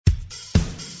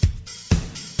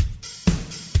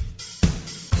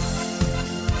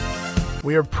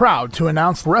We are proud to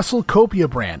announce WrestleCopia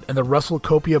brand and the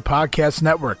WrestleCopia Podcast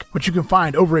Network, which you can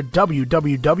find over at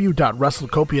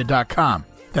www.wrestlecopia.com.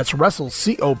 That's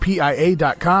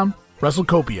WrestleCopia.com,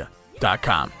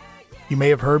 WrestleCopia.com. You may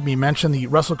have heard me mention the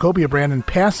WrestleCopia brand in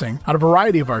passing on a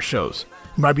variety of our shows.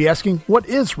 You might be asking, what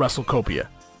is WrestleCopia?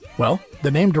 Well, the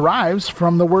name derives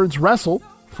from the words wrestle,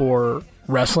 for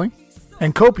wrestling,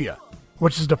 and copia,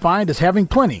 which is defined as having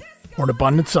plenty, or an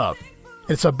abundance of.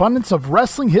 It's abundance of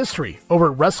wrestling history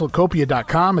over at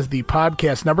WrestleCopia.com as the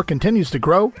podcast network continues to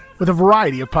grow with a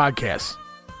variety of podcasts.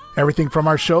 Everything from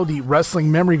our show, The Wrestling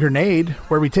Memory Grenade,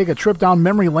 where we take a trip down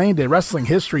memory lane to wrestling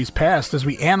history's past as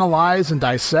we analyze and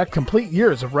dissect complete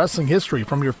years of wrestling history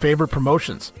from your favorite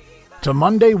promotions, to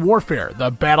Monday Warfare,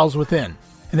 The Battles Within,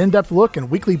 an in-depth look and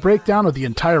weekly breakdown of the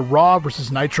entire Raw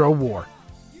vs. Nitro war.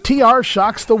 TR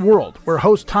Shocks the World, where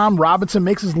host Tom Robinson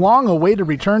makes his long-awaited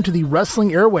return to the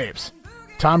wrestling airwaves.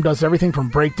 Tom does everything from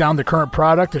break down the current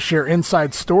product to share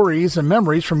inside stories and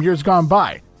memories from years gone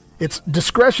by. It's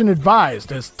discretion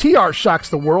advised as TR shocks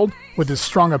the world with his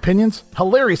strong opinions,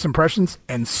 hilarious impressions,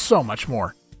 and so much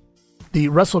more. The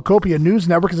WrestleCopia News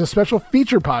Network is a special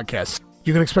feature podcast.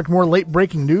 You can expect more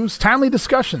late-breaking news, timely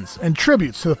discussions, and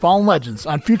tributes to the fallen legends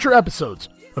on future episodes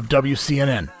of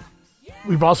WCNN.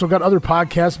 We've also got other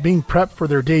podcasts being prepped for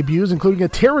their debuts, including a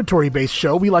territory-based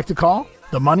show we like to call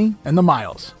The Money and the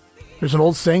Miles. There's an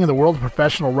old saying in the world of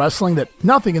professional wrestling that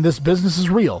nothing in this business is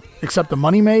real except the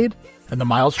money made and the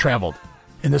miles traveled.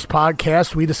 In this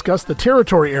podcast, we discuss the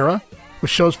territory era, with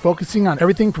shows focusing on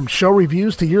everything from show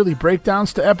reviews to yearly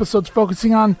breakdowns to episodes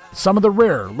focusing on some of the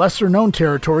rare, lesser-known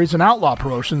territories and outlaw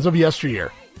promotions of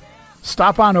yesteryear.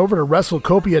 Stop on over to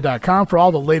WrestleCopia.com for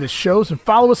all the latest shows and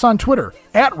follow us on Twitter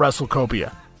at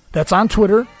WrestleCopia. That's on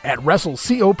Twitter at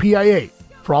WrestleCopia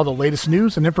for all the latest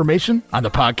news and information on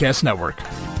the podcast network.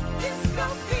 Disco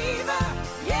fever,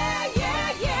 yeah,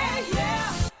 yeah, yeah,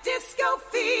 yeah. Disco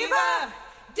fever,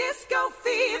 disco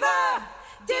fever,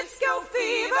 disco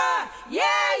fever,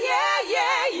 yeah, yeah,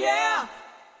 yeah, yeah.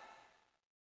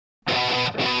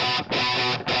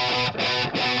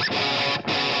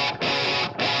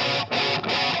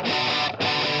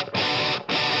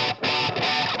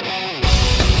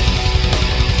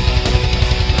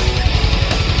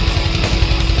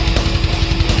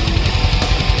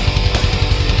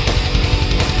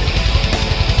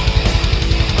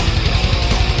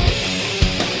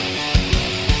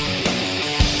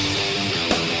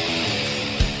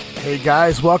 Hey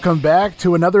guys, welcome back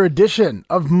to another edition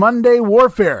of Monday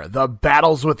Warfare, The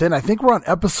Battles Within. I think we're on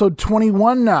episode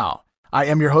 21 now. I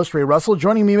am your host, Ray Russell.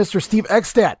 Joining me, Mr. Steve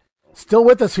Eckstadt. Still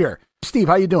with us here. Steve,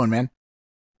 how you doing, man?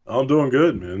 I'm doing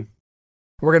good, man.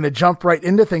 We're going to jump right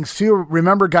into things, too.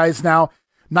 Remember, guys, now,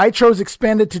 Nitro's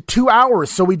expanded to 2 hours,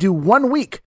 so we do 1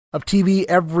 week of TV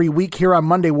every week here on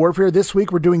Monday Warfare. This week,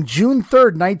 we're doing June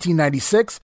 3rd,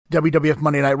 1996, WWF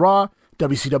Monday Night Raw,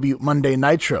 WCW Monday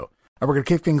Nitro. And we're going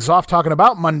to kick things off talking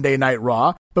about Monday Night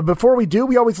Raw. But before we do,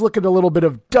 we always look at a little bit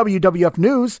of WWF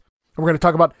news. And we're going to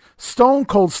talk about Stone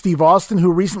Cold Steve Austin,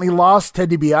 who recently lost Ted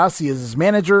DiBiase as his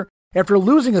manager after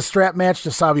losing a strap match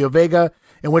to Savio Vega,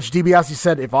 in which DiBiase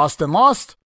said if Austin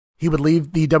lost, he would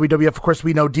leave the WWF. Of course,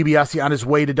 we know DiBiase on his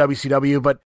way to WCW,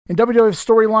 but in WWF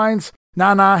storylines,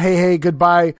 nah, hey,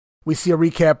 goodbye. We see a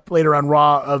recap later on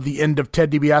Raw of the end of Ted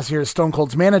DiBiase here as Stone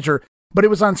Cold's manager. But it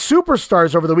was on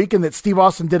Superstars over the weekend that Steve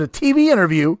Austin did a TV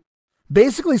interview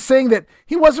basically saying that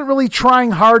he wasn't really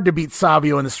trying hard to beat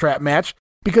Savio in the strap match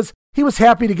because he was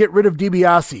happy to get rid of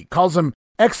DiBiase, calls him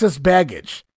excess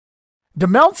baggage.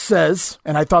 DeMelt says,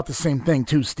 and I thought the same thing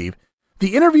too, Steve,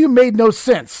 the interview made no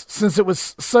sense since it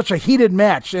was such a heated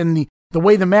match and the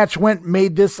way the match went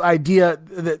made this idea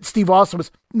that Steve Austin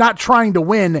was not trying to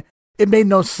win, it made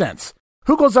no sense.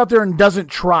 Who goes out there and doesn't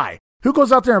try? Who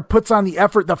goes out there and puts on the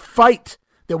effort, the fight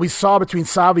that we saw between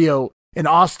Savio and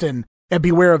Austin at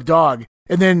Beware of Dog?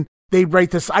 And then they write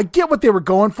this. I get what they were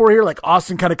going for here. Like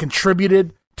Austin kind of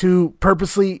contributed to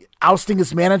purposely ousting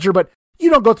his manager, but you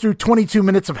don't go through 22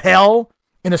 minutes of hell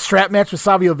in a strap match with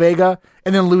Savio Vega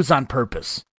and then lose on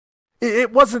purpose.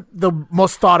 It wasn't the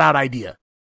most thought out idea.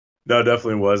 No, it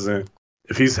definitely wasn't.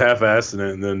 If he's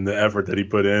half-assing it, then the effort that he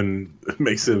put in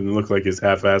makes him look like his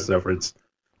half-assed efforts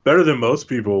better than most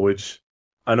people, which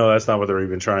I know that's not what they're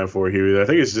even trying for here either. I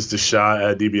think it's just a shot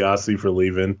at DiBiase for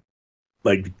leaving.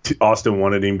 Like, Austin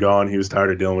wanted him gone. He was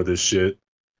tired of dealing with this shit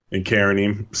and carrying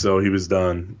him, so he was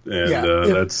done.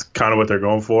 And that's kind of what they're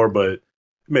going for, but it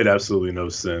made absolutely no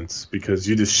sense because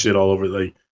you just shit all over.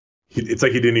 Like, it's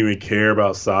like he didn't even care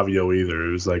about Savio either.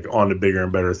 It was like on to bigger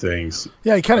and better things.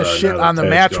 Yeah, he kind of shit on the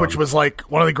match, which was like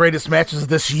one of the greatest matches of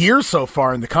this year so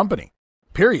far in the company,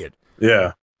 period.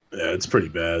 Yeah, it's pretty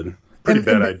bad. Pretty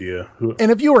bad idea.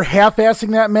 And if you were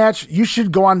half-assing that match, you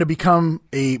should go on to become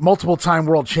a multiple-time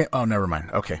world champ. Oh, never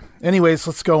mind. Okay. Anyways,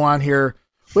 let's go on here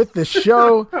with this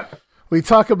show. We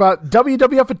talk about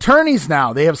WWF attorneys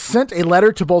now. They have sent a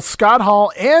letter to both Scott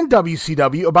Hall and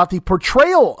WCW about the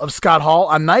portrayal of Scott Hall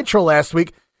on Nitro last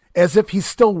week as if he's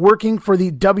still working for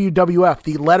the WWF.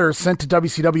 The letter sent to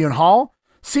WCW and Hall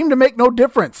seemed to make no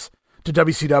difference to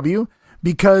WCW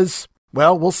because,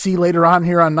 well, we'll see later on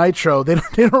here on Nitro. They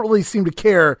don't really seem to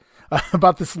care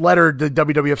about this letter the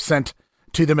WWF sent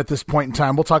to them at this point in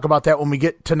time. We'll talk about that when we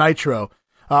get to Nitro.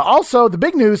 Also, the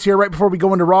big news here right before we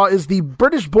go into Raw is the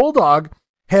British Bulldog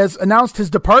has announced his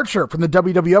departure from the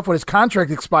WWF when his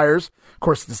contract expires. Of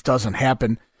course, this doesn't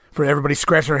happen for everybody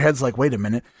scratching their heads like, wait a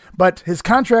minute. But his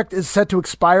contract is set to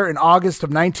expire in August of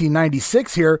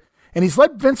 1996 here, and he's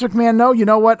let Vince McMahon know, you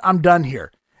know what, I'm done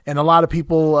here. And a lot of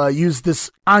people use this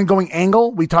ongoing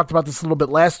angle. We talked about this a little bit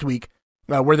last week,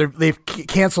 where they've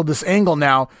canceled this angle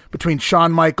now between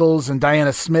Shawn Michaels and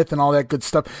Diana Smith and all that good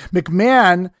stuff.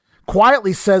 McMahon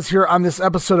quietly says here on this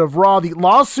episode of Raw, the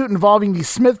lawsuit involving the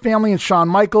Smith family and Shawn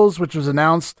Michaels, which was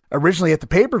announced originally at the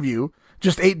pay-per-view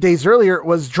just 8 days earlier,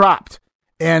 was dropped.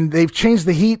 And they've changed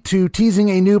the heat to teasing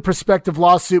a new prospective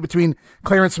lawsuit between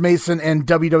Clarence Mason and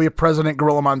WWF President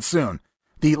Gorilla Monsoon.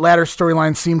 The latter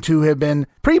storyline seemed to have been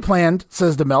pre-planned,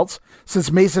 says DeMeltz,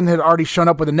 since Mason had already shown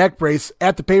up with a neck brace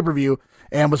at the pay-per-view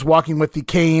and was walking with the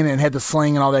cane and had the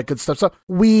sling and all that good stuff. So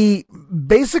we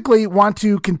basically want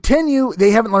to continue.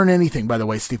 They haven't learned anything, by the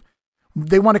way, Steve.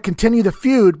 They want to continue the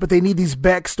feud, but they need these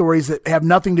backstories that have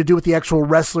nothing to do with the actual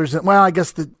wrestlers. Well, I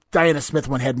guess the Diana Smith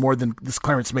one had more than this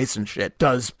Clarence Mason shit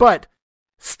does. But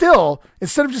still,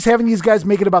 instead of just having these guys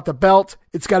make it about the belt,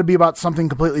 it's got to be about something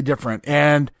completely different.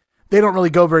 And they don't really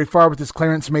go very far with this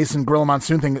Clarence Mason Gorilla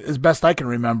Monsoon thing, as best I can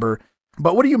remember.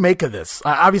 But what do you make of this?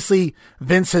 Obviously,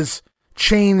 Vince has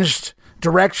changed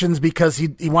directions because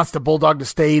he wants the Bulldog to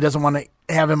stay. He doesn't want to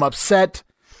have him upset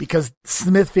because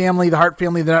Smith family, the Hart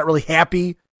family, they're not really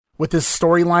happy with this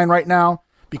storyline right now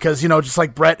because, you know, just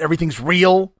like Brett, everything's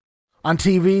real on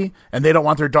TV and they don't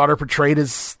want their daughter portrayed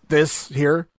as this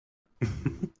here.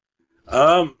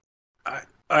 I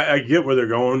get where they're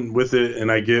going with it,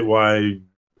 and I get why.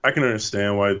 I can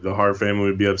understand why the Hart family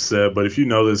would be upset, but if you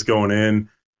know this going in,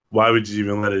 why would you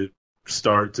even let it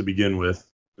start to begin with?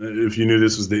 If you knew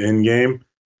this was the end game,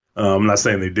 I'm not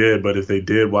saying they did, but if they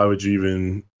did, why would you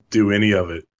even do any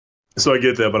of it? So I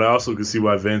get that, but I also can see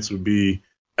why Vince would be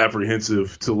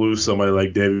apprehensive to lose somebody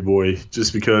like Davey Boy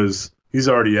just because he's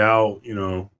already out, you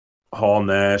know, Hall,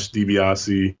 Nash,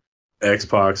 DiBiase,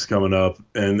 X-Pac's coming up,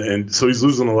 and so he's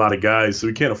losing a lot of guys, so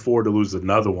he can't afford to lose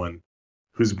another one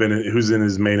who's in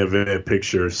his main event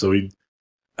picture. So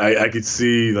I could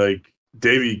see, like,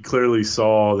 Davey clearly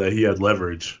saw that he had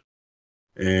leverage.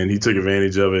 And he took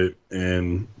advantage of it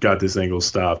and got this angle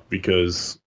stopped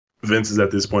because Vince is at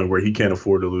this point where he can't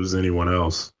afford to lose anyone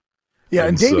else. Yeah,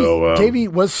 and Davey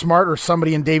was smart, or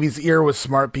somebody in Davey's ear was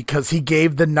smart, because he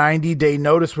gave the 90-day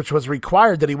notice, which was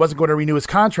required, that he wasn't going to renew his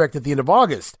contract at the end of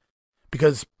August.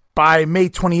 Because by May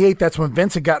 28th, that's when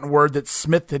Vince had gotten word that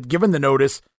Smith had given the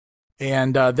notice.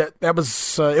 And that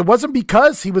was it wasn't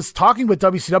because he was talking with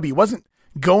WCW. He wasn't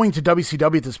going to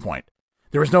WCW at this point.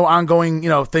 There was no ongoing,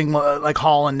 thing like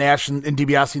Hall and Nash and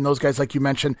DiBiase and those guys, like you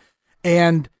mentioned.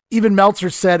 And even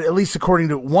Meltzer said, at least according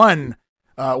to one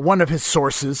of his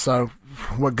sources,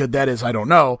 what good that is, I don't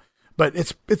know. But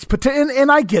it's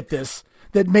and I get this,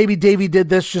 that maybe Davey did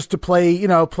this just to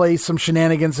play some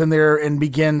shenanigans in there and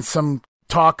begin some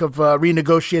talk of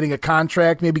renegotiating a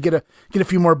contract, maybe get a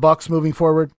few more bucks moving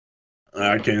forward.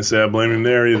 I can't say I blame him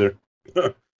there either.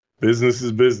 Business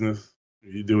is business.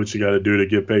 You do what you got to do to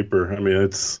get paper. I mean,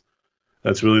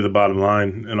 that's really the bottom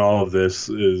line in all of this.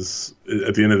 Is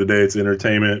at the end of the day, it's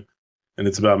entertainment and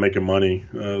it's about making money.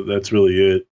 That's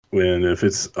really it. When if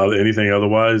it's anything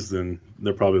otherwise, then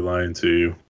they're probably lying to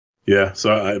you. Yeah,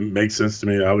 so it makes sense to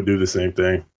me. I would do the same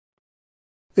thing.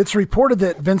 It's reported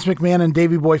that Vince McMahon and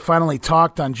Davey Boy finally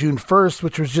talked on June 1st,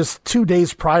 which was just 2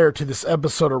 days prior to this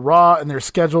episode of Raw, and they're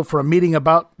scheduled for a meeting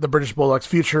about the British Bulldog's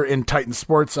future in Titan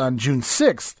Sports on June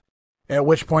 6th. At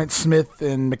which point Smith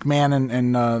and McMahon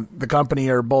and the company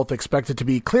are both expected to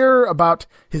be clear about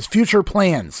his future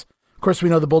plans. Of course, we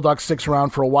know the Bulldog sticks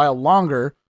around for a while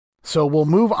longer, so we'll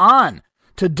move on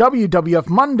to WWF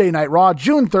Monday Night Raw,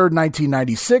 June 3rd,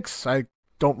 1996. I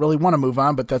don't really want to move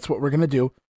on, but that's what we're going to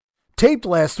do. Taped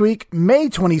last week, May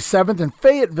 27th in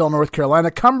Fayetteville, North Carolina,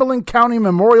 Cumberland County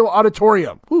Memorial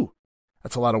Auditorium. Whew,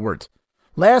 that's a lot of words.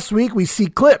 Last week, we see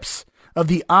clips of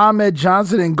the Ahmed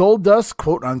Johnson and Goldust,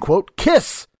 quote-unquote,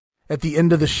 kiss at the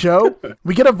end of the show.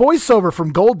 We get a voiceover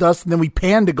from Goldust, and then we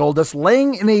pan to Goldust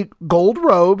laying in a gold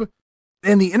robe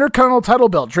and the Intercontinental title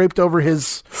belt draped over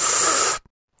his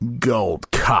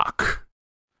gold cock.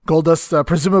 Goldust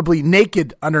presumably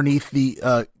naked underneath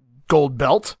the gold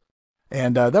belt.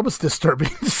 And that was disturbing,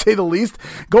 to say the least.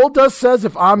 Goldust says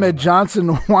if Ahmed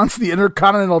Johnson wants the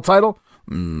Intercontinental title,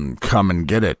 come and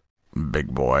get it,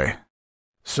 big boy.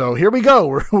 So here we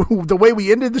go. The way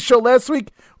we ended the show last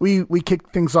week, we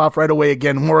kicked things off right away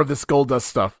again. More of this Goldust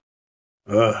stuff.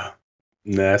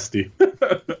 Nasty.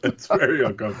 It's very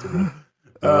uncomfortable.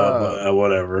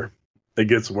 Whatever. It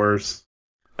gets worse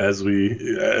as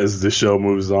the show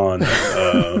moves on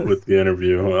with the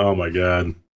interview. Oh my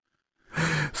God.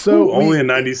 So only in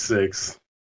 96.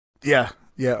 Yeah,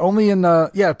 only in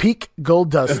peak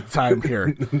Goldust time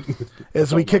here.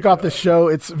 As we kick off the show,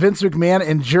 it's Vince McMahon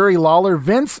and Jerry Lawler.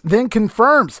 Vince then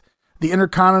confirms the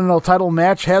Intercontinental title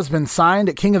match has been signed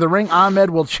at King of the Ring. Ahmed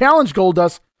will challenge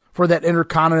Goldust for that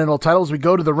Intercontinental title. As we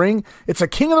go to the ring, it's a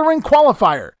King of the Ring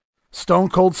qualifier. Stone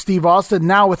Cold Steve Austin,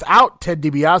 now without Ted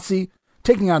DiBiase,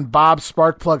 taking on Bob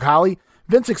Sparkplug Holly.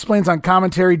 Vince explains on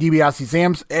commentary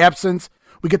DiBiase's absence.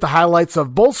 We get the highlights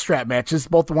of both strap matches,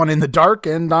 both the one in the dark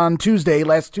and on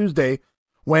last Tuesday,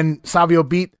 when Savio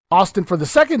beat Austin for the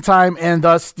second time, and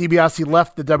thus DiBiase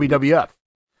left the WWF.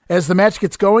 As the match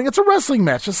gets going, it's a wrestling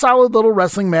match, a solid little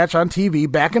wrestling match on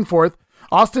TV, back and forth.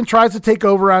 Austin tries to take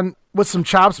over with some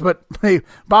chops, but hey,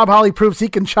 Bob Holly proves he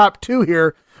can chop too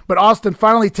here. But Austin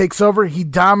finally takes over. He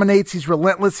dominates. He's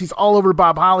relentless. He's all over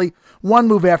Bob Holly, one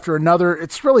move after another.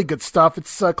 It's really good stuff.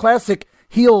 It's a classic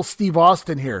heel Steve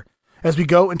Austin here. As we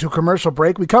go into a commercial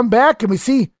break, we come back and we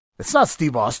see it's not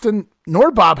Steve Austin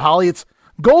nor Bob Holly. It's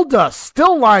Goldust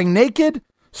still lying naked,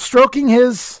 stroking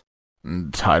his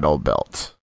title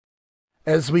belt.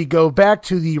 As we go back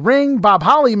to the ring, Bob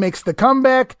Holly makes the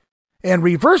comeback and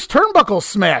reverse turnbuckle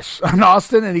smash on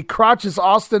Austin, and he crotches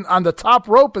Austin on the top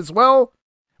rope as well.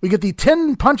 We get the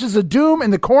 10 punches of doom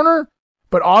in the corner,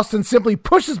 but Austin simply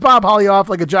pushes Bob Holly off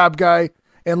like a job guy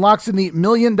and locks in the $1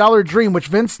 Million Dream, which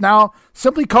Vince now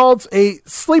simply calls a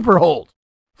sleeper hold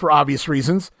for obvious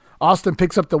reasons. Austin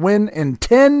picks up the win in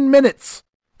 10 minutes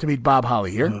to beat Bob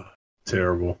Holly here.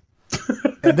 Terrible.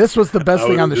 And this was the best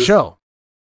thing on the show.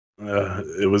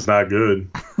 It was not good.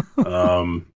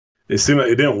 It seemed like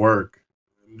it didn't work.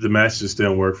 The match just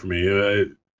didn't work for me. It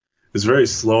was very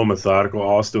slow and methodical.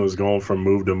 Austin was going from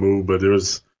move to move, but there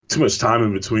was too much time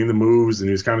in between the moves, and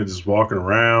he was kind of just walking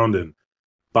around, and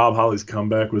Bob Holly's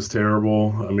comeback was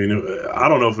terrible. I mean, I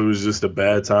don't know if it was just a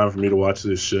bad time for me to watch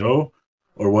this show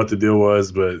or what the deal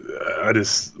was, but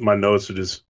my notes are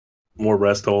just more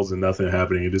rest holds and nothing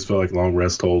happening. It just felt like long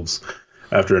rest holds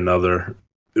after another.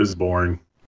 It was boring.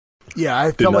 Yeah,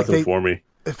 I felt like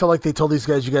it felt like they told these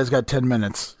guys, you guys got 10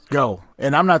 minutes, go.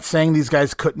 And I'm not saying these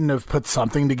guys couldn't have put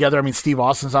something together. I mean, Steve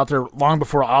Austin's out there long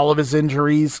before all of his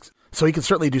injuries, so he can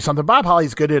certainly do something. Bob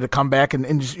Holly's good at a comeback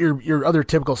and just your other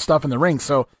typical stuff in the ring.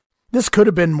 So this could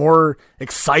have been more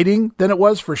exciting than it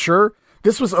was for sure.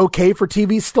 This was okay for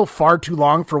TV, still far too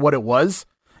long for what it was.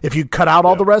 If you cut out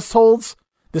all the rest holds,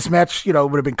 this match, would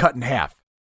have been cut in half.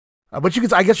 But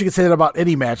I guess you could say that about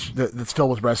any match that's filled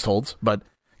with rest holds. But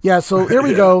yeah, so here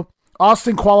we go.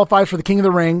 Austin qualifies for the King of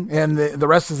the Ring, and the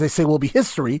rest, as they say, will be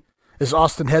history as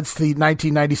Austin heads to the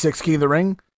 1996 King of the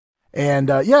Ring. And,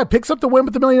 picks up the win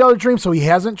with the $1 Million Dream, so he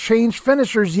hasn't changed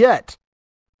finishers yet.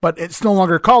 But it's no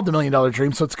longer called the $1 Million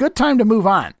Dream, so it's a good time to move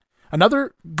on.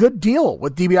 Another good deal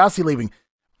with DiBiase leaving.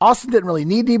 Austin didn't really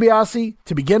need DiBiase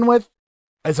to begin with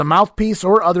as a mouthpiece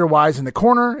or otherwise in the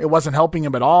corner. It wasn't helping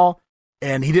him at all,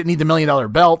 and he didn't need the $1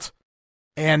 Million Belt,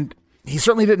 and he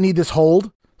certainly didn't need this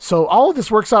hold. So all of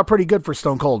this works out pretty good for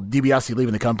Stone Cold DiBiase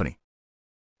leaving the company.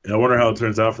 Yeah, I wonder how it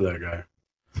turns out for that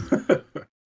guy.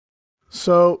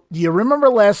 So, do you remember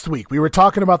last week we were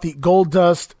talking about the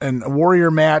Goldust and Warrior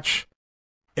match,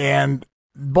 and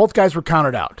both guys were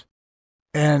counted out.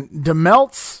 And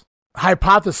DeMeltz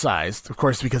hypothesized, of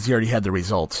course, because he already had the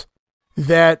results,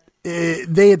 that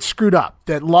they had screwed up,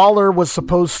 that Lawler was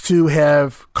supposed to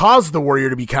have caused the Warrior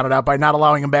to be counted out by not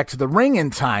allowing him back to the ring in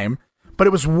time, but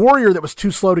it was Warrior that was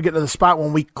too slow to get to the spot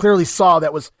when we clearly saw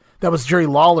that was Jerry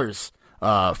Lawler's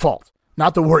fault.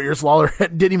 Not the Warriors. Lawler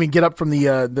didn't even get up from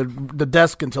the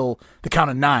desk until the count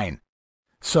of 9.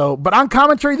 So, but on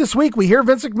commentary this week, we hear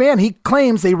Vince McMahon. He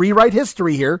claims they rewrite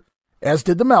history here, as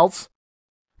did the Melts,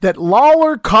 that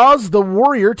Lawler caused the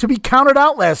Warrior to be counted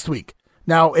out last week.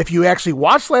 Now, if you actually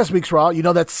watched last week's Raw, you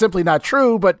know that's simply not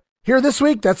true, but here this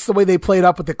week, that's the way they played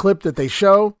up with the clip that they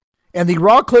show. And the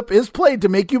Raw clip is played to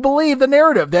make you believe the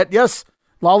narrative that, yes,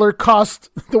 Lawler cost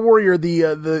the Warrior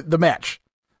the match.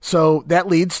 So that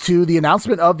leads to the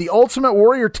announcement of the Ultimate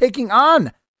Warrior taking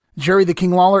on Jerry the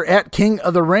King Lawler at King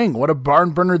of the Ring. What a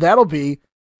barn burner that'll be.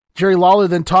 Jerry Lawler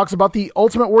then talks about the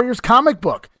Ultimate Warrior's comic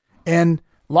book, and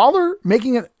Lawler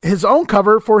making it his own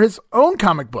cover for his own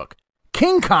comic book,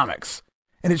 King Comics.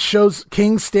 And it shows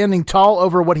King standing tall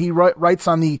over what he writes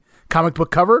on the comic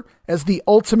book cover as the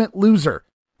ultimate loser.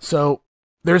 So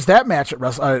there's that match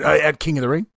at King of the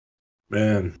Ring.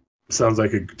 Man, sounds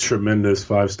like a tremendous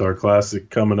 5-star classic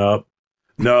coming up.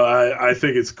 No, I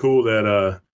think it's cool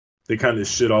that they kind of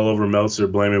shit all over Meltzer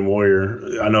blaming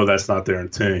Warrior. I know that's not their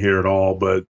intent here at all,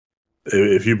 but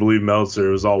if you believe Meltzer,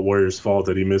 it was all Warrior's fault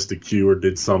that he missed a cue or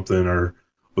did something or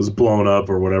was blown up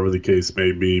or whatever the case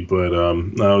may be. But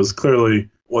no, it was clearly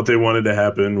what they wanted to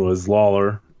happen was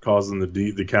Lawler causing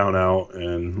the count out,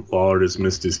 and Lawler just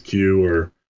missed his cue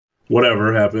or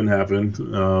whatever happened.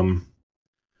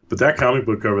 But that comic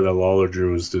book cover that Lawler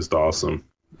drew was just awesome.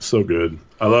 So good.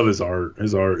 I love his art.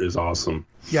 His art is awesome.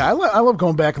 Yeah, I love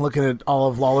going back and looking at all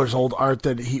of Lawler's old art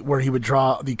where he would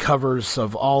draw the covers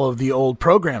of all of the old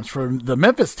programs from the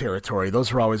Memphis territory.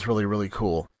 Those were always really, really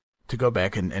cool to go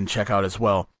back and check out as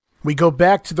well. We go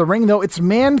back to the ring, though. It's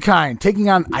Mankind taking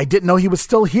on, I didn't know he was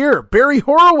still here, Barry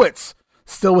Horowitz,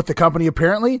 still with the company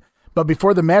apparently. But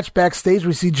before the match backstage,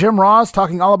 we see Jim Ross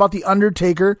talking all about The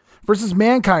Undertaker versus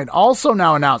Mankind, also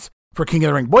now announced for King of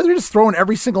the Ring. Boy, they're just throwing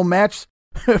every single match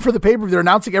for the pay-per-view. They're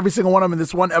announcing every single one of them in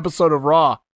this one episode of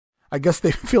Raw. I guess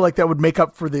they feel like that would make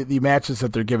up for the matches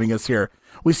that they're giving us here.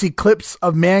 We see clips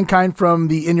of Mankind from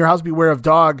the In Your House Beware of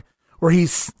Dog, where he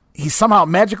somehow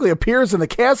magically appears in the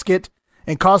casket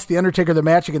and cost The Undertaker the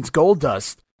match against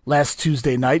Goldust last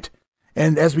Tuesday night.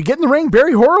 And as we get in the ring,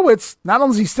 Barry Horowitz, not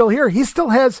only is he still here, he still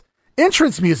has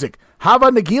entrance music.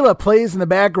 Hava Nagila plays in the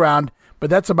background, but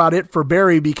that's about it for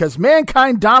Barry because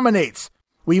Mankind dominates.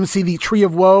 We even see the Tree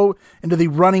of Woe into the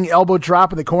running elbow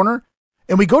drop in the corner.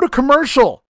 And we go to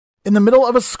commercial in the middle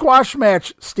of a squash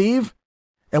match, Steve.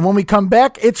 And when we come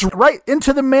back, it's right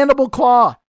into the mandible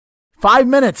claw. 5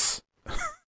 minutes.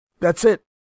 That's it.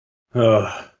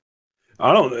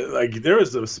 I don't like. There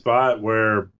was a spot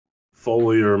where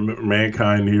Foley or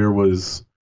Mankind here was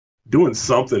doing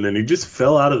something, and he just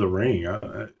fell out of the ring.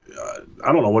 I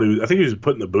don't know what he was. I think he was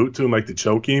putting the boot to him, like to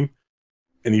choke him,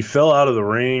 and he fell out of the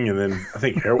ring. And then I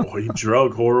think he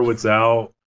drug Horowitz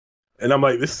out, and I'm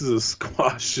like, this is a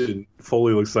squash, and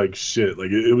Foley looks like shit. Like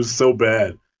it was so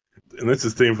bad, and that's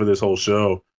his theme for this whole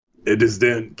show. It just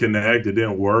didn't connect. It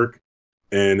didn't work.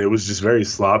 And it was just very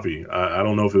sloppy. I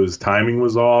don't know if it was timing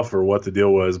was off or what the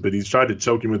deal was, but he's tried to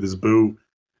choke him with his boot,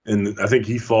 and I think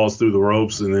he falls through the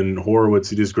ropes, and then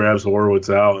he just grabs Horowitz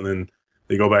out, and then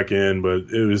they go back in.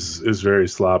 But it was very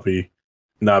sloppy,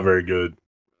 not very good,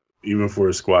 even for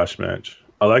a squash match.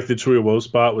 I like the Tree of Woe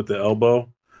spot with the elbow.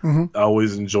 Mm-hmm. I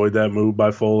always enjoyed that move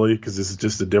by Foley because this is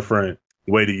just a different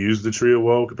way to use the Tree of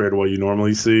Woe compared to what you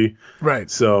normally see.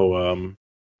 Right. So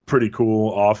pretty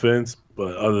cool offense.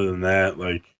 But other than that,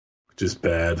 like, just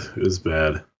bad. It was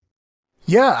bad.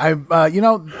 Yeah,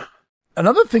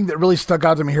 another thing that really stuck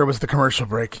out to me here was the commercial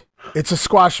break. It's a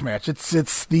squash match.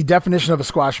 It's the definition of a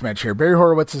squash match here. Barry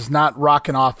Horowitz is not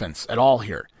rocking offense at all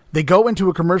here. They go into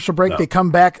a commercial break. No. They come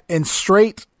back and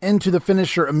straight into the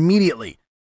finisher immediately.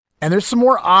 And there's some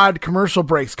more odd commercial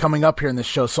breaks coming up here in this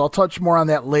show, so I'll touch more on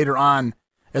that later on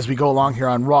as we go along here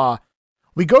on Raw.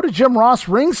 We go to Jim Ross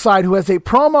ringside, who has a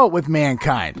promo with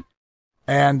Mankind.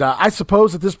 And I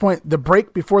suppose at this point, the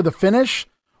break before the finish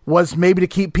was maybe to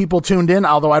keep people tuned in,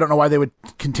 although I don't know why they would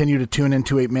continue to tune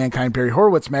into a Mankind-Barry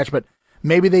Horowitz match, but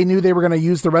maybe they knew they were going to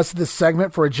use the rest of this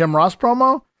segment for a Jim Ross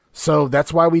promo, so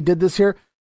that's why we did this here.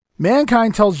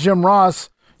 Mankind tells Jim Ross,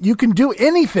 you can do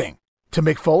anything to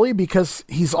Mick Foley because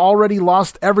he's already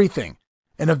lost everything.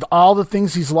 And of all the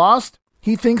things he's lost,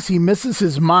 he thinks he misses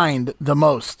his mind the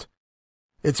most.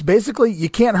 It's basically, you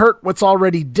can't hurt what's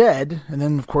already dead. And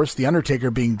then, of course, The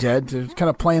Undertaker being dead. They're kind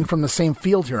of playing from the same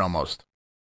field here almost.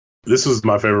 This was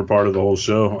my favorite part of the whole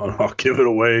show. I'll give it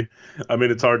away. I mean,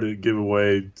 it's hard to give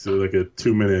away to like a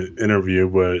 2-minute interview,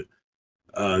 but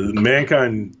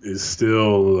Mankind is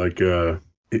still like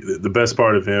the best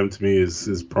part of him to me is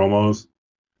his promos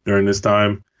during this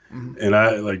time. Mm-hmm. And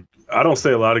I don't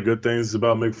say a lot of good things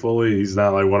about Mick Foley. He's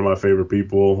not like one of my favorite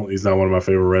people. He's not one of my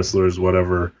favorite wrestlers,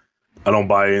 whatever. I don't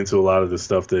buy into a lot of the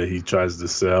stuff that he tries to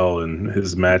sell and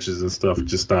his matches and stuff.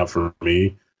 Just not for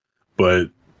me.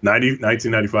 But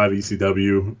 1995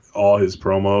 ECW, all his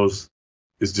promos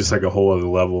is just like a whole other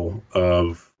level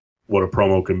of what a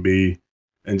promo can be,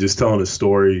 and just telling a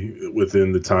story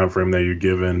within the time frame that you're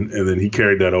given. And then he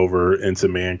carried that over into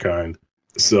Mankind.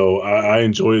 So I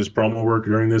enjoy his promo work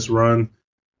during this run,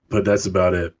 but that's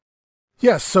about it.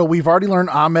 Yes, so we've already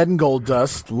learned Ahmed and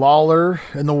Goldust, Lawler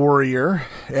and the Warrior,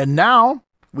 and now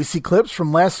we see clips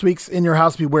from last week's In Your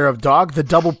House Beware of Dog, the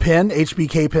double pin,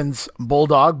 HBK pins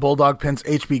Bulldog, Bulldog pins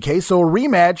HBK, so a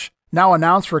rematch now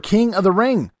announced for King of the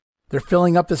Ring. They're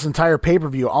filling up this entire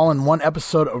pay-per-view all in one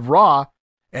episode of Raw,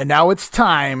 and now it's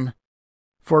time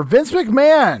for Vince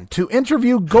McMahon to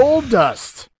interview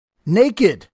Goldust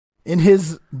naked in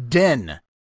his den.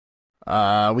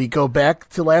 We go back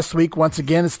to last week. Once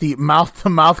again, it's the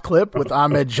mouth-to-mouth clip with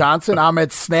Ahmed Johnson.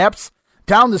 Ahmed snaps.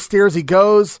 Down the stairs he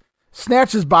goes,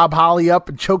 snatches Bob Holly up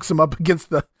and chokes him up against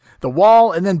the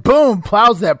wall, and then boom,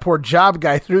 plows that poor job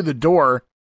guy through the door.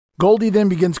 Goldie then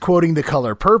begins quoting the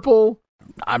color purple.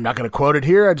 I'm not going to quote it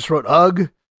here. I just wrote ugh.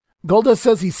 Goldust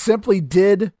says he simply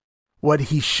did what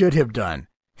he should have done.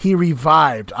 He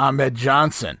revived Ahmed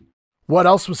Johnson. What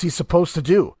else was he supposed to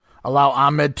do? Allow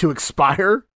Ahmed to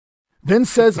expire?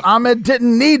 Vince says Ahmed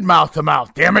didn't need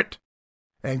mouth-to-mouth, damn it.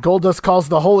 And Goldust calls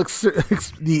the whole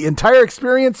the entire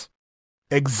experience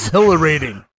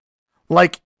exhilarating.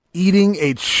 Like eating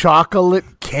a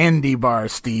chocolate candy bar,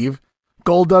 Steve.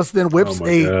 Goldust then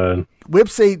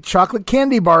whips a chocolate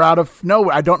candy bar out of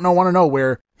nowhere. I want to know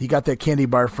where he got that candy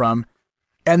bar from.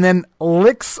 And then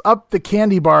licks up the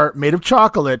candy bar made of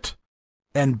chocolate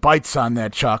and bites on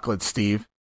that chocolate, Steve.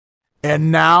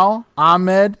 And now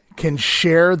Ahmed can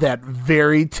share that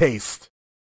very taste.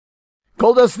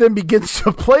 Goldust then begins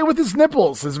to play with his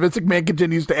nipples as Vince McMahon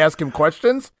continues to ask him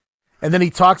questions. And then he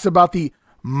talks about the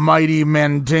mighty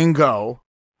Mandingo,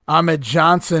 Ahmed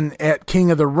Johnson at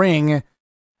King of the Ring.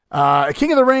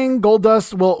 King of the Ring,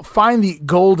 Goldust will find the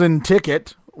golden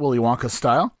ticket, Willy Wonka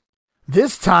style.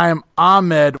 This time,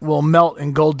 Ahmed will melt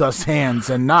in Goldust's hands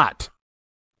and not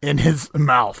in his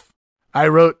mouth. I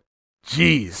wrote,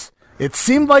 geez. It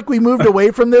seemed like we moved away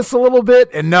from this a little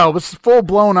bit, and no, it was full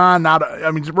blown on.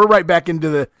 We're right back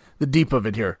into the deep of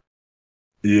it here.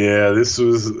 Yeah, this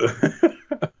was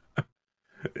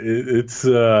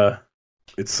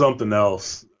it's something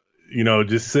else. You know,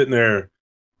 just sitting there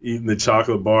eating the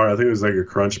chocolate bar. I think it was like a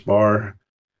Crunch bar.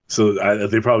 So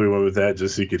they probably went with that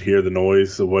just so you could hear the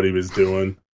noise of what he was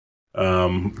doing. But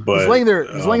he's laying there.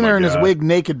 He's laying there in his wig,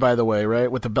 naked, by the way,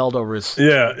 right, with the belt over his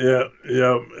yeah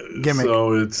gimmick.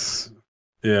 So it's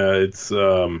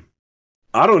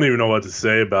I don't even know what to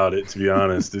say about it, to be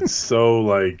honest. It's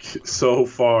so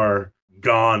far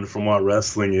gone from what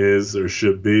wrestling is or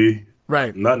should be.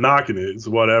 Right. I'm not knocking it. It's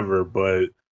whatever, but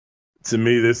to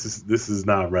me, this is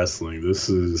not wrestling. This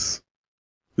is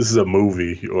a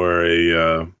movie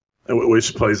or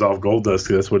which plays off Goldust because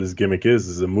that's what his gimmick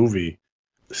is a movie.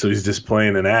 So he's just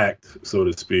playing an act, so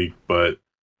to speak. But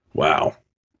wow,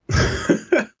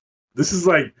 this is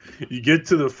like you get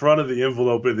to the front of the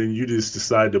envelope and then you just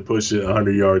decide to push it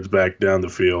 100 yards back down the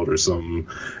field or something.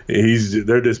 And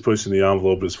they're just pushing the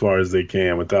envelope as far as they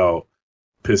can without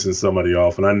pissing somebody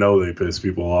off. And I know they piss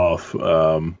people off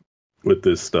with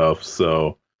this stuff.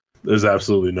 So there's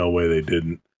absolutely no way they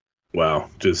didn't. Wow,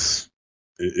 just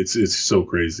it's so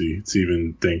crazy to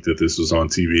even think that this was on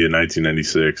TV in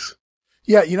 1996.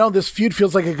 Yeah, this feud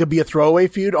feels like it could be a throwaway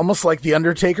feud, almost like the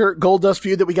Undertaker Goldust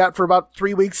feud that we got for about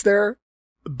 3 weeks there.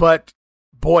 But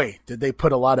boy, did they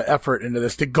put a lot of effort into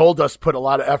this. Did Goldust put a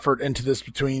lot of effort into this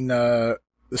between the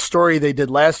story they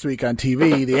did last week on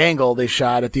TV, the angle they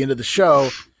shot at the end of the show,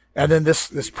 and then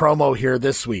this promo here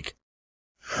this week.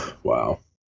 Wow.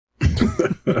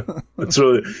 That's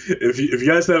really, if you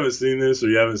guys haven't seen this or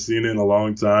you haven't seen it in a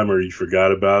long time or you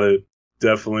forgot about it,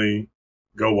 definitely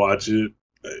go watch it.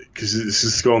 Because it's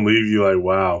just going to leave you like,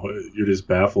 wow, you're just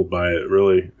baffled by it,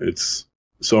 really. It's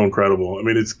so incredible. I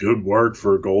mean, it's good work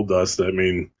for Goldust. I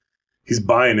mean, he's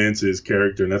buying into his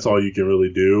character, and that's all you can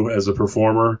really do as a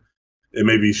performer. It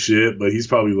may be shit, but he's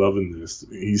probably loving this.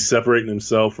 He's separating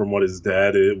himself from what his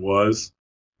dad was.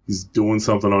 He's doing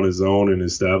something on his own and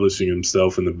establishing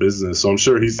himself in the business. So I'm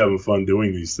sure he's having fun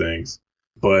doing these things.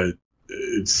 But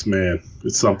it's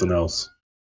something else.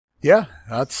 Yeah,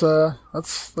 that's a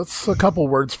couple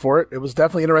words for it. It was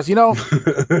definitely interesting.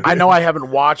 I know I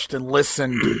haven't watched and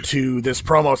listened to this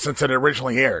promo since it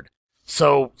originally aired.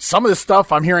 So some of this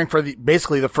stuff I'm hearing for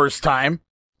basically the first time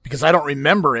because I don't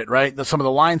remember it, right? Some of the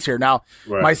lines here. Now,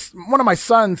 right. One of my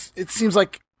sons, it seems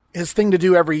like his thing to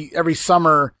do every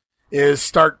summer is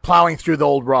start plowing through the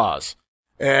old Raws.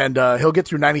 And he'll get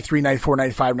through 93, 94,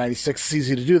 95, 96. It's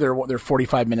easy to do. They're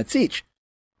 45 minutes each.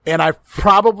 And I've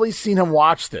probably seen him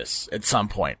watch this at some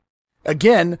point.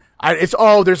 Again,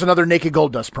 there's another Naked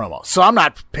Goldust promo. So I'm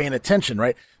not paying attention,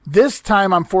 right? This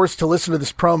time I'm forced to listen to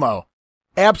this promo.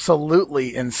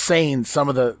 Absolutely insane, some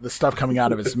of the stuff coming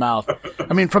out of his mouth.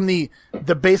 I mean, from the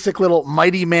basic little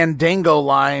mighty Mandingo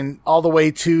line all the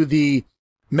way to the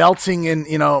melting in,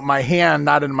 my hand,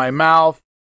 not in my mouth.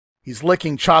 He's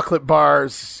licking chocolate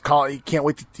bars. He can't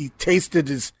wait he tasted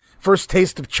his first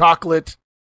taste of chocolate.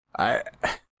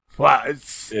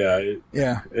 It's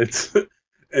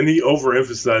and he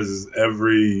overemphasizes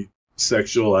every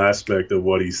sexual aspect of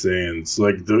what he's saying. So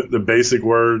like the basic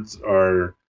words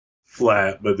are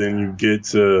flat, but then you get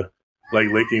to like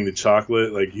licking the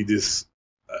chocolate, like he just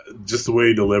the way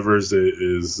he delivers it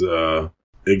is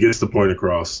it gets the point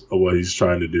across of what he's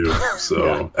trying to do.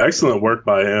 So excellent work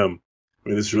by him. I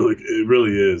mean, it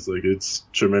really is like it's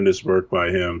tremendous work by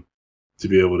him to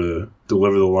be able to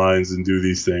deliver the lines and do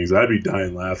these things. I'd be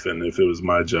dying laughing if it was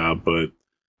my job, but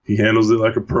he handles it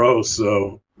like a pro.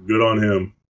 So good on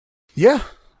him. Yeah,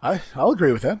 I'll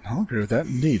agree with that. I'll agree with that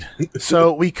indeed.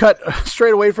 So we cut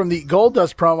straight away from the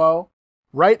Goldust promo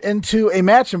right into a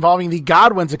match involving the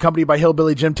Godwins, accompanied by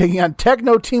Hillbilly Jim, taking on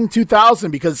Techno Team 2000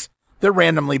 because they're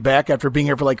randomly back after being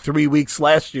here for like 3 weeks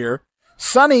last year.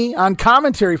 Sonny on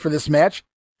commentary for this match,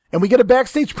 and we get a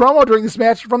backstage promo during this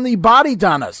match from the Body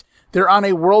Donnas. They're on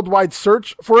a worldwide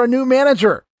search for a new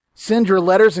manager. Send your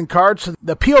letters and cards to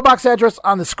the P.O. Box address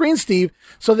on the screen, Steve,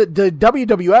 so that the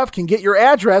WWF can get your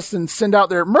address and send out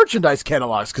their merchandise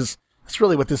catalogs, because that's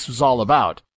really what this was all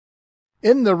about.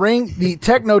 In the ring, the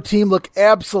Techno team look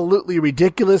absolutely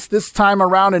ridiculous. This time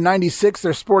around in 96,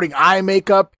 they're sporting eye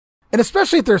makeup, and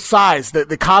especially at their size,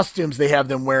 the costumes they have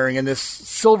them wearing, and this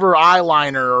silver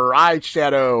eyeliner or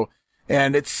eyeshadow.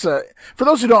 And it's, for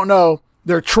those who don't know,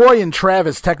 they're Troy and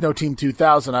Travis Techno Team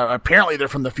 2000. Apparently they're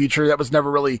from the future. That was never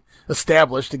really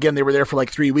established. Again, they were there for like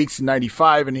 3 weeks in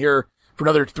 95 and here for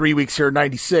another 3 weeks here in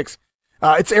 96.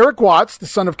 It's Eric Watts, the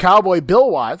son of Cowboy Bill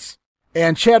Watts,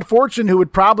 and Chad Fortune, who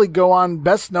would probably go on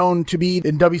best known to be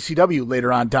in WCW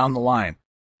later on down the line.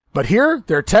 But here,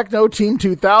 they're Techno Team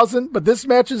 2000, but this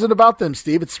match isn't about them,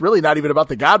 Steve. It's really not even about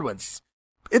the Godwins.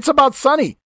 It's about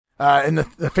Sonny. And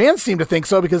the fans seem to think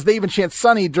so because they even chant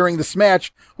Sonny during this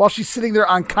match while she's sitting there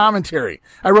on commentary.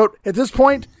 I wrote, at this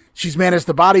point, she's managed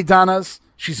the Body Donnas,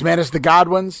 she's managed the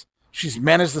Godwins, she's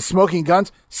managed the Smoking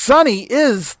Guns. Sonny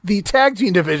is the tag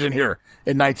team division here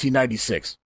in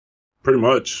 1996. Pretty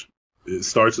much. It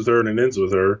starts with her and it ends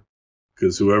with her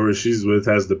because whoever she's with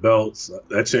has the belts.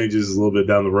 That changes a little bit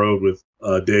down the road with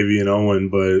Davey and Owen,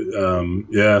 but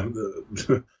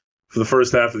for the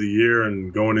first half of the year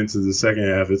and going into the second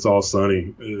half, it's all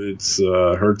Sonny. It's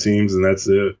her teams, and that's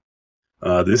it.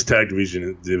 This tag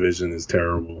division is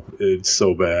terrible. It's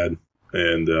so bad.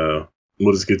 And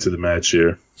we'll just get to the match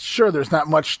here. Sure, there's not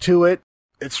much to it.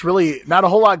 It's really not a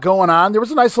whole lot going on. There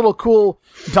was a nice little cool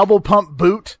double pump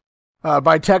boot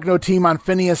by Techno Team on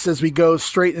Phineas as we go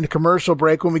straight into commercial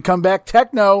break. When we come back,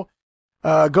 Techno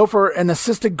go for an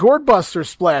assisted gourd buster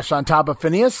splash on top of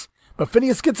Phineas, but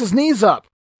Phineas gets his knees up.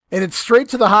 And it's straight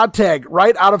to the hot tag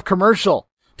right out of commercial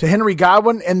to Henry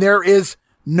Godwin. And there is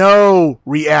no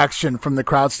reaction from the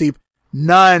crowd, Steve.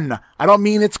 None. I don't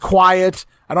mean it's quiet.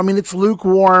 I don't mean it's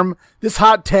lukewarm. This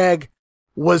hot tag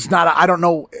was not,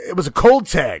 it was a cold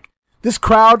tag. This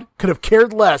crowd could have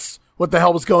cared less what the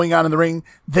hell was going on in the ring.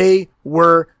 They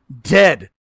were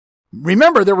dead.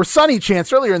 Remember, there were Sonny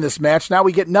chants earlier in this match. Now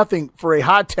we get nothing for a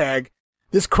hot tag.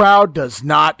 This crowd does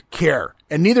not care.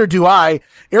 And neither do I.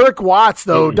 Eric Watts,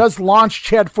 though, does launch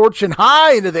Chad Fortune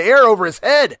high into the air over his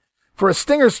head for a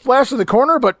stinger splash in the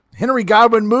corner, but Henry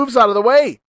Godwin moves out of the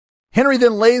way. Henry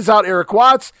then lays out Eric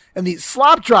Watts, and the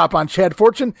slop drop on Chad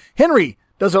Fortune. Henry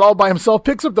does it all by himself,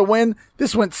 picks up the win.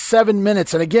 This went 7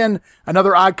 minutes. And again,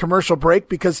 another odd commercial break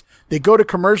because they go to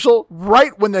commercial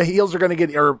right when the heels are going to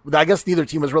get, or I guess neither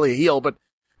team was really a heel, but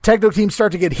Techno teams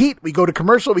start to get heat. We go to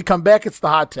commercial, we come back, it's the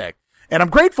hot tag. And I'm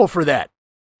grateful for that.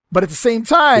 But at the same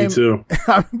time, me too.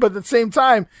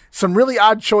 Some really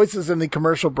odd choices in the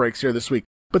commercial breaks here this week.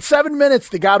 But 7 minutes,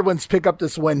 the Godwins pick up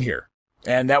this win here.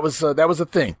 And that was a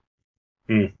thing.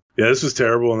 Yeah, this was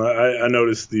terrible. And I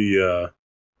noticed the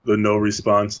no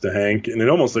response to Hank. And it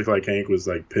almost looked like Hank was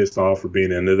like pissed off for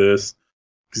being into this.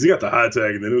 Because he got the hot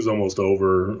tag and then it was almost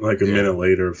over. Like a minute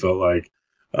later, it felt like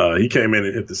he came in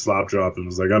and hit the slop drop and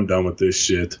was like, I'm done with this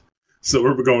shit. So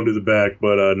we're going to the back.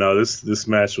 But no, this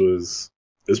match was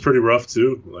pretty rough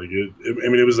too. Like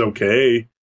it was okay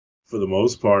for the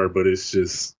most part, but it's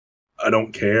just, I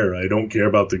don't care. I don't care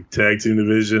about the tag team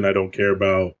division. I don't care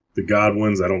about the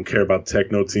Godwins. I don't care about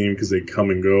Techno Team because they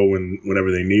come and go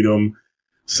whenever they need them.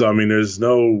 So, I mean, there's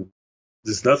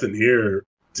nothing here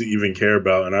to even care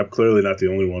about. And I'm clearly not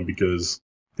the only one because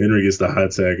Henry gets the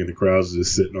hot tag and the crowd's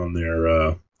just sitting on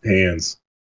their hands.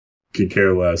 Can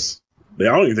care less. I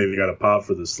don't even think they got a pop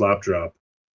for the slop drop.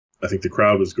 I think the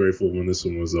crowd was grateful when this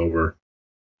one was over.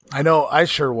 I know, I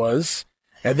sure was.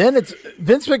 And then it's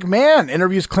Vince McMahon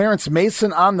interviews Clarence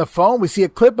Mason on the phone. We see a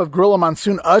clip of Gorilla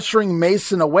Monsoon ushering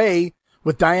Mason away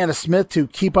with Diana Smith to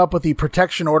keep up with the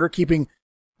protection order, keeping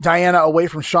Diana away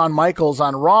from Shawn Michaels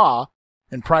on Raw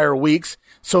in prior weeks.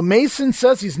 So Mason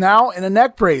says he's now in a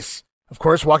neck brace. Of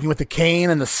course, walking with the cane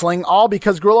and the sling, all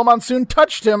because Gorilla Monsoon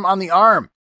touched him on the arm.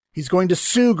 He's going to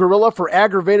sue Gorilla for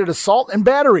aggravated assault and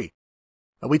battery.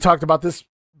 We talked about this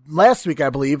last week, I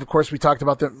believe. Of course, we talked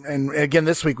about and again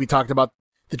this week we talked about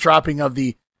the dropping of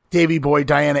the Davey Boy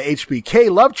Diana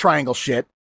HBK love triangle shit.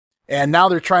 And now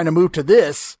they're trying to move to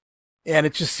this. And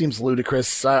it just seems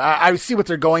ludicrous. I see what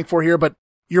they're going for here, but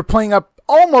you're playing up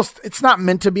almost, it's not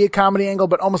meant to be a comedy angle,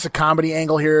 but almost a comedy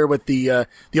angle here with the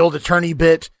old attorney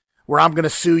bit where I'm going to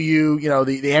sue you,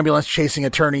 the ambulance chasing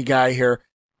attorney guy here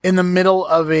in the middle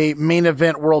of a main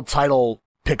event world title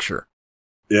picture.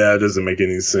 Yeah, it doesn't make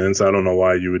any sense. I don't know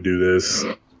why you would do this.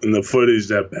 And the footage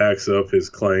that backs up his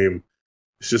claim,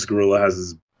 it's just Gorilla has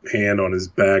his hand on his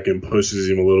back and pushes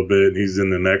him a little bit, and he's in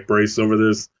the neck brace over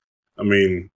this. I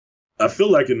mean, I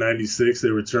feel like in 96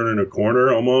 they were turning a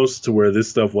corner almost to where this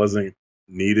stuff wasn't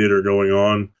needed or going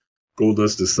on.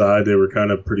 Goldust aside, they were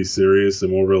kind of pretty serious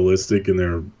and more realistic in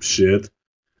their shit.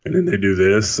 And then they do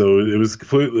this. So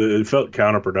it felt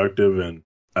counterproductive, and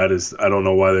I don't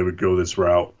know why they would go this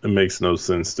route. It makes no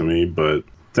sense to me, but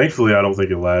thankfully I don't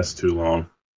think it lasts too long.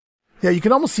 Yeah, you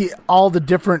can almost see all the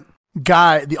different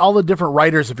all the different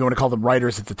writers, if you want to call them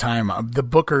writers at the time, the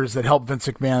bookers that helped Vince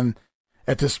McMahon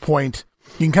at this point.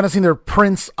 You can kind of see their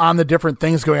prints on the different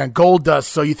things going on. Goldust,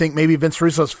 so you think maybe Vince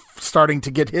Russo's starting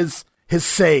to get his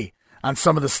say on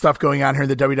some of the stuff going on here in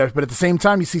the WWF. But at the same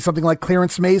time, you see something like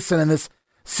Clarence Mason and this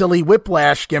silly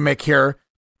Whiplash gimmick here,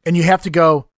 and you have to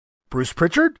go, Bruce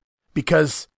Pritchard?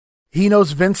 Because he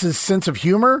knows Vince's sense of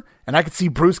humor, and I could see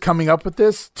Bruce coming up with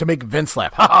this to make Vince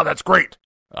laugh. Ha, that's great.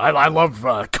 I love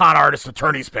con artist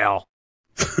attorneys, pal.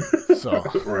 So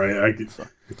right,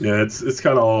 yeah, it's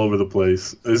kind of all over the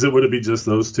place. Would it be just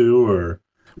those two, or?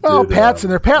 Well, Pat's in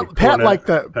there. Pat like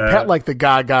the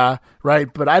Gaga,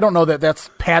 right? But I don't know that's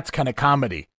Pat's kind of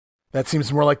comedy. That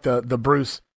seems more like the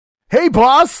Bruce. Hey,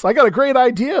 boss, I got a great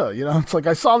idea. It's like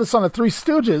I saw this on the Three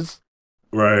Stooges.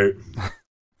 Right.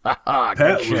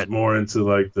 Pat was more into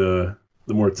like the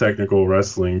more technical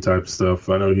wrestling type stuff.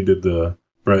 I know he did the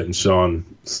Brett and Shawn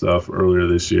stuff earlier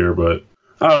this year, but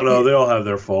I don't know. They all have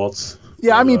their faults.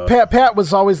 Yeah, I mean, Pat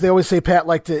was always, they always say Pat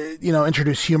liked to,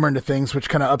 introduce humor into things, which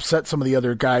kind of upset some of the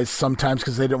other guys sometimes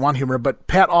because they didn't want humor. But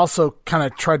Pat also kind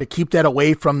of tried to keep that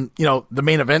away from, the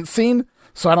main event scene.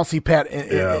 So I don't see Pat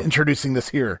introducing this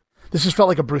here. This just felt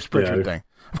like a Bruce Pritchard thing.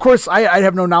 Of course, I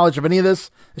have no knowledge of any of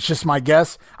this. It's just my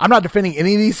guess. I'm not defending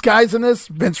any of these guys in this.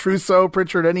 Vince Russo,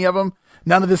 Pritchard, any of them.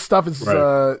 None of this stuff is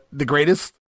the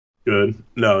greatest. Good.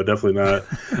 No, definitely not.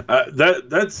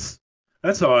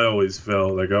 That's how I always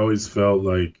felt. Like, I always felt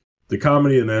like the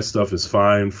comedy and that stuff is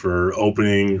fine for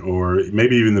opening or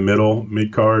maybe even the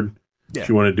mid-card. Yeah. If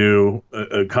you want to do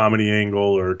a comedy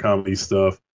angle or comedy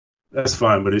stuff, that's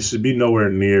fine. But it should be nowhere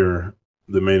near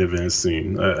the main event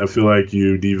scene. I feel like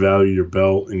you devalue your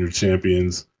belt and your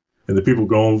champions and the people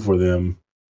going for them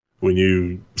when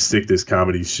you stick this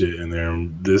comedy shit in there.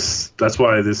 That's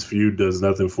why this feud does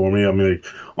nothing for me. I mean, like,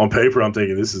 on paper, I'm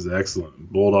thinking this is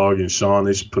excellent. Bulldog and Shawn,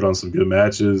 they should put on some good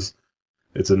matches.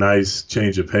 It's a nice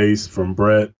change of pace from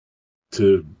Brett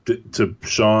to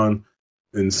Shawn.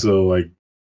 And so, like,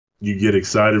 you get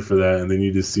excited for that, and then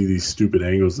you just see these stupid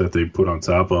angles that they put on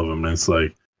top of them. And it's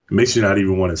like, it makes you not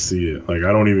even want to see it. Like,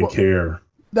 I don't even care.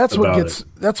 That's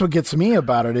what gets me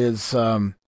about it is,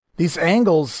 these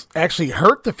angles actually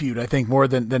hurt the feud, I think, more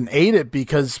than aid it,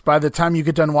 because by the time you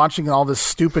get done watching all this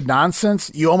stupid nonsense,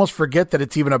 you almost forget that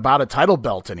it's even about a title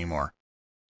belt anymore.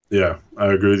 Yeah,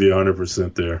 I agree with you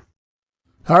 100% there.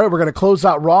 All right, we're going to close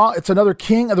out Raw. It's another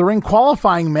King of the Ring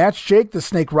qualifying match. Jake the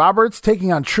Snake Roberts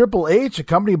taking on Triple H,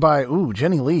 accompanied by,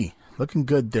 Jenny Lee. Looking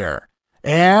good there.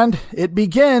 And it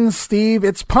begins, Steve.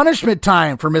 It's punishment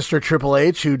time for Mr. Triple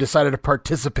H, who decided to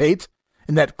participate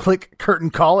in that click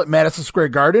curtain call at Madison Square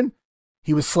Garden.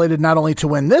 He was slated not only to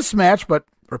win this match, but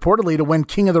reportedly to win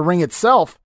King of the Ring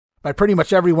itself by pretty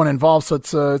much everyone involved. So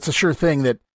it's a sure thing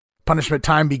that punishment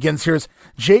time begins here as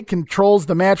Jake controls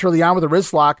the match early on with a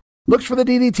wrist lock, looks for the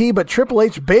DDT, but Triple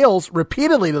H bails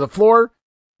repeatedly to the floor.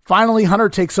 Finally, Hunter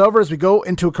takes over as we go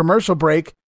into a commercial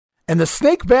break, and the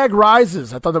snake bag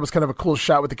rises. I thought that was kind of a cool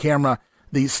shot with the camera,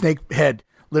 the snake head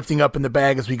lifting up in the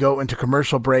bag as we go into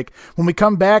commercial break. When we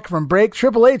come back from break,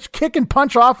 Triple H kick and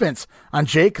punch offense on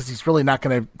Jake because he's really not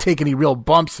going to take any real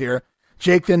bumps here.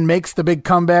 Jake then makes the big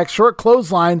comeback, short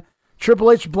clothesline. Triple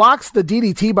H blocks the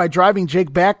DDT by driving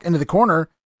Jake back into the corner.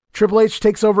 Triple H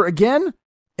takes over again,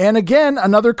 And again,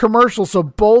 another commercial. So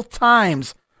both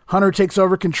times Hunter takes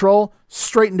over control,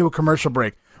 straight into a commercial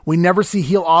break. We never see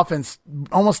heel offense,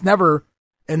 almost never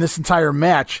in this entire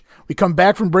match. We come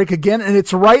back from break again, and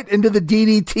it's right into the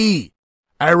DDT.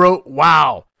 I wrote,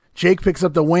 wow. Jake picks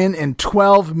up the win in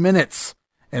 12 minutes.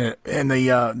 And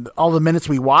all the minutes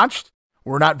we watched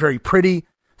were not very pretty.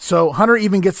 So Hunter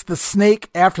even gets the snake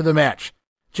after the match.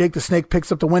 Jake the Snake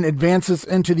picks up the win, advances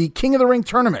into the King of the Ring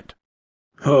tournament.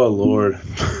 Oh, Lord.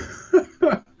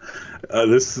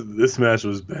 This match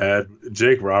was bad.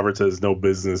 Jake Roberts has no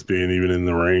business being even in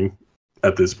the ring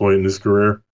at this point in his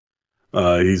career.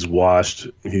 He's washed.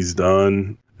 He's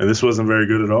done. And this wasn't very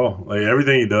good at all. Like,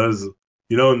 everything he does,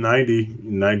 89,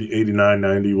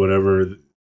 90, whatever,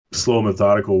 slow,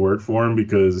 methodical word for him,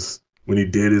 because when he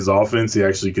did his offense, he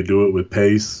actually could do it with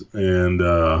pace and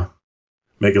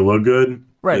make it look good.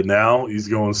 Right. But now he's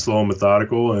going slow and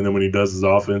methodical, and then when he does his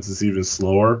offense, it's even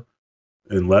slower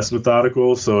and less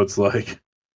methodical. So it's like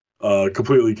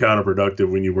completely counterproductive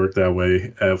when you work that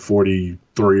way at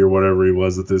 43 or whatever he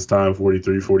was at this time,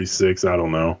 43, 46, I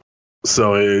don't know.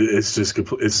 So it's just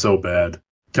it's so bad.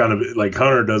 Kind of like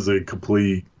Hunter does a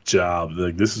complete job.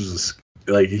 Like, this is just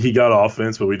like he got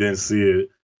offense, but we didn't see it.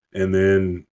 And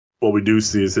then what we do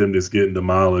see is him just getting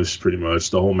demolished pretty much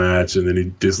the whole match, and then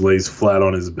he just lays flat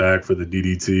on his back for the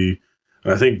DDT.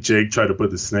 And I think Jake tried to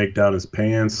put the snake down his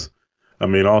pants. I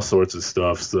mean, all sorts of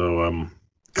stuff. So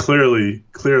clearly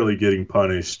getting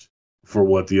punished for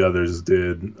what the others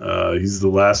did. He's the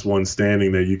last one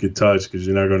standing that you could touch because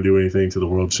you're not going to do anything to the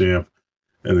world champ,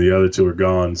 and the other two are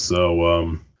gone.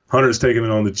 So Hunter's taking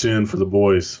it on the chin for the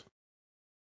boys.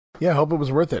 Yeah, I hope it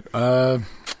was worth it.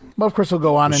 Well, of course, he'll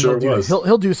go on and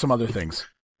he'll do some other things.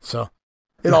 So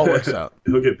it all works out.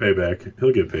 He'll get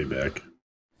payback.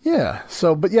 Yeah.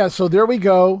 So there we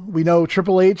go. We know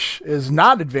Triple H is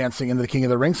not advancing into the King of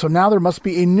the Ring. So now there must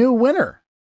be a new winner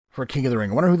for King of the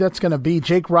Ring. I wonder who that's going to be.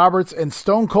 Jake Roberts and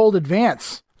Stone Cold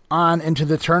advance on into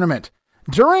the tournament.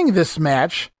 During this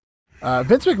match,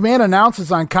 Vince McMahon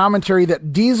announces on commentary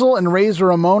that Diesel and Razor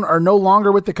Ramon are no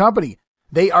longer with the company.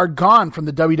 They are gone from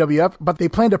the WWF, but they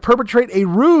plan to perpetrate a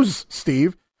ruse,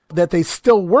 Steve, that they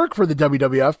still work for the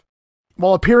WWF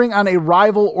while appearing on a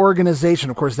rival organization,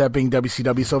 of course, that being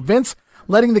WCW. So Vince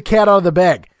letting the cat out of the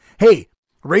bag. Hey,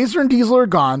 Razor and Diesel are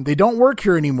gone. They don't work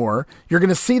here anymore. You're going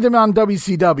to see them on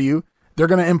WCW. They're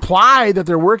going to imply that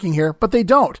they're working here, but they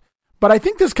don't. But I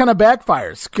think this kind of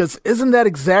backfires, because isn't that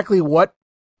exactly what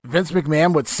Vince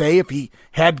McMahon would say if he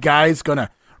had guys going to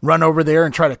run over there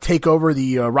and try to take over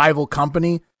the rival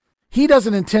company? He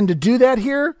doesn't intend to do that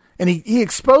here, and he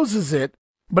exposes it.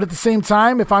 But at the same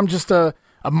time, if I'm just a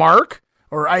mark,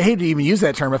 or I hate to even use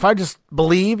that term, if I just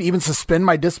believe, even suspend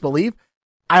my disbelief,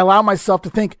 I allow myself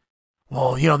to think,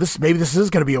 well, maybe this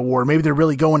is going to be a war. Maybe they're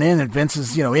really going in and Vince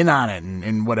is, in on it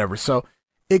and whatever. So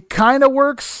it kind of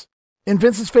works in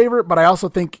Vince's favor, but I also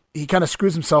think he kind of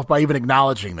screws himself by even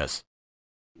acknowledging this.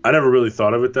 I never really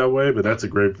thought of it that way, but that's a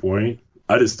great point.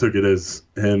 I just took it as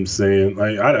him saying,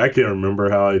 like, I can't remember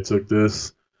how I took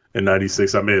this in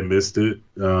 96. I may have missed it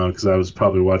because I was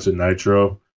probably watching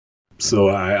Nitro. So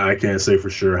I can't say for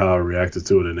sure how I reacted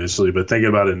to it initially. But thinking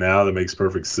about it now, that makes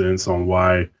perfect sense on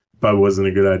why it probably wasn't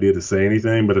a good idea to say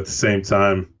anything. But at the same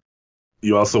time,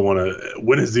 you also want to,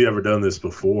 when has he ever done this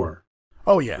before?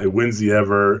 Oh, yeah. Like, when's he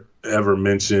ever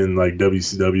mentioned like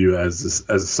WCW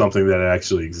as something that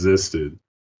actually existed?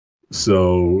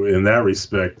 So in that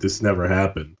respect, this never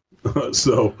happened.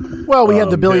 So well, we had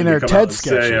the Billionaire Ted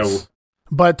sketches,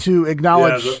 but to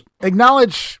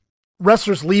acknowledge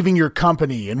wrestlers leaving your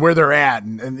company and where they're at,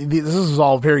 and this is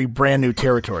all very brand new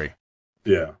territory.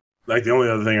 Yeah, like the only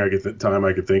other thing I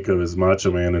could think of is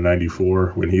Macho Man in '94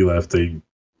 when he left. They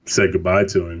said goodbye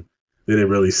to him. They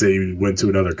didn't really say he went to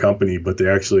another company, but they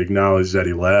actually acknowledged that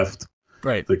he left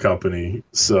the company.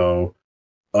 So.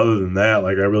 Other than that,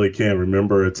 like, I really can't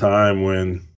remember a time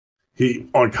when he,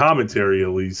 on commentary at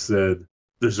least, said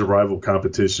there's a rival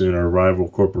competition or a rival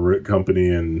corporate company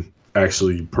and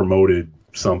actually promoted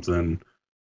something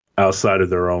outside of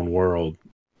their own world.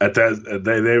 At that,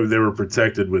 they were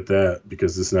protected with that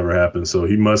because this never happened. So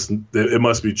it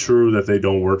must be true that they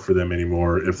don't work for them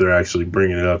anymore if they're actually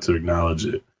bringing it up to acknowledge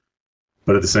it.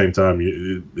 But at the same time,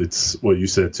 it's what you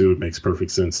said too. It makes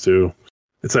perfect sense too.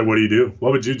 It's like, what do you do?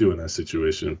 What would you do in that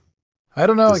situation? I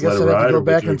don't know. I guess I'd have to go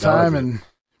back in time and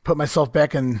put myself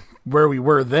back in where we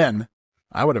were then.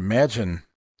 I would imagine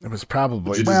it was probably...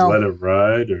 Would you just let it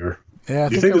ride? Or yeah,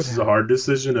 do you think this is a hard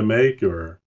decision to make?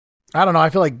 Or I don't know. I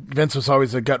feel like Vince was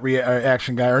always a gut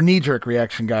reaction guy, or knee-jerk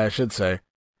reaction guy, I should say.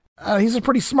 He's a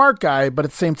pretty smart guy, but at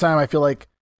the same time, I feel like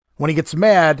when he gets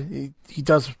mad, he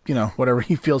does, whatever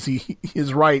he feels he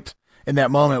is right in that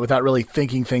moment without really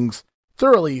thinking things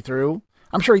thoroughly through.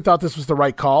 I'm sure he thought this was the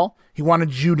right call. He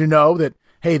wanted you to know that,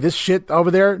 hey, this shit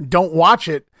over there, don't watch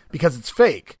it because it's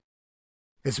fake.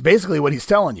 It's basically what he's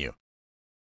telling you.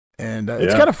 And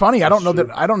it's kind of funny. I don't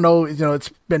know,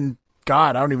 it's been,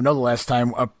 God, I don't even know the last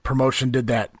time a promotion did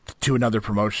that to another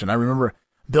promotion. I remember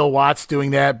Bill Watts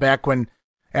doing that back when,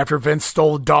 after Vince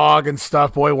stole the dog and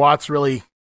stuff. Boy, Watts really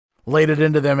laid it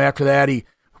into them after that. He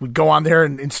would go on there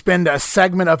and spend a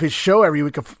segment of his show every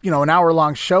week, an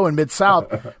hour-long show in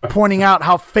Mid-South, pointing out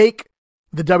how fake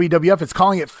the WWF is,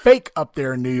 calling it fake up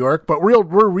there in New York, but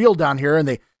we're real down here, and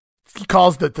he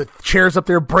calls the chairs up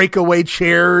there breakaway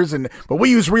chairs, but we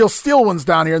use real steel ones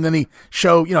down here, and then he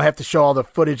have to show all the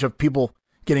footage of people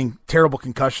getting terrible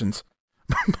concussions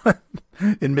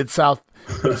in Mid-South.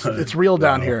 It's real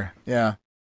down here, yeah.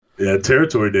 Yeah,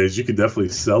 territory days, you could definitely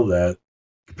sell that,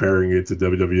 comparing it to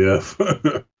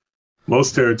WWF.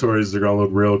 Most territories are going to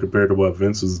look real compared to what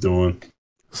Vince was doing.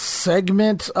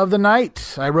 Segment of the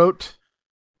night. I wrote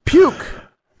puke,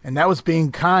 and that was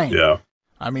being kind. Yeah.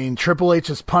 I mean, Triple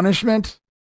H's punishment,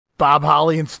 Bob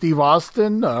Holly and Steve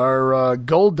Austin are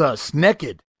Goldust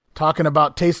naked, talking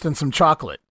about tasting some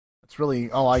chocolate. That's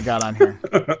really all I got on here.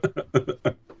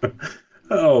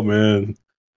 Oh, man.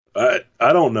 I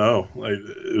don't know. Like,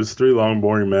 it was 3 long,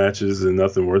 boring matches and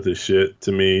nothing worth a shit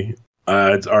to me.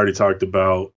 I'd already talked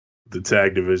about the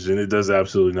tag division. It does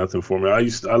absolutely nothing for me.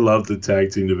 I love the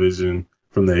tag team division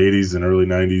from the 80s and early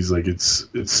 90s. Like, it's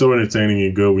so entertaining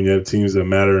and good when you have teams that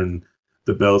matter and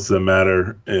the belts that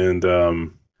matter. And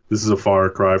this is a far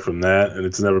cry from that, and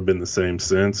it's never been the same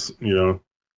since. It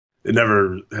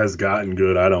never has gotten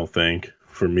good, I don't think,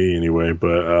 for me anyway.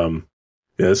 But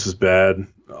yeah, this was bad.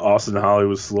 Austin Holly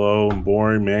was slow and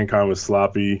boring. Mankind was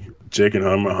sloppy. Jake and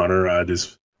Hunter, I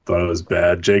just thought it was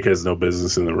bad. Jake has no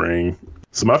business in the ring.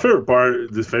 So my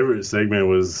favorite segment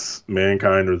was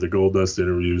Mankind or the Goldust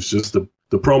interviews. Just the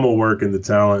promo work and the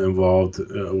talent involved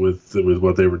with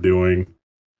what they were doing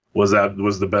was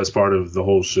the best part of the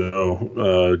whole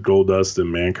show. Goldust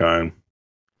and Mankind.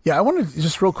 Yeah, I wanted to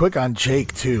just real quick on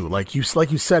Jake too. Like you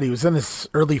said, he was in his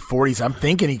early 40s. I'm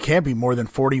thinking he can't be more than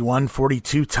 41,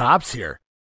 42 tops here.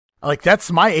 Like,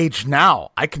 that's my age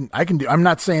now. I can do. I'm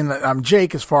not saying that I'm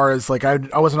Jake as far as like I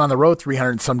wasn't on the road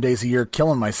 300 and some days a year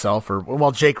killing myself,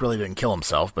 Jake really didn't kill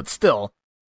himself, but still,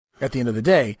 at the end of the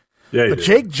day. Yeah, but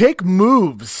Jake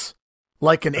moves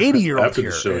like an 80-year-old after here.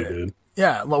 The show he did.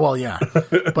 Yeah, well, yeah,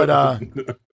 but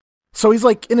so he's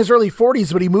like in his early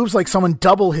 40s, but he moves like someone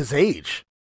double his age,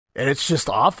 and it's just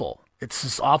awful. It's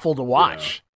just awful to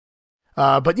watch.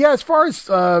 Yeah. But yeah, as far as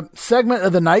segment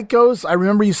of the night goes, I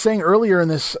remember you saying earlier in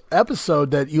this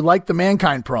episode that you liked the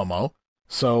Mankind promo.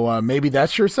 So maybe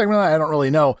that's your segment. I don't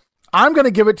really know. I'm going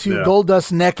to give it to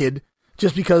Goldust naked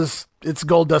just because it's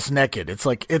Goldust naked. It's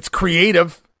like, it's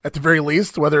creative at the very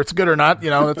least, whether it's good or not.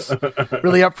 It's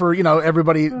really up for,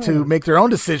 everybody to make their own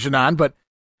decision on. But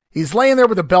he's laying there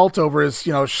with a belt over his,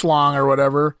 schlong or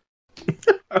whatever.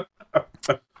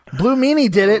 Blue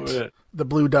Meanie did it, the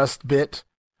Blue Dust bit.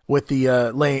 With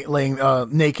the laying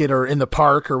naked or in the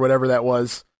park or whatever that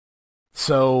was.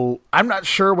 So I'm not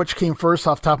sure which came first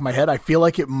off the top of my head. I feel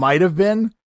like it might have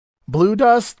been Blue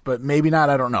Dust, but maybe not.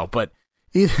 I don't know. But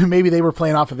maybe they were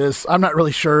playing off of this. I'm not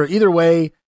really sure. Either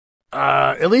way,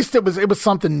 at least it was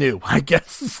something new. I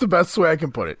guess it's the best way I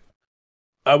can put it.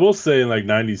 I will say in like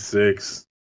 96,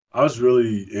 I was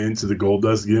really into the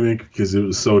Goldust gimmick because it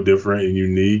was so different and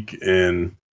unique,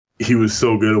 and he was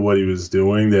so good at what he was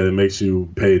doing that it makes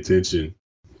you pay attention,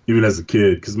 even as a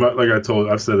kid. Because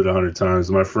I've said it 100 times.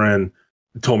 My friend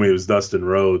told me it was Dustin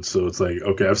Rhodes, so it's like,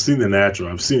 okay, I've seen The Natural,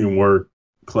 I've seen him work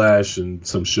Clash and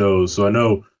some shows, so I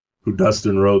know who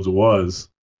Dustin Rhodes was.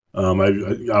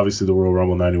 Obviously the Royal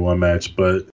Rumble '91 match,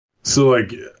 but so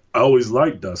like I always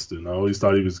liked Dustin. I always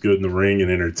thought he was good in the ring and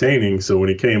entertaining. So when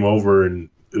he came over and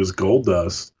it was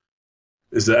Goldust,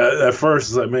 at first,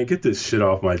 it's like, man, get this shit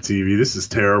off my TV. This is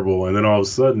terrible. And then all of a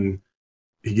sudden,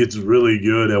 he gets really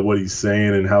good at what he's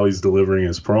saying and how he's delivering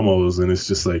his promos. And it's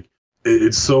just like,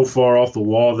 it's so far off the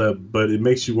wall but it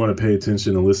makes you want to pay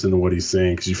attention and listen to what he's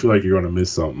saying because you feel like you're going to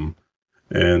miss something.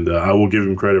 And I will give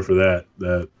him credit for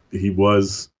that he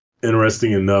was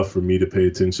interesting enough for me to pay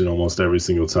attention almost every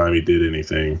single time he did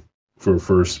anything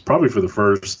probably for the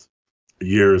first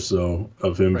year or so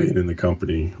of him being in the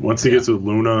company. Once he gets with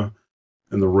Luna,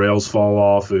 and the rails fall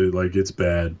off, it's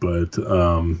bad. But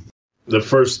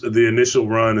the initial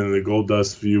run and the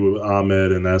Goldust feud with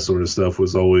Ahmed and that sort of stuff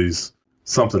was always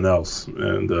something else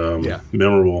and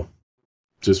memorable,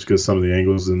 just because some of the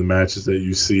angles in the matches that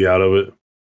you see out of it.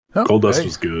 Goldust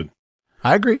was good.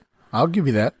 I agree. I'll give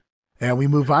you that. And we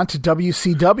move on to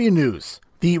WCW news.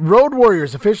 The Road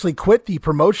Warriors officially quit the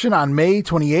promotion on May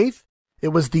 28th. It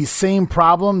was the same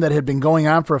problem that had been going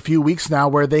on for a few weeks now,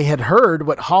 where they had heard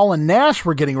what Hall and Nash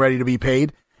were getting ready to be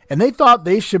paid, and they thought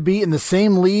they should be in the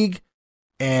same league,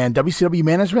 and WCW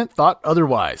management thought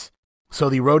otherwise. So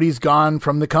the Roadies gone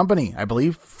from the company, I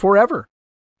believe, forever.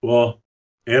 Well,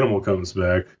 Animal comes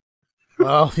back.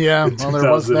 Well, yeah, well,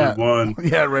 there was that.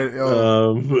 Yeah, right.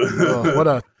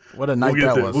 What a night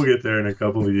that was. We'll get there in a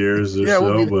couple of years or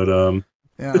so, but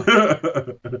yeah.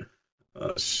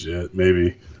 Oh, shit,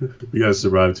 maybe we gotta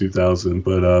survive 2000,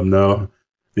 but no,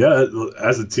 yeah,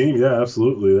 as a team, yeah,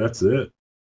 absolutely, that's it.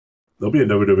 They'll be in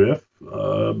WWF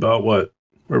about what?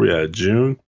 Where are we at?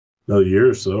 June? Another year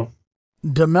or so.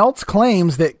 DeMeltz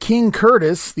claims that King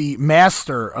Curtis, the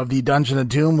master of the Dungeon of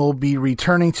Doom, will be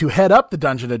returning to head up the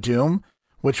Dungeon of Doom,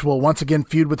 which will once again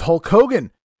feud with Hulk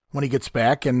Hogan when he gets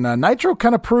back. And Nitro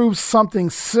kind of proves something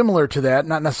similar to that.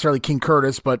 Not necessarily King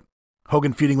Curtis, but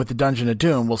Hogan feuding with the Dungeon of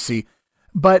Doom. We'll see.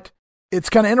 But it's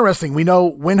kind of interesting. We know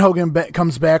when Hogan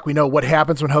comes back. We know what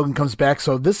happens when Hogan comes back.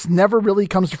 So this never really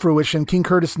comes to fruition. King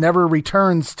Curtis never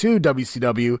returns to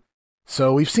WCW.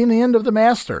 So we've seen the end of the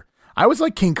master. I always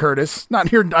like King Curtis, not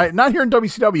here in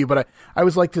WCW, but I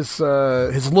always liked his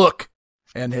look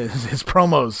and his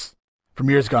promos from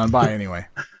years gone by. Anyway,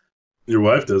 your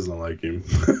wife doesn't like him.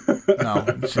 No,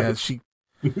 she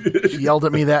yelled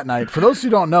at me that night. For those who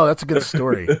don't know, that's a good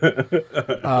story.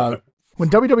 When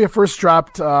WWF first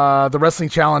dropped the wrestling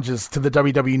challenges to the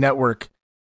WWE Network,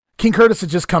 King Curtis had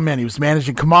just come in. He was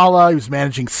managing Kamala. He was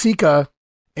managing Sika.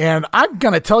 And I'm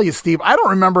going to tell you, Steve, I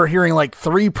don't remember hearing like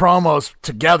 3 promos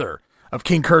together of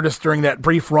King Curtis during that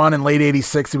brief run in late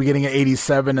 86 and beginning of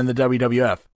 87 in the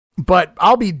WWF. But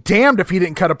I'll be damned if he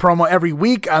didn't cut a promo every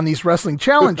week on these wrestling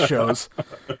challenge shows.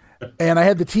 And I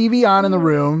had the TV on in the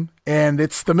room, and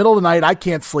it's the middle of the night. I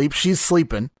can't sleep. She's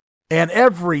sleeping. And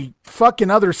every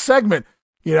fucking other segment,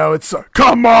 you know, it's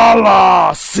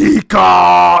Kamala,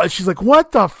 Sika. And she's like,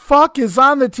 what the fuck is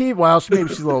on the TV? Well, maybe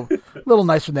she's a little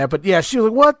nicer than that. But yeah, she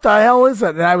was like, what the hell is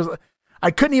that? And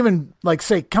I couldn't even like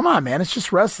say, come on, man, it's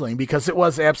just wrestling, because it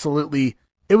was absolutely,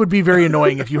 it would be very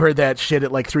annoying if you heard that shit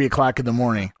at like 3:00 in the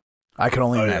morning. I could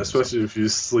only imagine. Yeah, especially if you're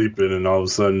sleeping and all of a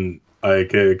sudden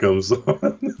IK comes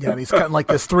on. Yeah, and he's cutting like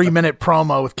this 3-minute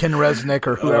promo with Ken Resnick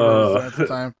or whoever was at the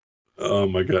time. Oh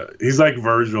my God. He's like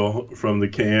Virgil from the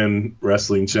Can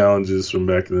wrestling challenges from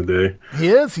back in the day. He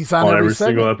is. He's on every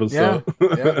single episode.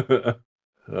 Yeah.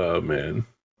 Oh, man.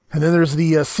 And then there's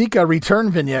the Sika return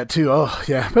vignette too. Oh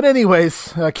yeah. But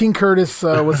anyways, King Curtis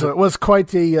was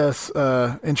quite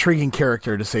a intriguing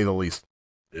character, to say the least.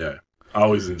 Yeah. I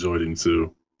always enjoyed him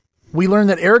too. We learned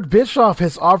that Eric Bischoff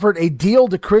has offered a deal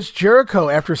to Chris Jericho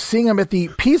after seeing him at the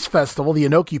Peace Festival, the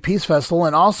Inoki Peace Festival,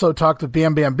 and also talked with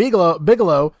Bam Bam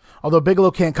Bigelow, although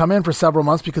Bigelow can't come in for several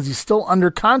months because he's still under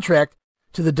contract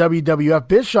to the WWF.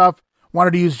 Bischoff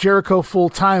wanted to use Jericho full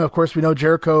time. Of course, we know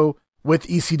Jericho with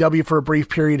ECW for a brief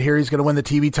period here. He's going to win the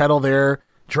TV title there,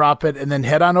 drop it, and then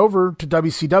head on over to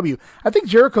WCW. I think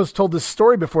Jericho's told this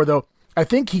story before, though. I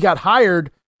think he got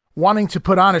hired wanting to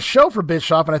put on a show for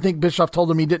Bischoff, and I think Bischoff told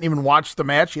him he didn't even watch the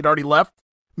match. He'd already left,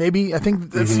 maybe. I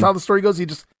think that's how the story goes. He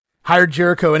just hired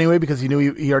Jericho anyway because he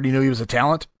knew he already knew he was a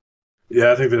talent.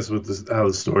 Yeah, I think that's how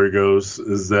the story goes,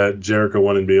 is that Jericho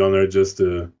wanted to be on there just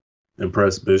to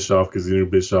impress Bischoff because he knew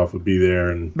Bischoff would be there,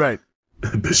 and right.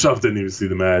 Bischoff didn't even see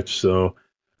the match. So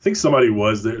I think somebody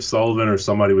was there, Sullivan or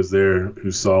somebody was there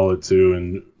who saw it too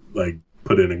and like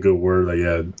put in a good word. Like,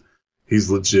 yeah,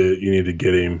 he's legit. You need to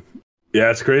get him. Yeah,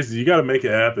 it's crazy. You got to make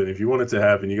it happen. If you want it to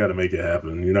happen, you got to make it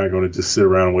happen. You're not going to just sit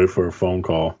around and wait for a phone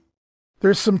call.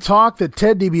 There's some talk that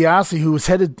Ted DiBiase, who's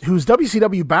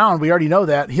WCW bound, we already know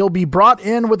that, he'll be brought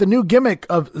in with a new gimmick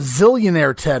of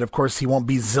Zillionaire Ted. Of course, he won't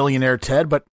be Zillionaire Ted,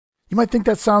 but you might think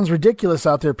that sounds ridiculous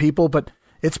out there, people, but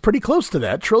it's pretty close to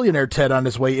that. Trillionaire Ted on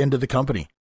his way into the company.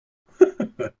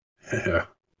 Yeah.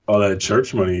 All that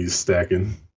church money he's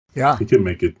stacking. Yeah. He can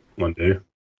make it one day.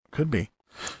 Could be.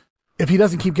 If he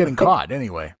doesn't keep getting caught,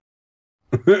 anyway.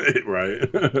 Right.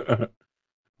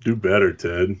 Do better,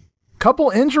 Ted.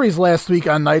 Couple injuries last week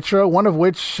on Nitro, one of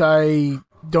which I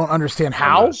don't understand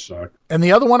how. I'm not shocked. And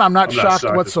the other one, I'm not shocked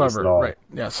whatsoever. Right.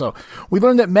 Yeah. So we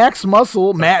learned that Max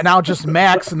Muscle, now just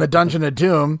Max in the Dungeon of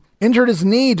Doom, injured his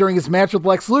knee during his match with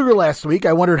Lex Luger last week.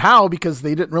 I wondered how, because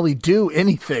they didn't really do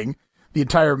anything the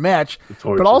entire match.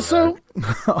 But also,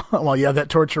 well, yeah, that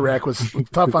torture rack was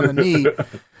tough on the knee.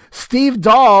 Steve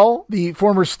Dahl, the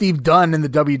former Steve Dunn in the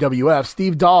WWF,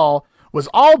 Steve Dahl was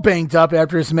all banged up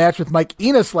after his match with Mike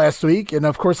Enos last week. And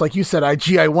of course, like you said,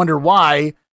 I wonder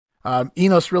why.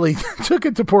 Enos really took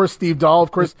it to poor Steve Dahl.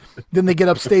 Of course, then they get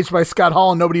upstaged by Scott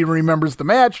Hall and nobody even remembers the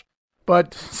match,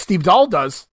 but Steve Dahl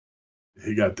does.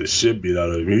 He got the shit beat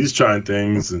out of him. He's trying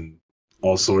things and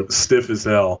all sorts, stiff as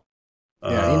hell.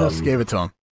 Yeah, Enos gave it to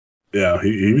him. Yeah,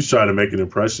 he was trying to make an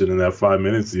impression in that 5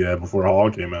 minutes he had before Hall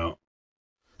came out.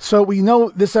 So we know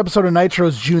this episode of Nitro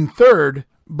is June 3rd,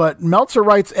 but Meltzer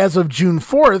writes as of June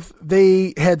 4th,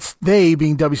 they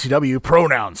being WCW,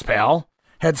 pronouns, pal,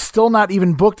 had still not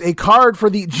even booked a card for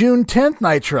the June 10th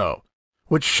Nitro,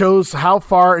 which shows how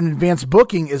far in advance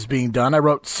booking is being done. I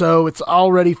wrote, so it's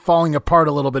already falling apart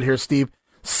a little bit here, Steve.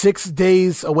 6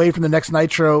 days away from the next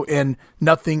Nitro and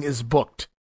nothing is booked.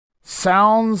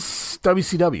 Sounds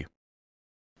WCW.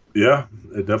 Yeah,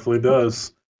 it definitely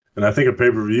does. And I think a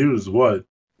pay-per-view is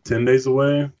 10 days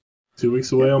away? 2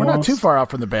 weeks away almost? We're not too far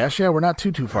out from the Bash. Yeah, we're not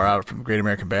too far out from the Great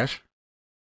American Bash.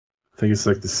 I think it's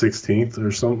like the 16th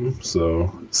or something,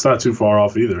 so it's not too far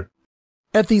off either.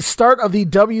 At the start of the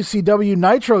WCW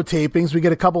Nitro tapings, we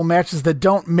get a couple matches that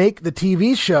don't make the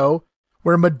TV show,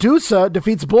 where Medusa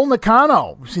defeats Bull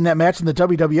Nakano. We've seen that match in the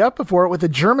WWF before with a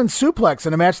German suplex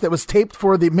in a match that was taped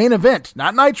for the main event,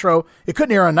 not Nitro. It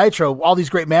couldn't air on Nitro. All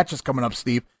these great matches coming up,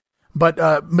 Steve. But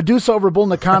Medusa over Bull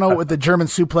Nakano with the German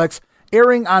suplex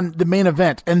airing on the main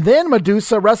event. And then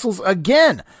Medusa wrestles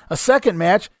again. A second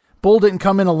match. Bull didn't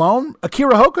come in alone.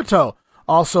 Akira Hokuto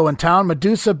also in town.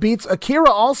 Medusa beats Akira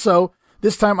also,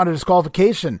 this time under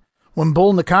disqualification, when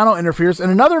Bull Nakano interferes in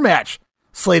another match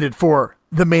slated for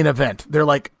the main event. They're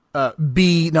like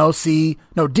D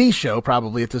show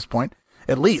probably at this point,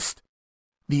 at least.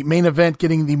 The main event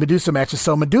getting the Medusa matches.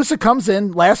 So Medusa comes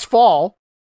in last fall,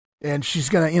 and she's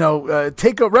going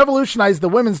to, revolutionize the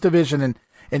women's division.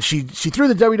 And she threw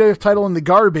the WWF title in the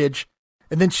garbage,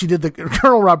 and then she did the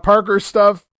Colonel Rob Parker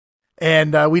stuff,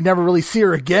 and we never really see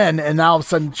her again. And now all of a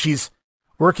sudden she's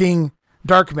working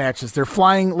dark matches. They're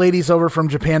flying ladies over from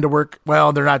Japan to work.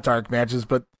 Well, they're not dark matches,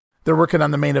 but they're working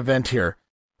on the main event here.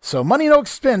 So money, no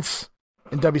expense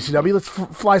in WCW. Let's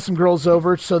fly some girls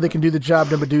over so they can do the job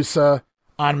to Medusa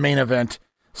on main event.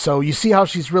 So you see how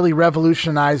she's really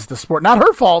revolutionized the sport. Not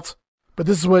her fault, but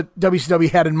this is what WCW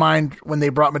had in mind when they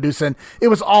brought Medusa in. It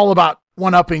was all about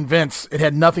one-upping Vince. It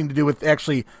had nothing to do with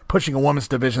actually pushing a women's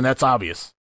division. That's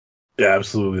obvious. Yeah,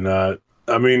 absolutely not.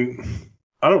 I mean,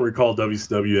 I don't recall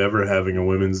WCW ever having a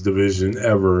women's division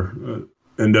ever.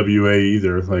 NWA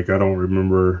either. Like, I don't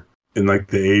remember in like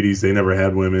the 80s they never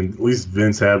had women. At least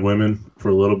Vince had women for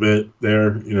a little bit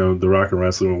there. You know, the Rock and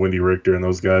Wrestling with Wendy Richter and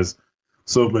those guys.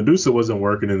 So if Medusa wasn't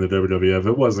working in the WWF,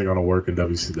 it wasn't going to work in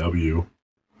WCW.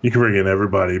 You can bring in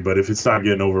everybody, but if it's not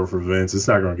getting over for Vince, it's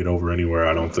not going to get over anywhere,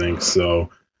 I don't think. So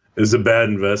it's a bad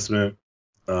investment.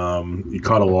 You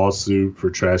caught a lawsuit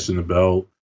for trashing the belt.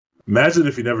 Imagine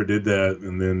if he never did that,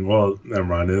 and then, well, never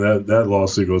mind. That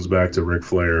lawsuit goes back to Ric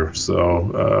Flair,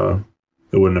 so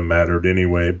it wouldn't have mattered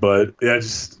anyway. But, yeah,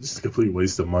 just a complete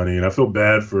waste of money. And I feel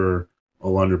bad for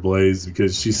Alundra Blaze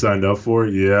because she signed up for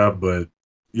it, yeah, but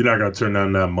you're not going to turn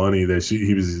down that money that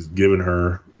he was giving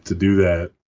her to do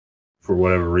that for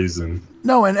whatever reason.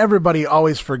 No, and everybody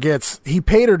always forgets he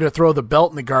paid her to throw the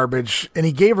belt in the garbage, and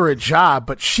he gave her a job,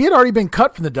 but she had already been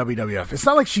cut from the WWF. It's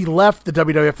not like she left the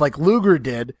WWF like Luger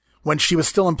did when she was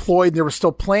still employed and there were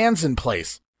still plans in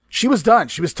place. She was done.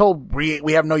 She was told,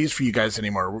 we have no use for you guys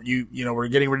anymore. We're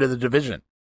getting rid of the division.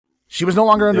 She was no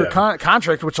longer under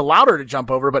contract, which allowed her to jump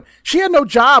over, but she had no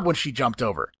job when she jumped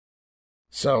over.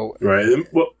 So right.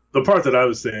 Well, the part that I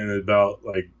was saying about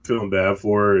like feeling bad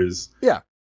for her is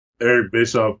Eric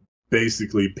Bischoff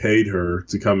basically paid her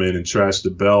to come in and trash the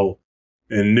belt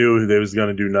and knew they was going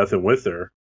to do nothing with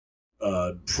her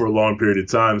for a long period of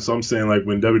time. So I'm saying, like,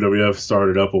 when WWF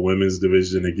started up a women's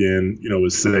division again,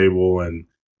 with Sable and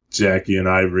Jackie and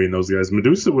Ivory and those guys,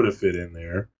 Medusa would have fit in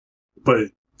there.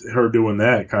 But her doing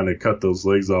that kind of cut those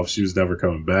legs off. She was never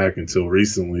coming back until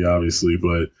recently, obviously.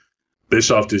 But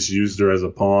Bischoff just used her as a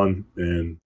pawn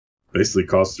and basically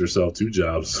cost herself 2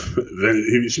 jobs.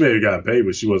 She may have gotten paid,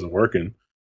 but she wasn't working.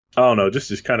 I don't know,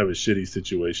 just kind of a shitty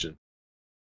situation.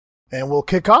 And we'll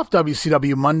kick off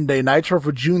WCW Monday Nitro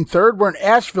for June 3rd. We're in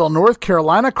Asheville, North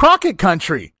Carolina, Crockett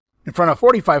Country, in front of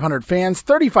 4,500 fans,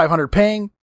 3,500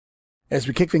 paying. As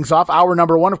we kick things off, hour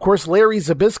number 1, of course, Larry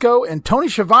Zbyszko and Tony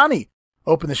Schiavone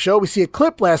open the show. We see a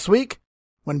clip last week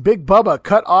when Big Bubba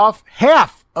cut off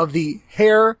half of the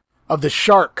hair of the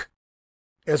shark.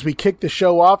 As we kick the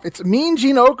show off, it's Mean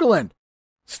Gene Okerlund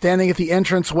standing at the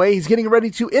entranceway. He's getting ready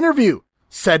to interview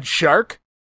said shark.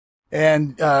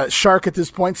 And Shark at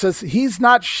this point says he's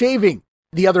not shaving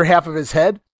the other half of his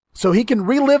head so he can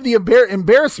relive the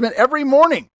embarrassment every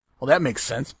morning. Well, that makes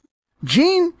sense.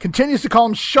 Gene continues to call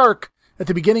him Shark at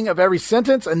the beginning of every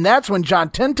sentence, and that's when John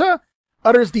Tenta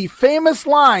utters the famous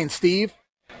line, Steve.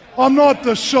 I'm not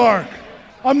the shark.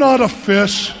 I'm not a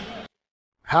fish.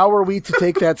 How are we to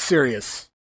take that serious?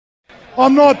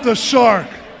 I'm not the shark.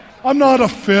 I'm not a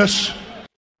fish.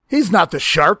 He's not the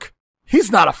shark.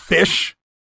 He's not a fish.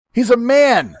 He's a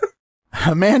man.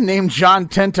 A man named John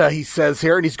Tenta, he says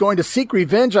here, and he's going to seek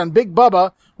revenge on Big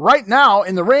Bubba right now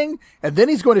in the ring, and then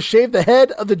he's going to shave the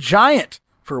head of the Giant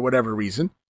for whatever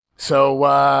reason.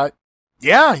 So,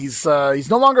 yeah, he's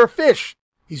no longer a fish.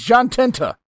 He's John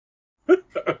Tenta.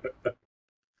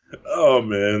 Oh,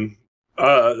 man.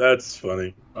 That's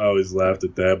funny. I always laughed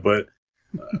at that, but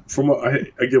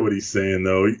I get what he's saying,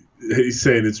 though. He's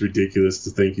saying it's ridiculous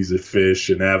to think he's a fish,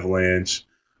 an avalanche,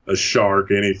 a shark,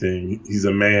 anything. He's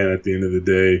a man at the end of the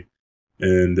day,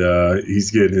 and he's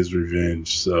getting his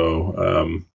revenge.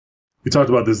 So we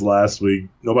talked about this last week.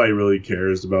 Nobody really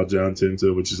cares about John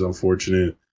Tenta, which is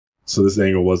unfortunate. So this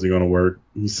angle wasn't going to work.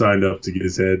 He signed up to get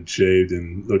his head shaved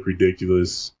and look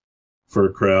ridiculous for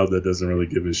a crowd that doesn't really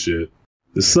give a shit.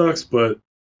 This sucks, but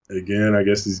again, I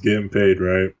guess he's getting paid,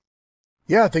 right?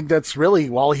 Yeah, I think that's really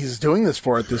all he's doing this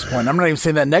for at this point. I'm not even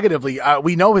saying that negatively.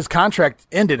 We know his contract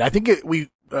ended. I think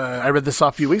I read this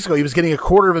off a few weeks ago. He was getting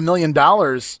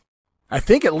 $250,000. I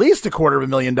think at least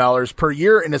 $250,000 per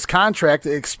year in his contract.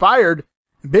 It expired.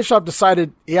 Bischoff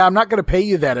decided, yeah, I'm not going to pay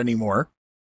you that anymore.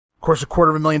 Of course,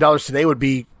 $250,000 today would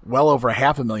be well over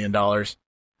 $500,000.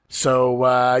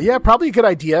 So, yeah, probably a good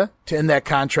idea to end that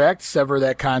contract, sever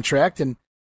that contract, and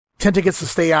Tenta gets to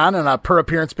stay on a per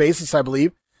appearance basis, I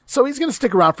believe. So he's going to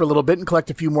stick around for a little bit and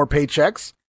collect a few more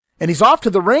paychecks. And he's off to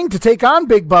the ring to take on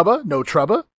Big Bubba, no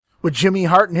trouble. With Jimmy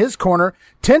Hart in his corner,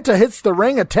 Tenta hits the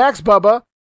ring, attacks Bubba,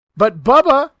 but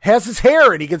Bubba has his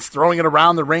hair and he gets throwing it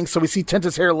around the ring. So we see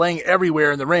Tenta's hair laying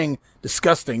everywhere in the ring.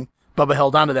 Disgusting. Bubba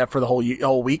held on to that for the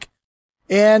whole week.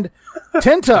 And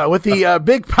Tenta with the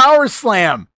big power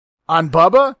slam on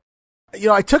Bubba. You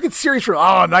know, I took it serious for,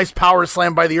 nice power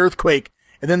slam by the Earthquake.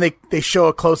 And then they show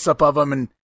a close-up of him and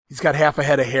he's got half a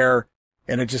head of hair,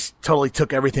 and it just totally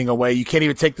took everything away. You can't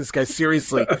even take this guy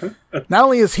seriously. Not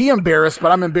only is he embarrassed,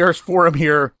 but I'm embarrassed for him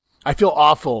here. I feel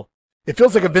awful. It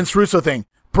feels like a Vince Russo thing.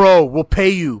 Bro, we'll pay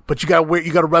you, but you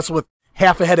gotta wrestle with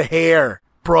half a head of hair.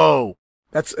 Bro.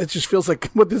 It just feels like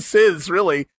what this is,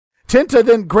 really. Tenta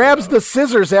then grabs the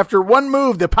scissors after one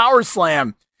move, the power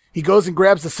slam. He goes and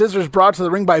grabs the scissors brought to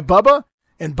the ring by Bubba,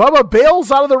 and Bubba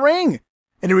bails out of the ring,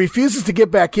 and he refuses to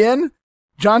get back in.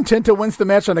 John Tenta wins the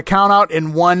match on a countout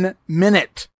in 1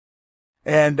 minute.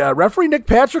 And referee Nick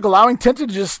Patrick allowing Tenta to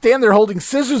just stand there holding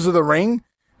scissors in the ring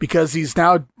because he's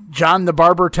now John the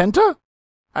Barber Tenta?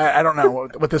 I don't know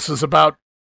what this is about.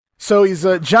 So he's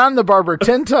John the Barber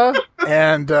Tenta,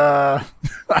 and I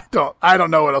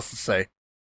don't know what else to say.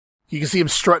 You can see him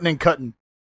strutting and cutting.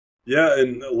 Yeah,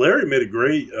 and Larry made a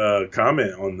great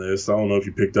comment on this. I don't know if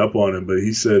you picked up on it, but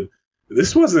he said,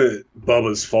 this wasn't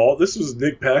Bubba's fault. This was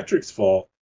Nick Patrick's fault.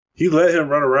 He let him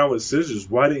run around with scissors.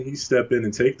 Why didn't he step in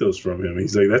and take those from him?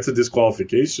 He's like, that's a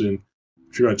disqualification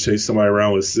if you're going to chase somebody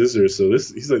around with scissors. So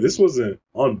he's like, this wasn't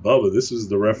on Bubba. This was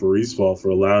the referee's fault for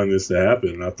allowing this to happen.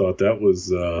 And I thought that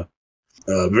was a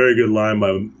very good line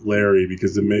by Larry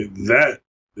because that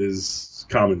is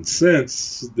common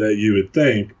sense that you would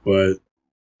think, but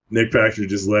Nick Patrick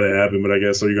just let it happen. But I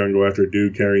guess, are you going to go after a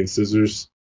dude carrying scissors?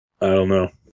 I don't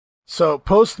know. So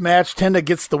post-match, Tenta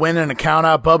gets the win in a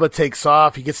countout. Bubba takes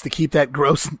off. He gets to keep that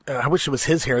gross, I wish it was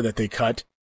his hair that they cut,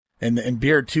 and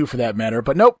beard too for that matter.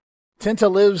 But nope, Tenta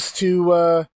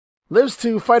lives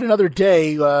to fight another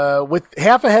day with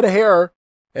half a head of hair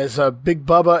as Big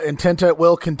Bubba and Tenta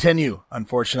will continue,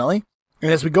 unfortunately.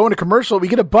 And as we go into commercial, we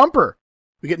get a bumper.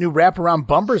 We get new wraparound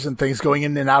bumpers and things going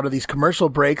in and out of these commercial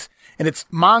breaks. And it's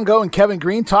Mongo and Kevin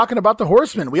Green talking about the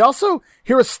Horsemen. We also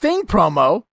hear a Sting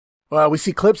promo. We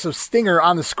see clips of Stinger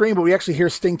on the screen, but we actually hear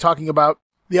Sting talking about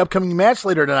the upcoming match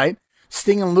later tonight.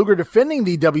 Sting and Luger defending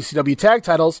the WCW tag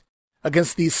titles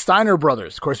against the Steiner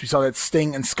brothers. Of course, we saw that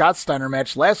Sting and Scott Steiner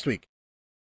match last week.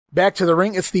 Back to the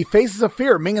ring, it's the Faces of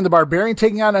Fear, Ming and the Barbarian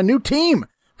taking on a new team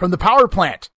from the Power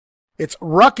Plant. It's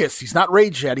Ruckus. He's not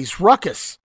Rage yet. He's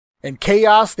Ruckus. And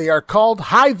Chaos, they are called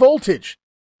High Voltage.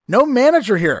 No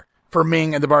manager here for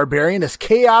Ming and the Barbarian as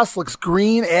Chaos looks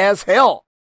green as hell.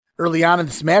 Early on in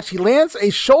this match, he lands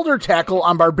a shoulder tackle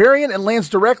on Barbarian and lands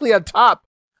directly on top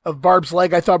of Barb's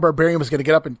leg. I thought Barbarian was going to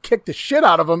get up and kick the shit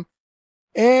out of him.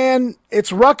 And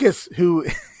it's Ruckus who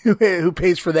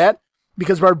pays for that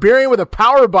because Barbarian with a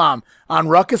power bomb on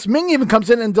Ruckus. Ming even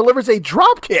comes in and delivers a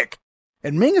drop kick.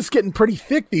 And Ming is getting pretty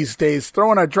thick these days,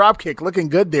 throwing a drop kick, looking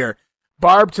good there.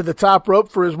 Barb to the top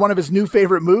rope for one of his new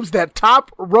favorite moves, that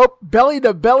top rope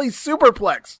belly-to-belly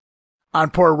superplex on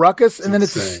poor Ruckus, and then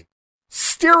it's insane.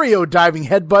 stereo diving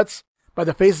headbutts by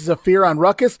the Faces of Fear on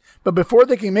Ruckus. But before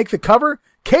they can make the cover,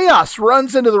 Chaos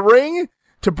runs into the ring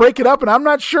to break it up, and I'm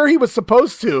not sure he was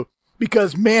supposed to,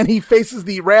 because, man, he faces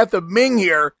the wrath of Ming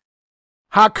here.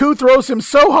 Haku throws him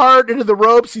so hard into the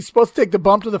ropes, he's supposed to take the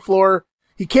bump to the floor.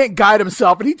 He can't guide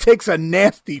himself, and he takes a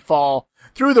nasty fall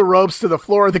through the ropes to the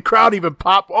floor. The crowd even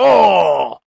pop.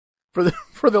 Oh!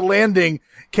 For the landing,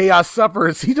 Chaos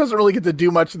suffers. He doesn't really get to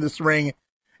do much in this ring.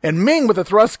 And Ming with a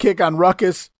thrust kick on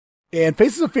Ruckus. And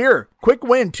Faces of Fear, quick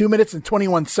win, 2 minutes and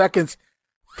 21 seconds.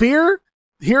 Fear,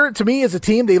 here to me as a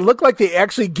team, they look like they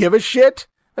actually give a shit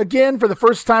again for the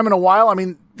first time in a while. I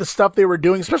mean, the stuff they were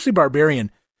doing, especially Barbarian.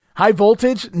 High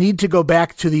Voltage need to go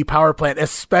back to the power plant,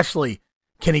 especially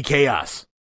Kenny Chaos.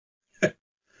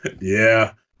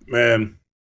 Yeah, man.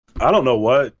 I don't know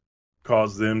what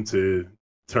caused them to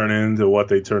turn into what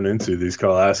they turned into these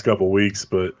last couple weeks,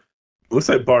 but it looks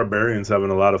like Barbarian's having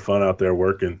a lot of fun out there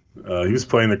working. He was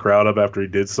playing the crowd up after he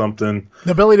did something.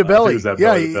 The belly to belly.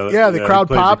 The crowd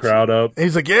popped. The crowd up. And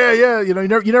he's like, yeah. You know,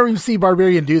 you never even see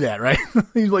Barbarian do that, right?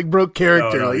 He's like broke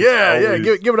character. No, like,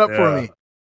 give it up for me.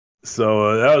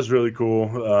 So that was really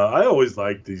cool. I always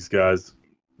liked these guys,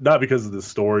 not because of the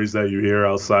stories that you hear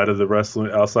outside of the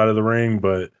wrestling, outside of the ring,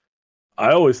 but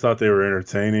I always thought they were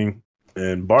entertaining.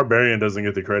 And Barbarian doesn't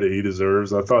get the credit he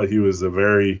deserves. I thought he was a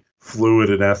very fluid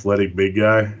and athletic big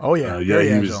guy. Oh yeah,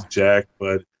 he was jacked,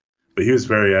 but he was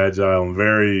very agile and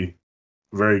very,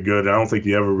 very good. I don't think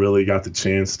he ever really got the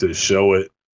chance to show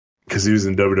it because he was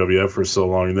in WWF for so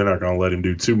long, and they're not going to let him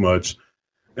do too much.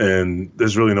 And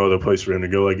there's really no other place for him to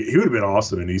go. Like, he would have been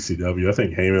awesome in ECW. I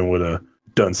think Heyman would have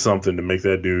done something to make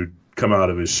that dude come out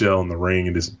of his shell in the ring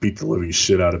and just beat the living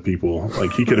shit out of people.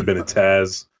 Like, he could have been a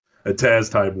Taz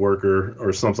type worker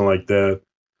or something like that.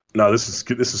 No, this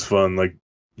is fun. Like,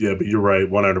 yeah, but you're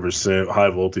right, 100% High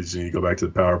Voltage, and you go back to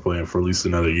the power plant for at least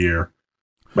another year.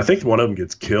 I think one of them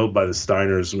gets killed by the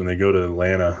Steiners when they go to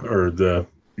Atlanta or the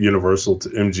Universal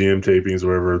MGM tapings, or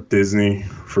wherever, Disney,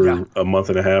 for a month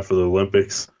and a half for the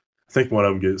Olympics. I think one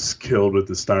of them gets killed with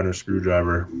the Steiner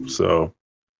screwdriver. So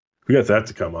we got that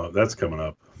to come up. That's coming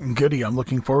up. Goody. I'm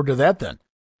looking forward to that then.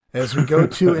 As we go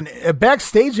to a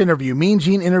backstage interview, Mean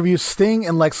Gene interviews Sting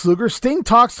and Lex Luger. Sting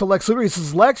talks to Lex Luger. He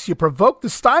says, Lex, you provoked the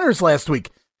Steiners last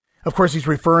week. Of course, he's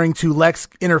referring to Lex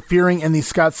interfering in the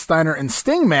Scott Steiner and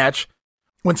Sting match.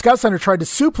 When Scott Steiner tried to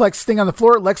suplex Sting on the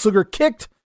floor, Lex Luger kicked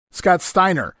Scott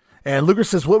Steiner. And Luger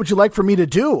says, what would you like for me to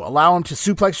do? Allow him to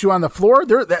suplex you on the floor?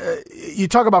 You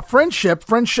talk about friendship.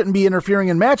 Friends shouldn't be interfering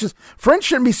in matches. Friends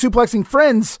shouldn't be suplexing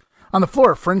friends on the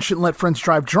floor. Friends shouldn't let friends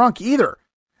drive drunk either.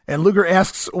 And Luger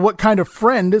asks what kind of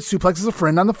friend suplexes a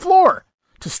friend on the floor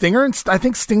to Stinger. And I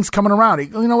think Sting's coming around.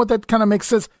 You know what? That kind of makes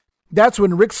sense. That's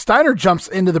when Rick Steiner jumps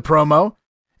into the promo.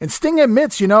 And Sting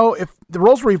admits, if the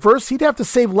roles were reversed, he'd have to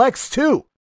save Lex too.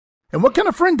 And what kind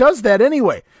of friend does that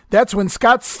anyway? That's when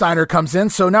Scott Steiner comes in.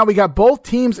 So now we got both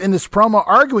teams in this promo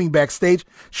arguing backstage.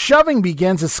 Shoving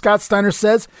begins as Scott Steiner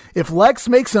says, if Lex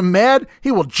makes him mad,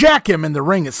 he will jack him in the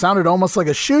ring. It sounded almost like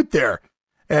a shoot there.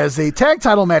 As a tag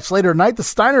title match later tonight, the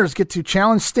Steiners get to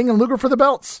challenge Sting and Luger for the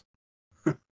belts.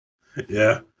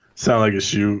 Yeah, sound like a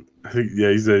shoot.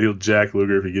 Yeah, he said he'll jack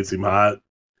Luger if he gets him hot.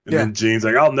 And then Gene's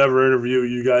like, I'll never interview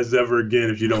you guys ever again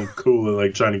if you don't cool it,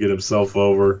 like trying to get himself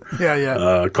over.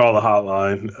 Yeah. Call the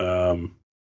hotline.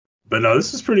 But no,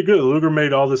 this is pretty good. Luger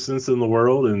made all the sense in the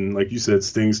world. And like you said,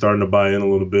 Sting's starting to buy in a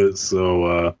little bit.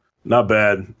 So not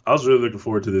bad. I was really looking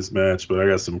forward to this match, but I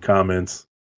got some comments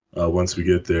once we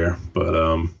get there. But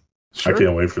I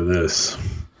can't wait for this.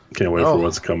 Can't wait for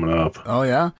what's coming up. Oh,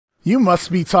 yeah? You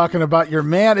must be talking about your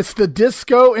man. It's the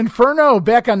Disco Inferno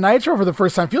back on Nitro for the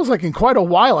first time. Feels like in quite a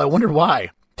while. I wonder why.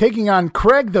 Taking on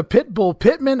Craig the Pitbull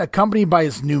Pittman, accompanied by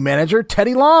his new manager,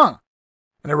 Teddy Long.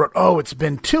 And I wrote, it's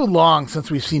been too long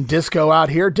since we've seen Disco out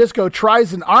here. Disco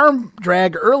tries an arm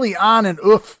drag early on and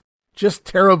just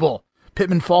terrible.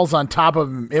 Pittman falls on top of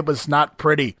him. It was not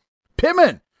pretty.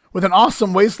 Pittman, with an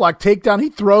awesome waistlock takedown, he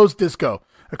throws Disco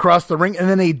across the ring and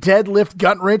then a deadlift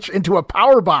gut wrench into a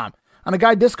powerbomb on a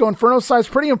guy Disco Inferno size.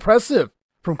 Pretty impressive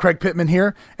from Craig Pittman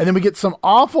here. And then we get some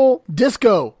awful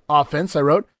Disco offense, I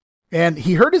wrote. And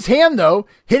he hurt his hand, though,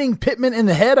 hitting Pittman in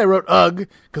the head. I wrote, ugh,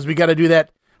 because we got to do that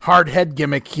hard head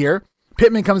gimmick here.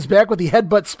 Pittman comes back with the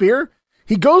headbutt spear.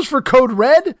 He goes for Code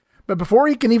Red, but before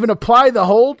he can even apply the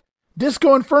hold,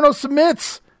 Disco Inferno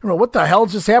submits. I wrote, what the hell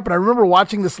just happened? I remember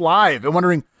watching this live and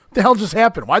wondering, what the hell just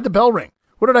happened? Why'd the bell ring?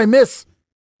 What did I miss?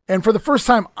 And for the first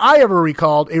time I ever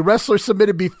recalled, a wrestler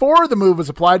submitted before the move was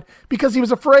applied because he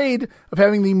was afraid of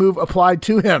having the move applied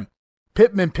to him.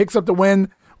 Pittman picks up the win,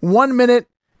 1 minute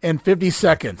and 50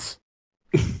 seconds.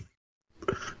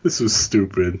 This was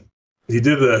stupid. He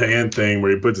did the hand thing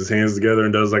where he puts his hands together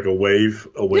and does like a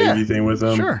wavy thing with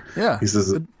them. Sure, yeah. He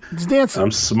says, it's dancing.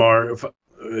 I'm smart.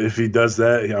 If he does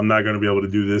that, I'm not going to be able to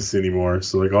do this anymore.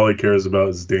 So, like, all he cares about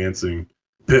is dancing.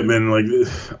 Pittman, like,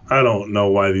 I don't know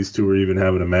why these two are even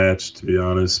having a match, to be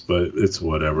honest, but it's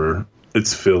whatever.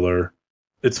 It's filler.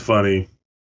 It's funny.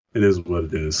 It is what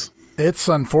it is. It's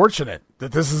unfortunate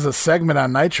that this is a segment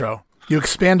on Nitro. You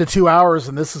expand to 2 hours,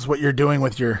 and this is what you're doing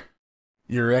with your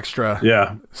extra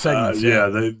segments.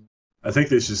 I think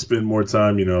they should spend more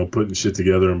time, putting shit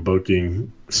together and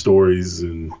booking stories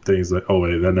and things like, oh,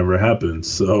 wait, that never happened.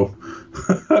 So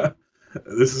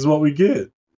this is what we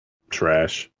get.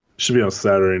 Trash. Should be on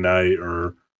Saturday night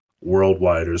or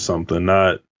Worldwide or something,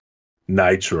 not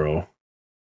Nitro.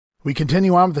 We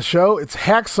continue on with the show. It's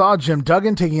Hacksaw Jim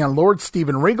Duggan taking on Lord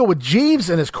Steven Regal with Jeeves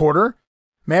in his corner.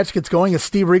 Match gets going as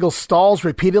Steve Regal stalls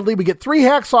repeatedly. We get 3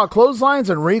 Hacksaw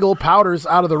clotheslines and Regal powders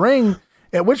out of the ring,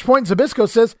 at which point Zbyszko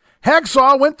says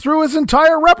Hacksaw went through his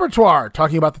entire repertoire,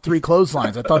 talking about the 3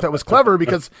 clotheslines. I thought that was clever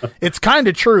because it's kind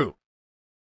of true.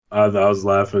 I was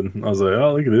laughing. I was like,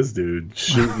 oh, look at this dude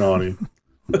shooting on him.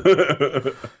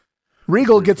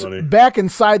 Regal gets back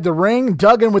inside the ring.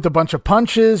 Duggan with a bunch of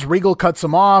punches. Regal cuts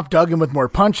him off. Duggan with more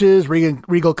punches.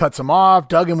 Regal cuts him off.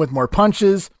 Duggan with more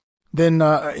punches. Then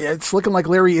it's looking like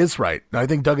Larry is right. I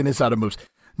think Duggan is out of moves.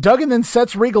 Duggan then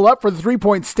sets Regal up for the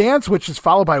 3-point stance, which is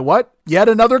followed by what? Yet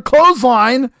another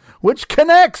clothesline, which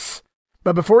connects.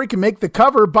 But before he can make the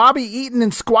cover, Bobby Eaton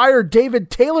and Squire David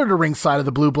Taylor to ringside of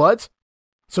the Blue Bloods.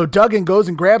 So Duggan goes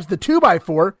and grabs the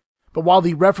 2x4, but while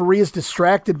the referee is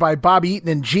distracted by Bobby Eaton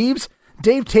and Jeeves,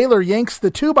 Dave Taylor yanks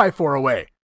the 2x4 away,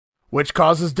 which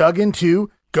causes Duggan to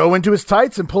go into his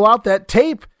tights and pull out that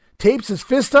tape. Tapes his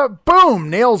fist up, boom,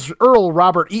 nails Earl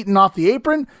Robert Eaton off the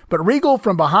apron, but Regal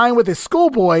from behind with his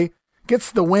schoolboy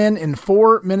gets the win in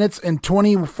 4 minutes and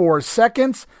 24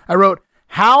 seconds. I wrote,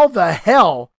 how the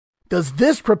hell does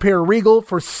this prepare Regal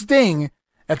for Sting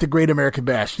at the Great American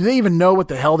Bash? Do they even know what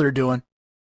the hell they're doing?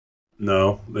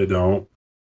 No, they don't.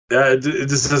 It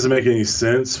just doesn't make any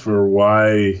sense for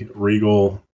why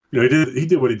Regal, he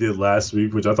did what he did last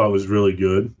week, which I thought was really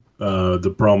good,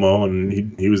 the promo,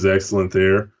 and he was excellent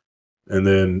there. And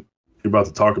then you're about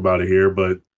to talk about it here,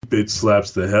 but bitch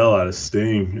slaps the hell out of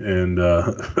Sting, and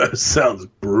that sounds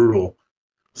brutal.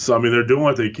 So, I mean, they're doing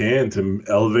what they can to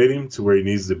elevate him to where he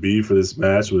needs to be for this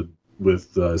match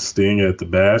with Sting at the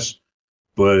Bash,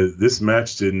 but this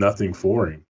match did nothing for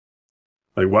him.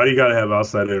 Like, why do you got to have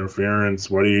outside interference?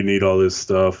 Why do you need all this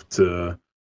stuff to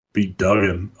beat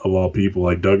Duggan, of all people?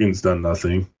 Like, Duggan's done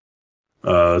nothing.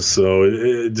 So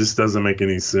it just doesn't make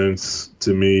any sense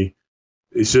to me.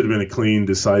 It should have been a clean,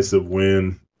 decisive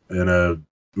win in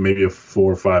maybe a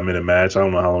 4 or 5 minute match. I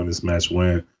don't know how long this match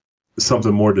went.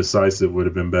 Something more decisive would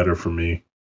have been better for me.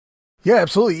 Yeah,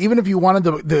 absolutely. Even if you wanted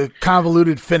the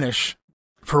convoluted finish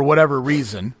for whatever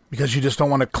reason, because you just don't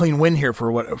want a clean win here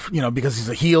for because he's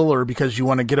a heel, or because you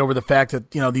want to get over the fact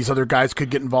that, these other guys could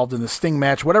get involved in the Sting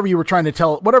match, whatever you were trying to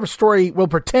tell, whatever story we'll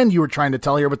pretend you were trying to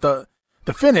tell here with the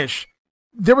finish,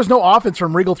 there was no offense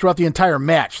from Regal throughout the entire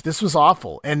match. This was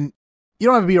awful. And you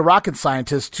don't have to be a rocket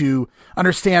scientist to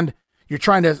understand you're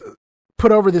trying to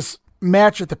put over this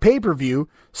match at the pay-per-view,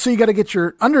 so you got to get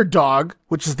your underdog,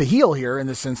 which is the heel here in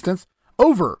this instance,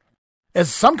 over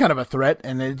as some kind of a threat,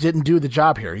 and it didn't do the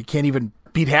job here. He can't even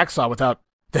beat Hacksaw without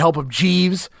the help of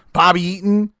Jeeves, Bobby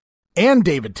Eaton, and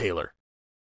David Taylor.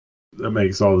 That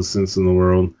makes all the sense in the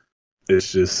world.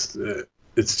 It's just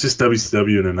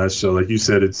WCW in a nutshell. Like you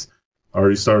said, it's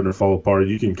already starting to fall apart.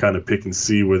 You can kind of pick and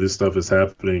see where this stuff is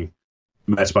happening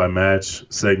match by match,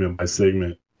 segment by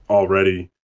segment already.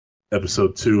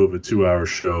 Episode 2 of a 2-hour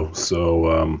show.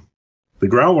 So the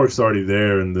groundwork's already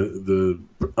there, and the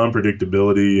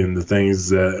unpredictability and the things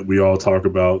that we all talk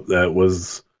about that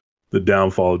was the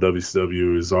downfall of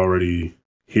WCW is already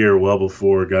here well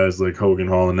before guys like Hogan,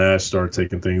 Hall, and Nash start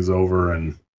taking things over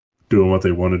and doing what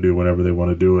they want to do whenever they want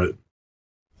to do it.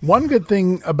 One good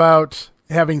thing about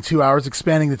having 2 hours,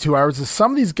 expanding the 2 hours, is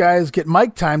some of these guys get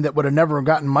mic time that would have never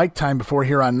gotten mic time before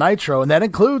here on Nitro, and that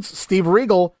includes Steve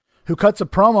Regal, who cuts a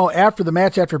promo after the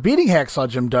match after beating Hacksaw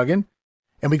Jim Duggan.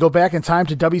 And we go back in time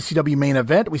to WCW main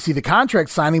event. We see the contract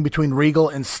signing between Regal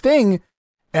and Sting,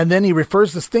 and then he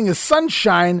refers to Sting as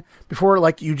Sunshine before,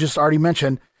 like you just already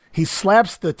mentioned, he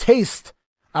slaps the taste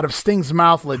out of Sting's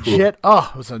mouth legit.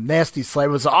 Oh, it was a nasty slap.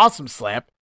 It was an awesome slap,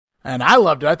 and I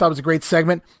loved it. I thought it was a great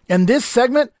segment. And this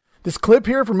segment, this clip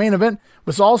here from main event,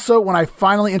 was also when I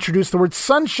finally introduced the word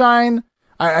Sunshine.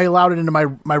 I allowed it into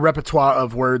my repertoire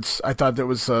of words. I thought that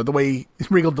was the way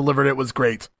Regal delivered it was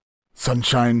great.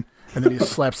 Sunshine. And then he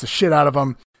slaps the shit out of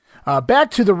him.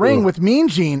 Back to the ring with Mean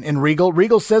Gene and Regal.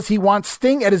 Regal says he wants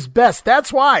Sting at his best.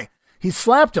 That's why he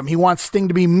slapped him. He wants Sting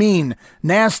to be mean,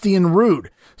 nasty, and rude.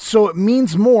 So it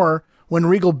means more when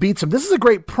Regal beats him. This is a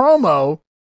great promo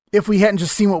if we hadn't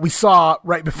just seen what we saw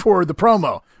right before the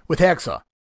promo with Hacksaw.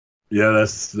 Yeah,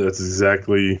 that's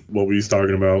exactly what we was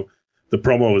talking about. The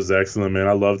promo was excellent, man.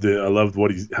 I loved it. I loved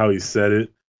how he said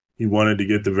it. He wanted to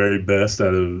get the very best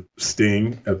out of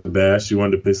Sting at the Bash. He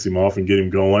wanted to piss him off and get him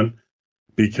going.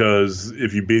 Because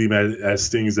if you beat him at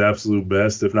Sting's absolute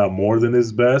best, if not more than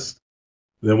his best,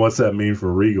 then what's that mean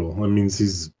for Regal? That means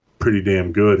he's pretty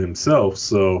damn good himself.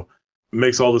 So it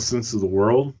makes all the sense of the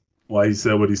world why he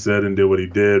said what he said and did what he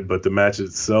did. But the match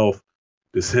itself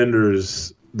just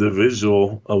hinders the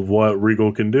visual of what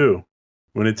Regal can do.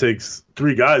 When it takes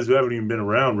three guys who haven't even been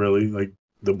around, really, like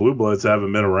the Blue Bloods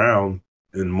haven't been around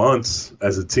in months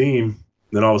as a team,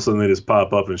 then all of a sudden they just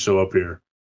pop up and show up here.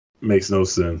 It makes no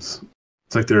sense.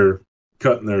 It's like they're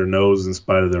cutting their nose in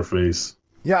spite of their face.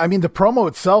 Yeah, I mean, the promo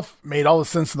itself made all the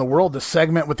sense in the world. The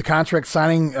segment with the contract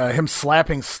signing, him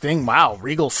slapping Sting. Wow,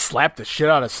 Regal slapped the shit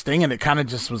out of Sting, and it kind of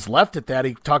just was left at that.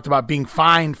 He talked about being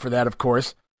fined for that, of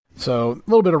course. So a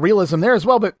little bit of realism there as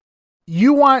well. But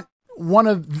you want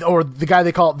the guy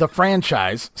they call the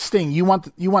franchise, Sting. You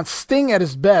want Sting at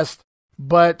his best,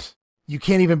 but you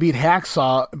can't even beat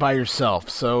Hacksaw by yourself.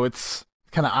 So it's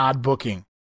kind of odd booking.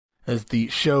 As the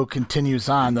show continues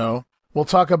on, though, we'll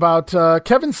talk about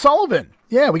Kevin Sullivan.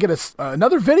 Yeah, we get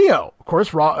another video. Of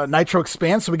course, Raw Nitro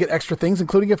expands, so we get extra things,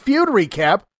 including a feud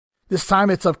recap. This time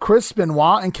it's of Chris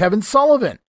Benoit and Kevin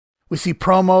Sullivan. We see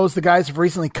promos the guys have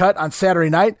recently cut on Saturday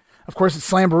night. Of course, at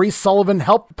Slamboree, Sullivan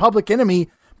helped Public Enemy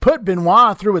put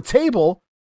Benoit through a table,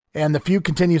 and the feud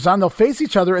continues on. They'll face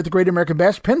each other at the Great American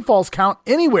Bash. Pinfalls count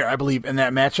anywhere, I believe, in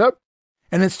that matchup.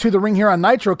 And it's to the ring here on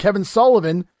Nitro, Kevin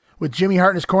Sullivan with Jimmy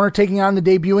Hart in his corner, taking on the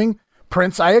debuting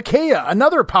Prince Iaukea,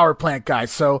 another power plant guy.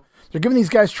 So they're giving these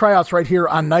guys tryouts right here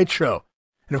on Nitro.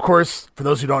 And of course, for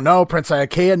those who don't know, Prince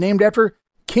Iaukea, named after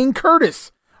King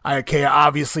Curtis Iaukea,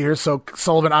 obviously here. So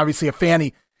Sullivan, obviously a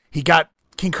fan. He got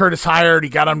King Curtis hired. He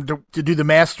got him to do the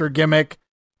master gimmick.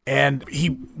 And he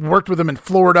worked with him in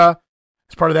Florida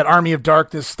as part of that Army of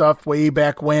Darkness stuff way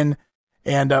back when.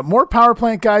 And more power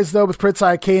plant guys, though, with Prince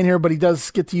Iaukea in here, but he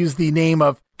does get to use the name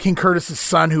of King Curtis's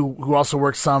son, who also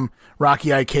worked some Rocky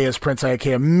Iaukea as Prince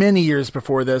Iaukea many years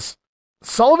before this.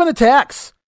 Sullivan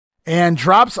attacks and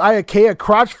drops Iaukea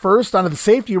crotch first onto the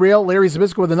safety rail. Larry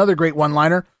Zbyszko with another great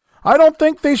one-liner. I don't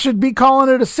think they should be calling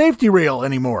it a safety rail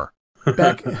anymore.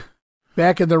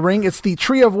 Back in the ring, it's the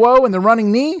Tree of Woe and the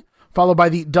running knee, followed by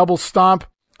the double stomp.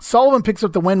 Sullivan picks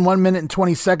up the win, 1 minute and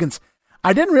 20 seconds.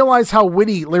 I didn't realize how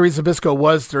witty Larry Zbyszko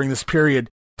was during this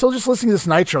period until just listening to this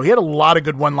Nitro. He had a lot of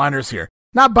good one-liners here.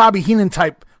 Not Bobby Heenan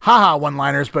type haha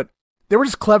one-liners, but they were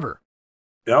just clever.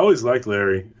 Yeah, I always liked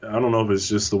Larry. I don't know if it's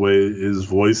just the way his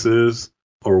voice is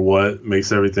or what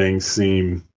makes everything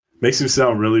makes him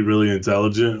sound really, really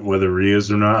intelligent, whether he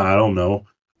is or not, I don't know.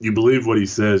 You believe what he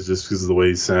says just because of the way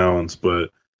he sounds, but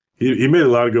he made a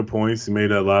lot of good points. He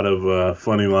made a lot of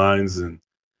funny lines, and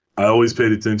I always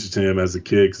paid attention to him as a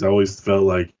kid because I always felt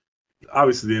like,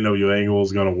 obviously, the NWA angle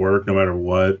was going to work no matter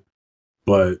what,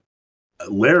 but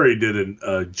Larry did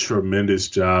a tremendous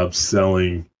job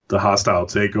selling the hostile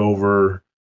takeover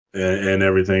and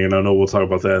everything, and I know we'll talk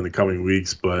about that in the coming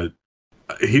weeks, but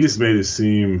he just made it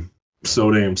seem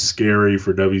so damn scary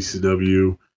for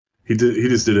WCW. He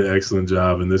just did an excellent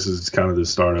job, and this is kind of the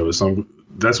start of it. So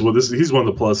he's one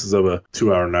of the pluses of a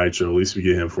 2-hour Nitro. At least we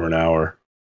get him for an hour.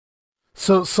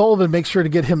 So Sullivan makes sure to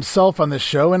get himself on this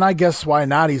show, and I guess why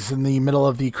not? He's in the middle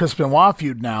of the Chris Benoit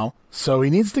feud now, so he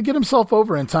needs to get himself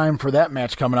over in time for that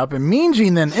match coming up. And Mean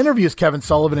Gene then interviews Kevin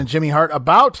Sullivan and Jimmy Hart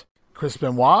about Chris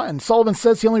Benoit, and Sullivan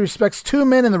says he only respects two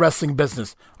men in the wrestling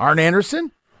business, Arn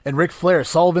Anderson and Ric Flair.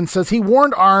 Sullivan says he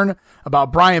warned Arn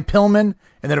about Brian Pillman,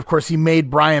 and then, of course, he made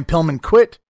Brian Pillman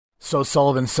quit, so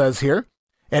Sullivan says here.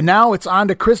 And now it's on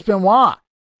to Chris Benoit.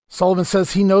 Sullivan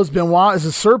says he knows Benoit is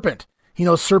a serpent. He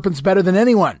knows serpents better than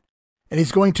anyone, and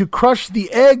he's going to crush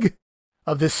the egg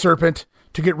of this serpent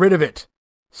to get rid of it.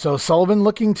 So Sullivan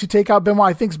looking to take out Benoit.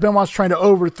 I think Benoit's trying to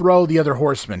overthrow the other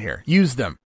horsemen here. Use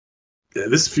them. Yeah,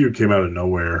 this feud came out of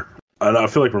nowhere. I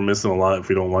feel like we're missing a lot if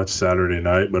we don't watch Saturday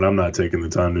night, but I'm not taking the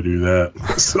time to do that.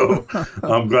 So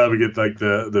I'm glad we get like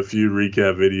the feud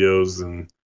recap videos and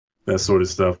that sort of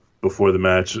stuff before the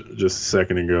match just a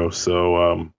second ago.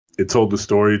 So it told the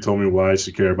story, told me why I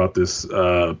should care about this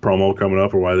promo coming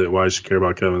up, or why I should care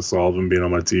about Kevin Sullivan being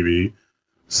on my TV.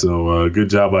 So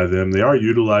good job by them. They're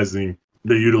utilizing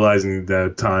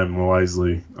that time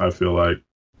wisely, I feel like,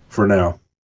 for now.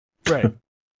 Right.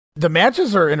 The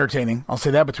matches are entertaining. I'll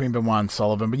say that between Benoit and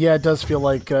Sullivan. But yeah, it does feel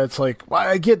like it's like, well,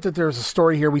 I get that there's a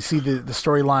story here. We see the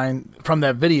storyline from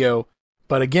that video.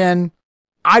 But again,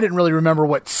 I didn't really remember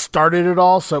what started it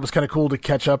all. So it was kind of cool to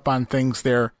catch up on things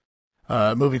there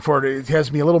moving forward. It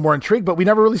has me a little more intrigued, but we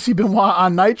never really see Benoit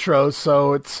on Nitro.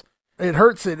 So it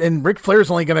hurts. And Ric Flair's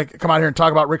only going to come out here and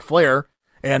talk about Ric Flair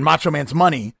and Macho Man's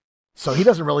money. So he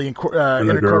doesn't really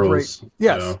incorporate.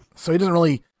 Yes. Yeah. So he doesn't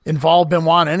really involve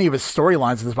Benoit in any of his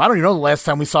storylines in this. I don't even know the last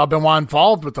time we saw Benoit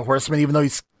involved with the Horsemen, even though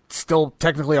he's still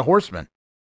technically a Horseman.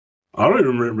 I don't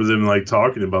even remember them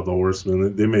talking about the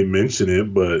Horsemen. They may mention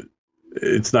it, but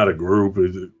it's not a group.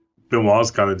 Benoit's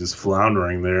kind of just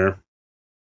floundering there.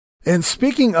 And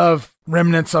speaking of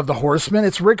remnants of the Horsemen,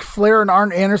 it's Ric Flair and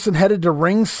Arn Anderson headed to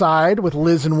ringside with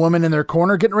Liz and Woman in their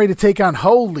corner, getting ready to take on,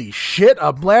 holy shit,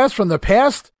 a blast from the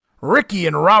past, Ricky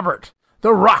and Robert.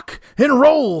 The Rock and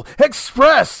Roll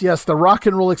Express. Yes, the Rock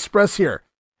and Roll Express here.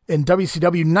 In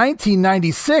WCW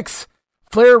 1996,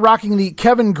 Flair rocking the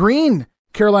Kevin Green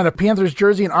Carolina Panthers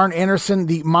jersey and Arn Anderson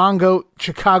the Mongo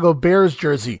Chicago Bears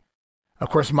jersey. Of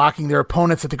course, mocking their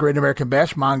opponents at the Great American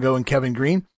Bash, Mongo and Kevin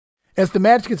Green. As the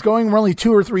match gets going, we're only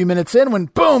 2 or 3 minutes in when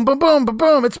boom, boom, boom, boom,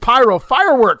 boom, it's pyro,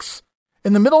 fireworks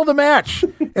in the middle of the match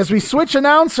as we switch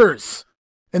announcers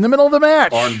in the middle of the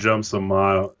match. Arn jumps a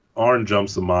mile.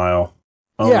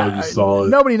 I don't know if you saw it.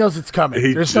 Nobody knows it's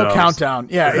coming. There's no countdown.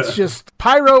 Yeah, it's just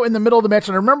pyro in the middle of the match.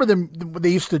 And I remember they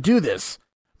used to do this,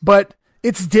 but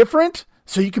it's different.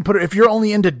 So you can put it, if you're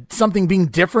only into something being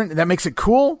different and that makes it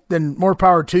cool, then more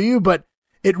power to you. But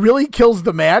it really kills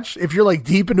the match if you're like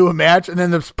deep into a match and then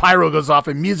the pyro goes off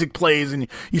and music plays and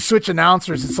you switch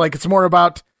announcers. It's like it's more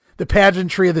about the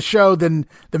pageantry of the show than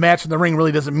the match in the ring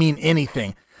really doesn't mean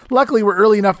anything. Luckily, we're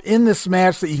early enough in this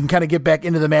match that you can kind of get back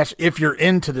into the match if you're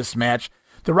into this match.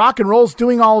 The Rock and Roll's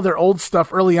doing all of their old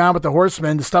stuff early on with the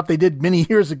Horsemen, the stuff they did many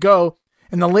years ago.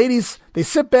 And the ladies, they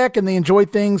sit back and they enjoy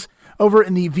things over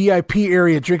in the VIP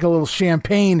area, drink a little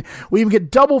champagne. We even get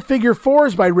double figure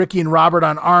fours by Ricky and Robert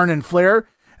on Arn and Flair.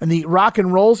 And the Rock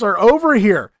and Rolls are over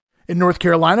here in North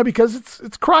Carolina because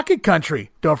it's Crockett country.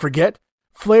 Don't forget.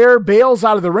 Flair bails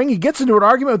out of the ring. He gets into an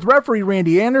argument with referee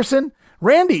Randy Anderson.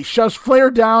 Randy shoves Flair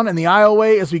down in the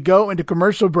aisleway as we go into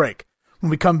commercial break.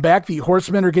 When we come back, the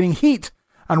Horsemen are getting heat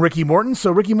on Ricky Morton,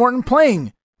 so Ricky Morton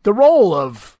playing the role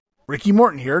of Ricky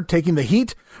Morton here, taking the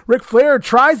heat. Ric Flair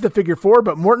tries the figure four,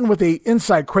 but Morton with a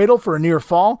inside cradle for a near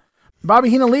fall. Bobby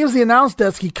Heenan leaves the announce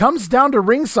desk. He comes down to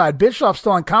ringside. Bischoff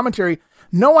still on commentary.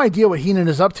 No idea what Heenan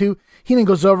is up to. Heenan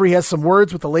goes over. He has some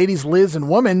words with the ladies, Liz and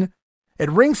Woman.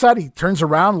 At ringside, he turns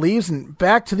around, leaves, and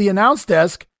back to the announce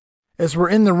desk. As we're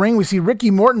in the ring, we see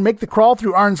Ricky Morton make the crawl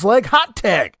through Arn's leg. Hot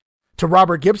tag to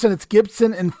Robert Gibson. It's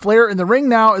Gibson and Flair in the ring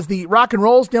now as the Rock and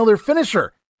Rolls nail their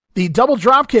finisher. The double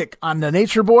drop kick on the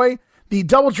Nature Boy. The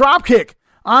double drop kick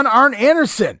on Arn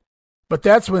Anderson. But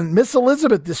that's when Miss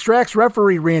Elizabeth distracts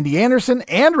referee Randy Anderson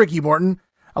and Ricky Morton,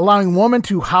 allowing Woman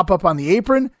to hop up on the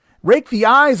apron, rake the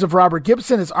eyes of Robert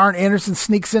Gibson as Arn Anderson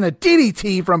sneaks in a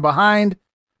DDT from behind.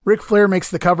 Ric Flair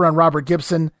makes the cover on Robert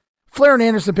Gibson. Flair and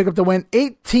Anderson pick up the win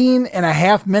 18 and a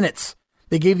half minutes.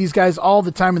 They gave these guys all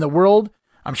the time in the world.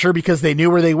 I'm sure because they knew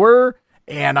where they were,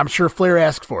 and I'm sure Flair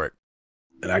asked for it.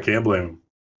 And I can't blame him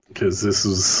because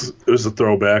it was a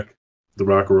throwback. The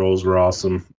Rock and Rolls were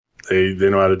awesome. They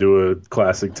know how to do a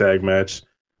classic tag match.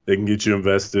 They can get you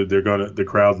invested. The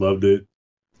crowd loved it.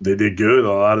 They did good.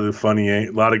 A lot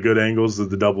of good angles of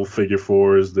the double figure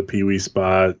fours, the Pee Wee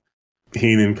spot.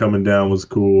 Heenan coming down was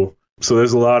cool. So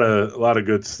there's a lot of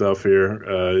good stuff here.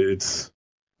 It's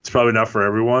probably not for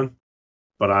everyone,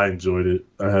 but I enjoyed it.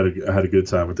 I had a good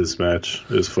time with this match.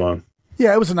 It was fun.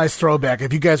 Yeah, it was a nice throwback.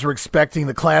 If you guys were expecting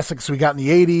the classics we got in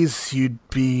the 80s, you'd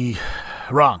be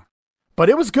wrong. But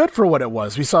it was good for what it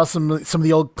was. We saw some of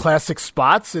the old classic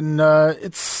spots, and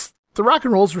the Rock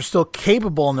and Rolls were still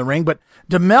capable in the ring. But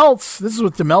DeMeltz, this is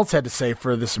what DeMeltz had to say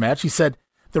for this match. He said,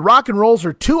 the Rock and Rolls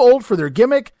are too old for their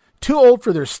gimmick, too old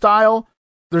for their style.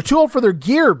 They're too old for their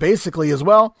gear, basically, as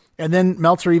well. And then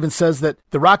Meltzer even says that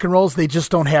the Rock and Rolls, they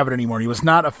just don't have it anymore. He was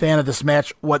not a fan of this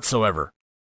match whatsoever.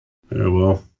 Yeah,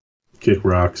 well, kick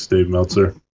rocks, Dave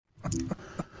Meltzer.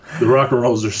 The Rock and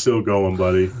Rolls are still going,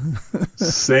 buddy.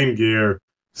 Same gear,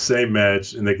 same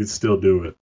match, and they can still do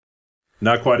it.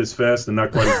 Not quite as fast and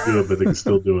not quite as good, but they can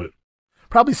still do it.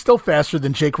 Probably still faster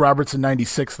than Jake Roberts in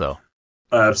 96, though.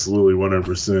 Absolutely,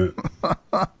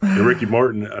 100%. And Ricky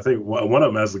Morton, I think one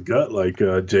of them has a gut like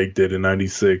Jake did in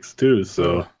 96, too.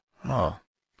 So,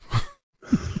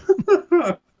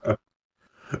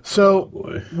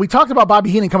 So we talked about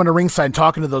Bobby Heenan coming to ringside and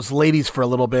talking to those ladies for a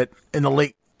little bit in the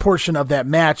late portion of that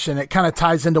match, and it kind of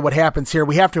ties into what happens here.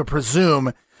 We have to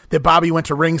presume that Bobby went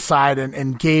to ringside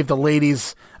and gave the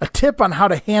ladies a tip on how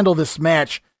to handle this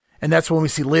match. And that's when we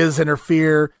see Liz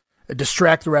interfere,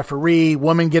 distract the referee,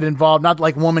 woman get involved. Not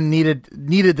like woman needed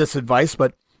this advice,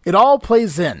 but it all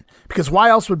plays in, because why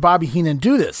else would Bobby Heenan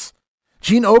do this?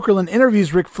 Gene Okerlund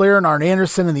interviews Ric Flair and Arn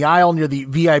Anderson in the aisle near the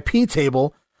VIP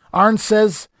table. Arn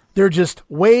says they're just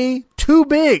way too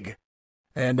big.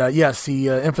 And yes, he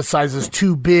emphasizes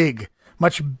too big,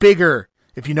 much bigger,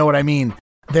 if you know what I mean,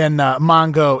 than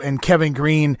Mongo and Kevin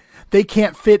Green. They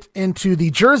can't fit into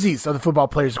the jerseys of the football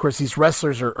players. Of course, these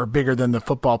wrestlers are bigger than the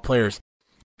football players.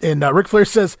 And Ric Flair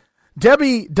says,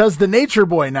 Debbie does the Nature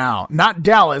Boy now, not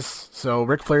Dallas. So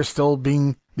Ric Flair still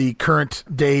being the current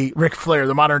day Ric Flair,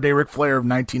 the modern day Ric Flair of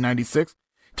 1996.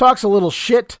 Talks a little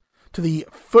shit to the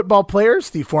football players,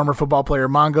 the former football player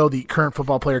Mongo, the current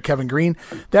football player Kevin Green.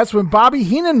 That's when Bobby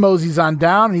Heenan moseys on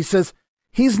down, and he says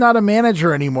he's not a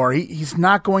manager anymore. He's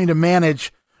not going to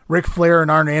manage Ric Flair and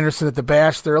Arn Anderson at the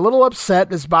Bash. They're a little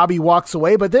upset as Bobby walks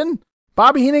away, but then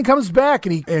Bobby Heenan comes back,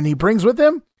 and he brings with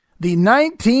him the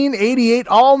 1988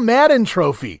 All-Madden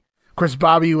Trophy. Of course,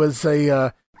 Bobby was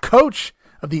a coach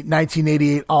of the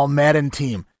 1988 All-Madden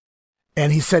team.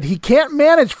 And he said he can't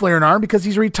manage Flair and Arn because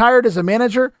he's retired as a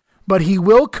manager, but he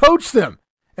will coach them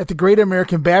at the Great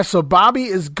American Bash. So Bobby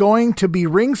is going to be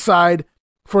ringside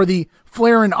for the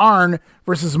Flair and Arn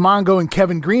versus Mongo and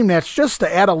Kevin Green match, just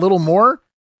to add a little more.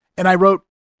 And I wrote,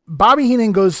 Bobby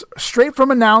Heenan goes straight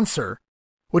from announcer,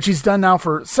 which he's done now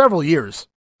for several years,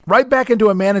 right back into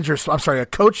a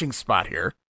coaching spot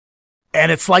here.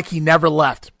 And it's like he never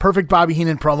left. Perfect Bobby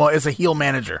Heenan promo as a heel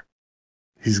manager.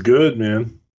 He's good,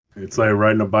 man. It's like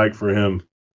riding a bike for him.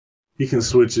 He can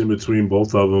switch in between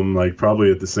both of them, like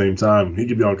probably at the same time. He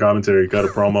could be on commentary, cut a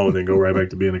promo, and then go right back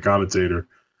to being a commentator.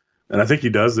 And I think he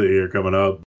does it here coming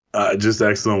up. Just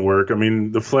excellent work. I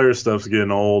mean, the Flair stuff's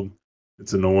getting old.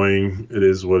 It's annoying. It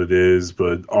is what it is.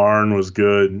 But Arn was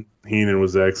good. Heenan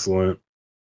was excellent.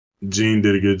 Gene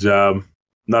did a good job.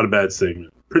 Not a bad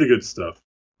segment. Pretty good stuff.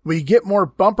 We get more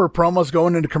bumper promos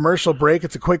going into commercial break.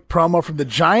 It's a quick promo from the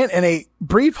Giant and a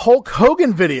brief Hulk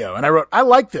Hogan video. And I wrote, I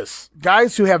like this.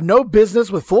 Guys who have no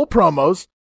business with full promos,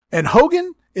 and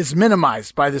Hogan is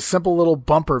minimized by this simple little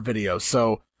bumper video.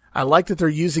 So I like that they're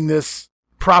using this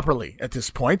properly at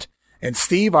this point. And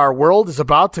Steve, our world is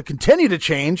about to continue to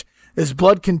change as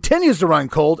blood continues to run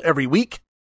cold every week.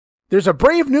 There's a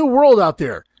brave new world out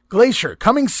there. Glacier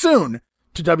coming soon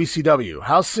to WCW.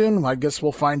 How soon? I guess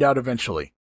we'll find out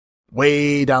eventually.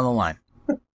 Way down the line.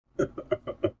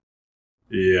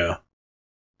 Yeah.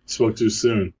 Spoke too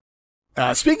soon.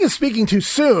 Speaking too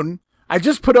soon, I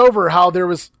just put over how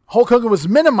Hulk Hogan was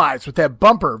minimized with that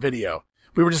bumper video.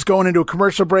 We were just going into a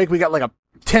commercial break. We got like a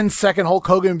 10-second Hulk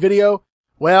Hogan video.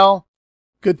 Well,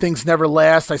 good things never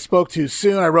last. I spoke too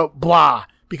soon. I wrote blah,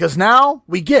 because now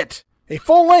we get a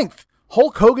full-length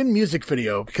Hulk Hogan music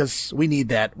video, because we need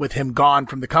that with him gone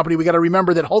from the company. We got to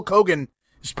remember that Hulk Hogan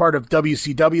is part of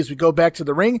WCW as we go back to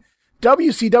the ring.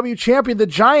 WCW champion, the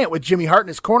Giant, with Jimmy Hart in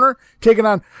his corner, taking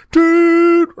on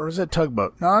or is that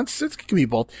Tugboat? No, it can be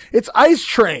both. It's Ice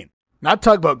Train, not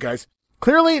Tugboat, guys.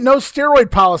 Clearly no steroid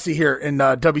policy here in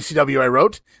WCW, I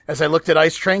wrote, as I looked at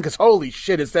Ice Train, because holy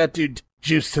shit, is that dude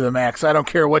juiced to the max. I don't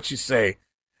care what you say.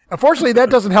 Unfortunately, that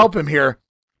doesn't help him here.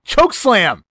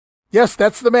 Chokeslam. Yes,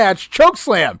 that's the match.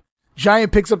 Chokeslam.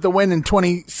 Giant picks up the win in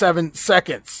 27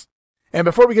 seconds. And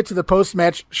before we get to the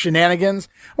post-match shenanigans,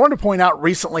 I wanted to point out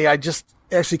recently I just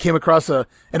actually came across an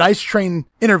Ice Train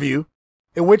interview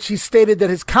in which he stated that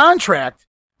his contract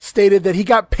stated that he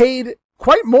got paid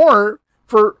quite more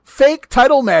for fake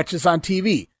title matches on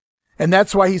TV. And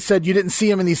that's why he said you didn't see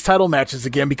him in these title matches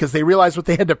again, because they realized what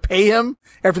they had to pay him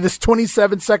after this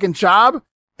 27-second job.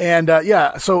 And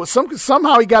so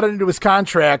somehow he got it into his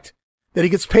contract that he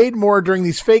gets paid more during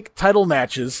these fake title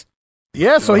matches.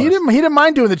 Yeah, so he didn't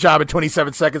mind doing the job in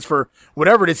 27 seconds for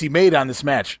whatever it is he made on this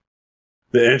match.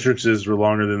 The entrances were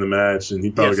longer than the match, and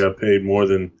he probably got paid more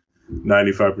than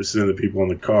 95% of the people on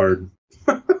the card.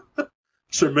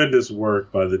 Tremendous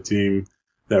work by the team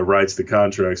that writes the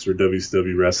contracts for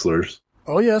WCW wrestlers.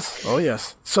 Oh,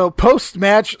 yes. So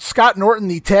post-match, Scott Norton,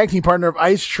 the tag team partner of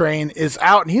Ice Train, is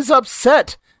out, and he's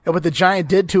upset at what the Giant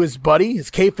did to his buddy,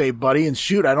 his kayfabe buddy. And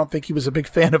shoot, I don't think he was a big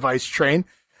fan of Ice Train.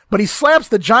 But he slaps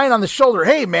the Giant on the shoulder.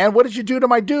 Hey, man, what did you do to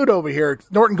my dude over here?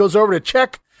 Norton goes over to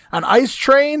check on Ice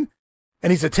Train,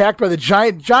 and he's attacked by the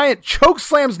Giant. Giant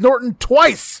chokeslams Norton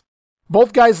twice.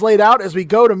 Both guys laid out as we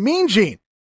go to Mean Gene.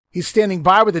 He's standing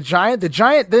by with the Giant. The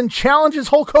Giant then challenges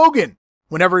Hulk Hogan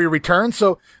whenever he returns.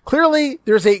 So clearly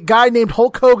there's a guy named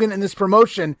Hulk Hogan in this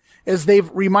promotion, as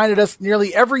they've reminded us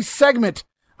nearly every segment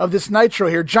of this Nitro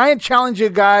here. Giant challenging a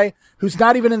guy who's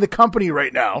not even in the company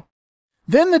right now.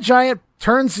 Then the Giant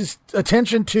turns his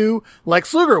attention to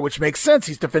Lex Luger, which makes sense.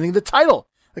 He's defending the title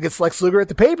against Lex Luger at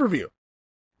the pay-per-view.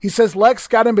 He says Lex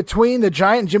got in between the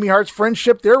Giant and Jimmy Hart's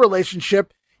friendship, their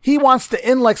relationship. He wants to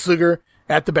end Lex Luger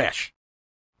at the Bash.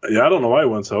 Yeah, I don't know why he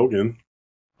wants Hogan.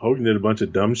 Hogan did a bunch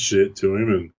of dumb shit to him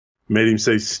and made him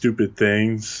say stupid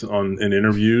things in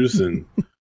interviews and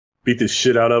beat the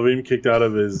shit out of him, kicked out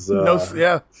of his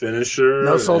finisher.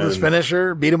 No sold his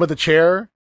finisher, beat him with a chair.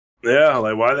 Yeah,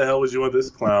 like, why the hell would you want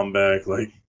this clown back?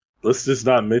 Like, let's just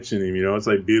not mention him, It's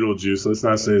like Beetlejuice. Let's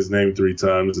not say his name 3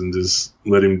 times and just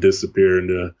let him disappear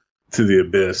into the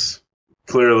abyss.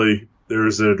 Clearly,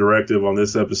 there's a directive on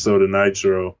this episode of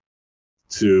Nitro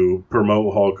to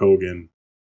promote Hulk Hogan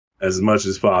as much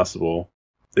as possible.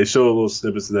 They show little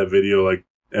snippets of that video like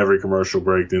every commercial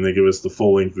break. Then they give us the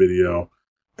full-length video.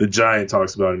 The Giant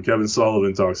talks about him. Kevin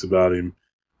Sullivan talks about him.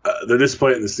 They're just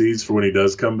planting the seeds for when he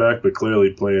does come back, but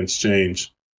clearly plans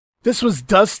change. This was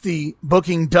Dusty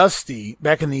booking Dusty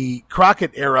back in the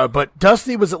Crockett era, but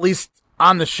Dusty was at least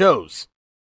on the shows.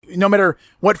 No matter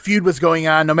what feud was going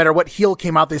on, no matter what heel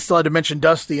came out, they still had to mention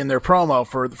Dusty in their promo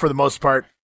for the most part.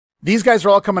 These guys are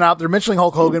all coming out. They're mentioning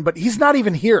Hulk Hogan, but he's not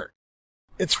even here.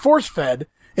 It's force-fed,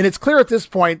 and it's clear at this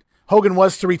point Hogan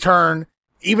was to return,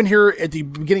 even here at the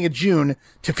beginning of June,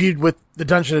 to feud with the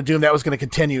Dungeon of Doom. That was going to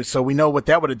continue, so we know what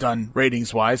that would have done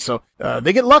ratings-wise. So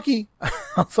they get lucky.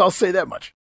 I'll say that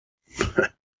much.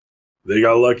 They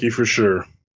got lucky for sure.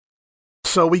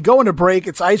 So we go into break.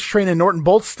 It's Ice Train and Norton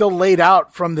both still laid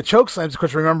out from the chokeslams. Of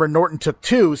course, remember, Norton took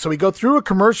 2. So we go through a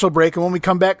commercial break, and when we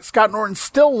come back, Scott Norton's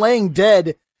still laying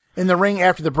dead in the ring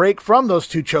after the break from those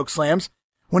 2 chokeslams.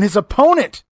 When his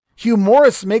opponent, Hugh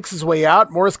Morris, makes his way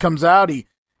out, Morris comes out.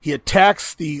 He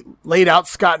attacks the laid out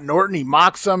Scott Norton. He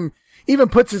mocks him, even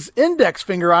puts his index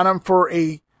finger on him for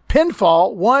a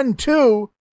pinfall. 1, 2.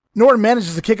 Norton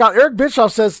manages to kick out. Eric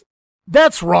Bischoff says,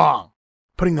 "That's wrong."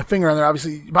 Putting the finger on there,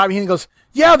 obviously, Bobby Heenan goes,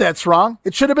 "Yeah, that's wrong.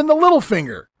 It should have been the little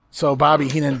finger." So Bobby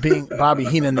Heenan being Bobby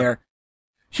Heenan there.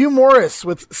 Hugh Morris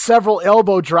with several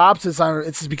elbow drops.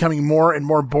 It's becoming more and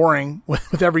more boring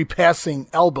with every passing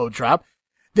elbow drop.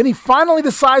 Then he finally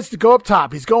decides to go up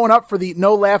top. He's going up for the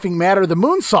no laughing matter, the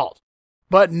moonsault.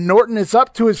 But Norton is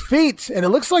up to his feet, and it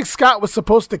looks like Scott was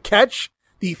supposed to catch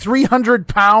the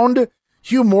 300-pound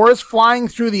Hugh Morris flying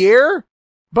through the air,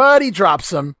 but he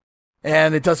drops him,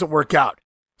 and it doesn't work out.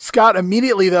 Scott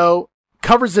immediately, though,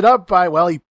 covers it up by, well,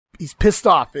 he's pissed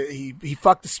off. He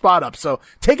fucked the spot up, so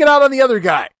take it out on the other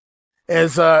guy.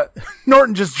 As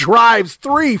Norton just drives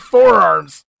 3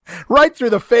 forearms right through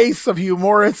the face of Hugh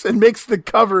Morris and makes the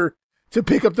cover to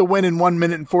pick up the win in 1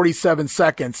 minute and 47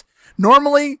 seconds.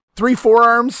 Normally, 3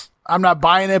 forearms, I'm not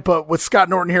buying it, but with Scott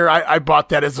Norton here, I bought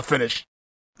that as a finish.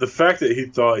 The fact that he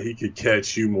thought he could catch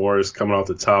Hugh Morris coming off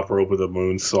the top rope with a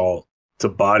moonsault to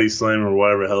body slam or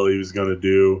whatever the hell he was going to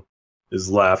do is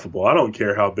laughable. I don't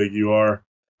care how big you are.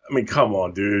 I mean, come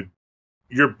on, dude.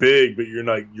 You're big, but you're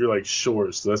like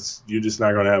short, so you're just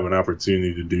not going to have an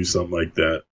opportunity to do something like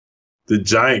that. The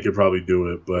Giant could probably do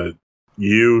it, but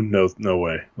no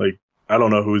way. Like, I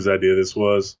don't know whose idea this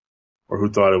was or who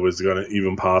thought it was going to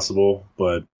even possible,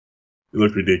 but it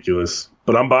looked ridiculous.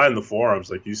 But I'm buying the forearms,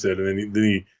 like you said, and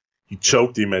then he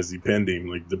choked him as he pinned him.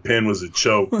 Like, the pin was a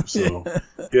choke, so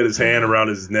he had his hand around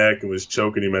his neck and was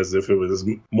choking him as if it was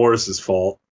Morris's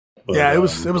fault. But, yeah, it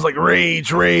was like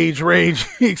rage.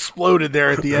 He exploded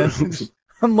there at the end.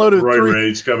 Unloaded right 3.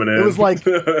 Rage coming in. It was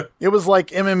like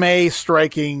MMA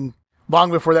striking long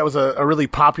before that was a really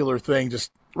popular thing.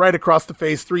 Just right across the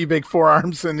face, 3 big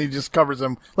forearms, and he just covers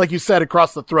him, like you said,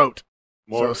 across the throat.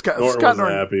 Norton Scott wasn't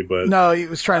Norton, happy, but no, he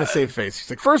was trying to save face. He's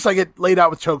like, first I get laid out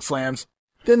with choke slams,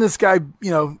 then this guy,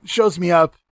 shows me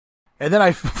up, and then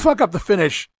I fuck up the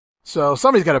finish. So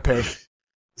somebody's got to pay.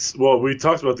 Well, we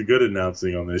talked about the good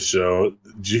announcing on this show.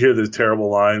 Did you hear the terrible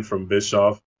line from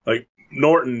Bischoff? Like,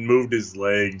 Norton moved his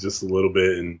leg just a little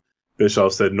bit, and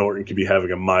Bischoff said Norton could be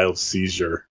having a mild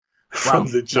seizure from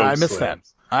the choke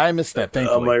I missed that,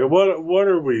 thankfully. I'm like, what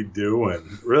are we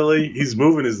doing? Really? He's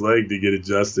moving his leg to get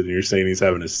adjusted, and you're saying he's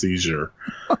having a seizure.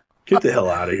 Get the hell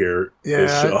out of here,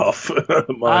 Bischoff.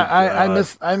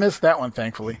 I missed that one,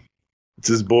 thankfully. It's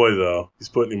his boy, though. He's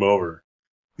putting him over.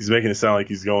 He's making it sound like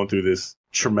he's going through this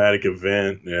traumatic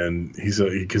event, and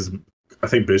because I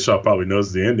think Bischoff probably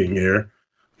knows the ending here.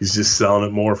 He's just selling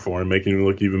it more for him, making him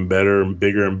look even better and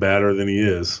bigger and badder than he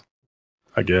is,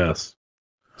 I guess.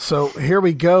 So here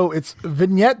we go. It's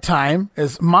vignette time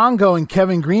as Mongo and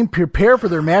Kevin Green prepare for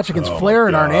their match against Flair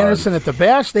and Arn Anderson at the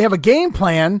Bash. They have a game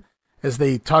plan as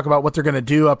they talk about what they're going to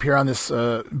do up here on this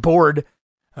board.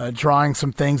 drawing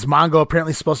some things. Mongo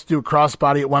apparently supposed to do a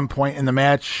crossbody at one point in the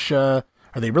match. Are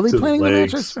they really planning the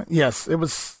match? Yes, it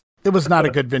was not a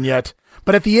good vignette.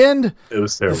 But at the end, it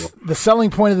was terrible. The selling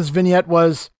point of this vignette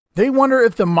was they wonder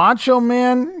if the Macho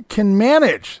Man can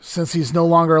manage since he's no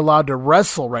longer allowed to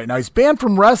wrestle right now. He's banned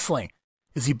from wrestling.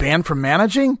 Is he banned from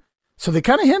managing? So they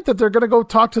kind of hint that they're going to go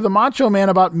talk to the Macho Man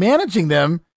about managing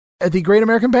them at the Great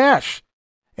American Bash.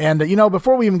 And,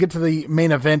 before we even get to the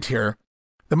main event here,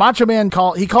 the Macho Man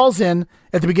calls in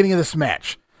at the beginning of this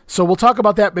match. So we'll talk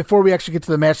about that before we actually get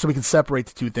to the match so we can separate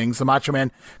the two things. The Macho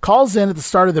Man calls in at the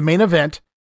start of the main event,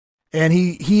 and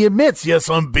he admits, yes,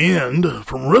 I'm banned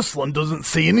from wrestling, doesn't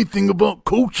say anything about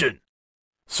coaching.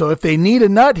 So if they need a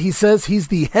nut, he says he's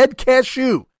the head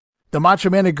cashew. The Macho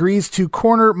Man agrees to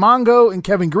corner Mongo and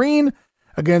Kevin Green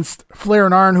against Flair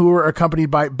and Arn, who were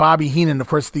accompanied by Bobby Heenan. Of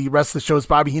course, the rest of the show is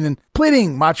Bobby Heenan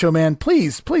pleading, Macho Man,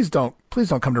 please don't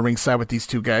come to ringside with these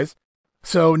two guys.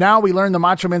 So now we learn the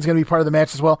Macho Man's going to be part of the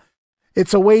match as well.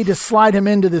 It's a way to slide him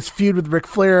into this feud with Ric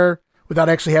Flair without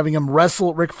actually having him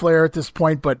wrestle Ric Flair at this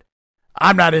point, but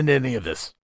I'm not into any of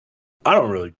this. I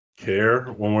don't really care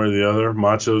one way or the other.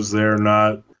 Macho's there or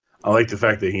not. I like the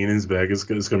fact that Heenan's back. It's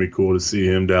going to be cool to see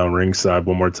him down ringside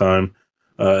one more time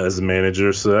as a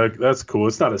manager. So that's cool.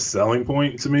 It's not a selling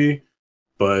point to me,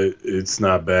 but it's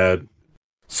not bad.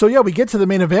 So, yeah, we get to the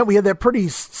main event. We had that pretty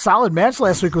solid match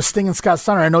last week with Sting and Scott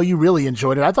Steiner. I know you really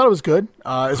enjoyed it. I thought it was good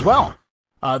as well.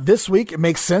 This week, it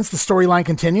makes sense. The storyline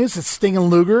continues. It's Sting and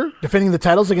Luger defending the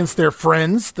titles against their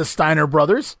friends, the Steiner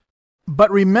brothers. But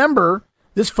remember,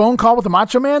 this phone call with the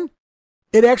Macho Man,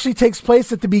 it actually takes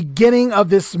place at the beginning of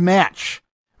this match.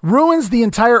 Ruins the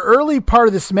entire early part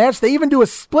of this match. They even do a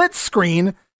split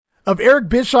screen of Eric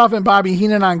Bischoff and Bobby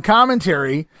Heenan on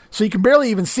commentary, so you can barely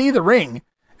even see the ring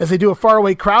as they do a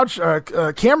faraway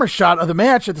camera shot of the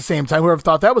match at the same time. Whoever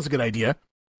thought that was a good idea.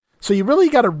 So you really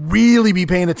got to really be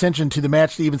paying attention to the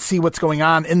match to even see what's going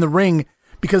on in the ring,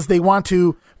 because they want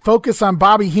to focus on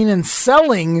Bobby Heenan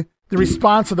selling the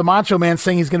response of the Macho Man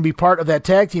saying he's going to be part of that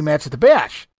tag team match at the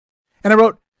Bash. And I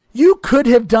wrote, you could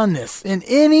have done this in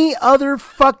any other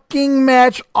fucking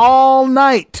match all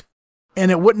night,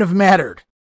 and it wouldn't have mattered.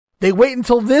 They wait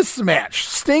until this match,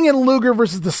 Sting and Luger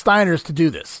versus the Steiners, to do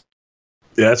this.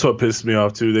 Yeah, that's what pissed me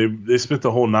off, too. They spent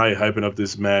the whole night hyping up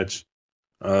this match,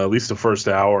 at least the first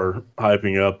hour,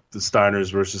 hyping up the Steiners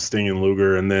versus Sting and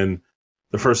Luger, and then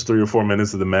the first 3 or 4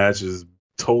 minutes of the match is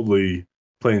totally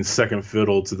playing second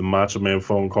fiddle to the Macho Man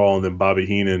phone call, and then Bobby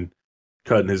Heenan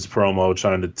cutting his promo,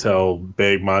 trying to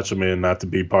beg Macho Man not to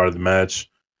be part of the match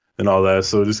and all that.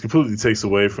 So it just completely takes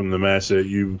away from the match that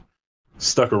you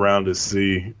stuck around to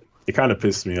see. It kind of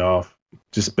pissed me off.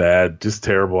 Just bad, just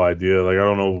terrible idea. Like, I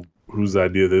don't know whose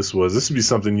idea this was. This would be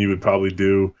something you would probably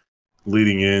do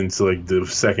leading into like the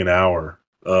second hour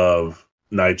of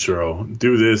Nitro.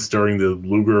 Do this during the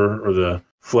Luger or the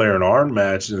Flair and Arn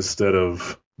match instead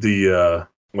of the,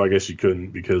 well, I guess you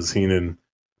couldn't, because Heenan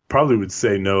probably would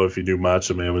say no if you knew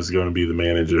Macho Man was going to be the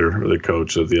manager or the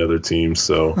coach of the other team.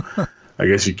 So I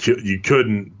guess you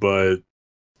couldn't, but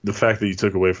the fact that you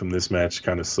took away from this match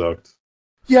kind of sucked.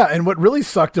 Yeah, and what really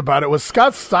sucked about it was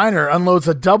Scott Steiner unloads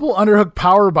a double underhook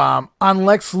powerbomb on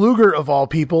Lex Luger, of all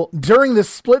people, during this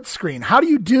split screen. How do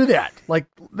you do that? Like,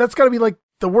 that's got to be like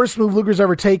the worst move Luger's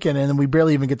ever taken, and we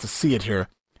barely even get to see it here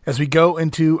as we go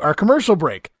into our commercial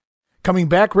break. Coming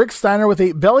back, Rick Steiner with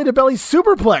a belly-to-belly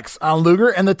superplex on Luger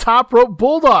and the top rope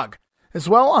bulldog as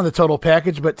well on the total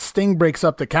package, but Sting breaks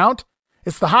up the count.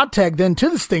 It's the hot tag then to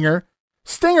the Stinger,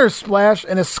 Stinger splash,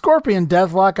 and a scorpion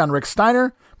deathlock on Rick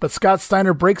Steiner, but Scott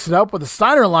Steiner breaks it up with a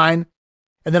Steiner line,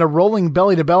 and then a rolling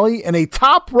belly-to-belly and a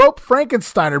top rope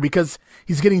Frankensteiner, because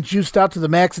he's getting juiced out to the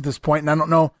max at this point, and I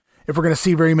don't know if we're going to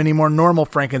see very many more normal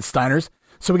Frankensteiners.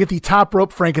 So we get the top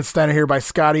rope Frankensteiner here by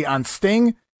Scotty on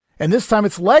Sting, and this time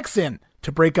it's Lex in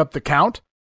to break up the count.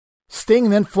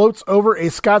 Sting then floats over a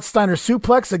Scott Steiner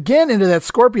suplex again into that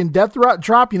Scorpion Death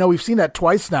Drop. You know, we've seen that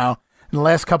twice now in the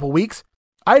last couple weeks.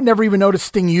 I had never even noticed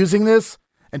Sting using this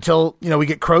until, we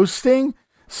get Crow Sting.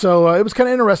 So it was kind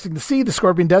of interesting to see the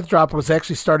Scorpion Death Drop was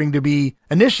actually starting to be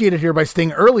initiated here by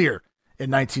Sting earlier in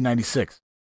 1996.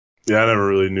 Yeah, I never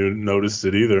really noticed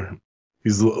it either.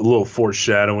 He's a little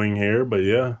foreshadowing here, but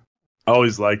yeah. I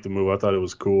always liked the move. I thought it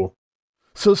was cool.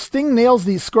 So Sting nails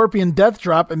the Scorpion Death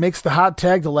Drop and makes the hot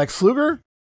tag to Lex Luger.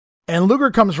 And Luger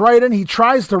comes right in. He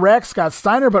tries to rack Scott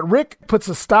Steiner, but Rick puts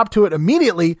a stop to it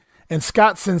immediately, and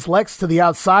Scott sends Lex to the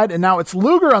outside, and now it's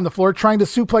Luger on the floor trying to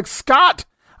suplex Scott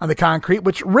on the concrete,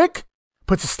 which Rick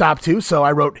puts a stop to, so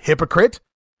I wrote hypocrite.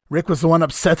 Rick was the one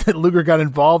upset that Luger got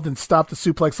involved and stopped the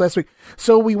suplex last week.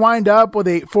 So we wind up with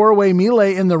a 4-way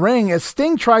melee in the ring as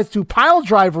Sting tries to pile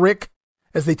drive Rick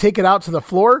as they take it out to the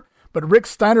floor, but Rick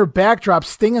Steiner backdrops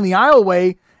Sting in the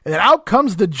aisleway, and then out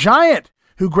comes the Giant,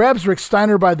 who grabs Rick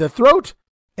Steiner by the throat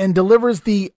and delivers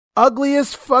the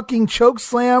ugliest fucking choke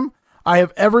slam I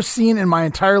have ever seen in my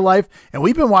entire life. And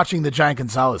we've been watching the Giant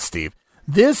Gonzalez, Steve.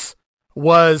 This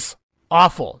was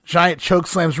awful. Giant choke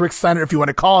slams Rick Steiner, if you want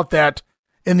to call it that,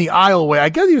 in the aisleway. I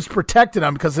guess he was protecting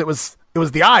him because it was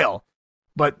the aisle,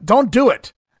 but don't do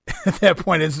it. At that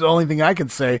point, it's the only thing I can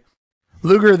say.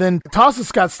 Luger then tosses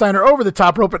Scott Steiner over the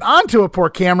top rope and onto a poor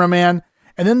cameraman,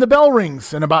 and then the bell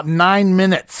rings in about 9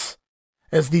 minutes.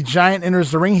 As the Giant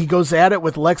enters the ring, he goes at it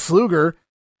with Lex Luger.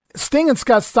 Sting and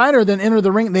Scott Steiner then enter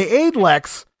the ring. They aid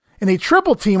Lex in a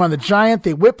triple team on the Giant.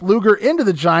 They whip Luger into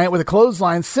the Giant with a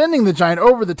clothesline, sending the Giant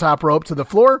over the top rope to the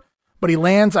floor, but he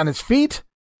lands on his feet.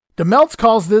 DeMeltz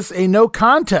calls this a no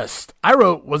contest. I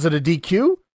wrote, was it a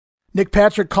DQ? Nick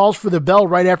Patrick calls for the bell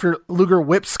right after Luger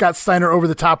whips Scott Steiner over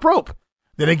the top rope.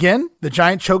 Then again, the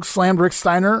Giant choke slammed Rick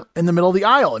Steiner in the middle of the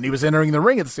aisle, and he was entering the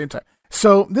ring at the same time.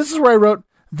 So this is where I wrote,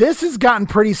 this has gotten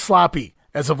pretty sloppy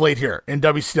as of late here in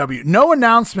WCW. No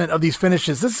announcement of these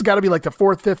finishes. This has got to be like the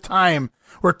 4th, 5th time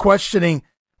we're questioning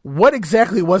what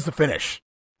exactly was the finish.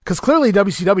 Because clearly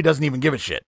WCW doesn't even give a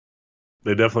shit.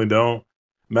 They definitely don't.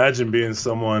 Imagine being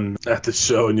someone at the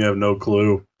show and you have no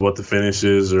clue what the finish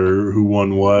is or who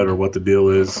won what or what the deal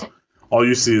is. All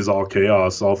you see is all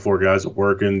chaos. All 4 guys are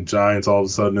working. Giants all of a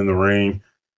sudden in the ring.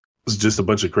 It's just a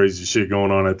bunch of crazy shit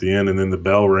going on at the end, and then the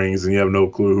bell rings and you have no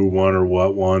clue who won or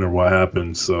what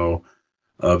happened. So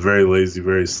very lazy,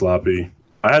 very sloppy.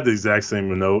 I had the exact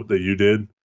same note that you did.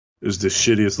 It was the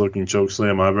shittiest looking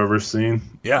chokeslam I've ever seen.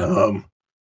 Yeah.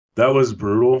 That was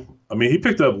brutal. I mean, he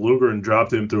picked up Luger and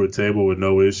dropped him through a table with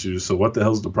no issues. So what the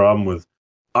hell's the problem with?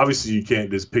 Obviously, you can't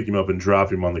just pick him up and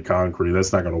drop him on the concrete.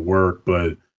 That's not going to work,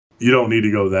 but you don't need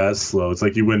to go that slow. It's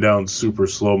like he went down super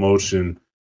slow motion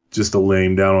just to lay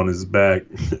him down on his back.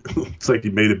 It's like he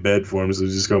made a bed for him, so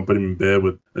he's just going to put him in bed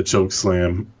with a choke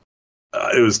slam.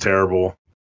 It was terrible.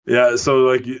 Yeah, so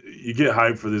like you get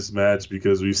hyped for this match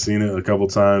because we've seen it a couple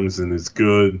times and it's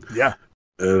good. Yeah.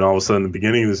 And all of a sudden, the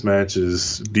beginning of this match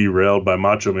is derailed by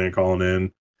Macho Man calling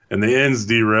in. And the end's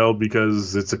derailed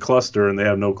because it's a cluster and they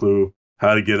have no clue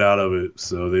how to get out of it.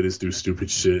 So they just do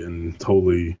stupid shit and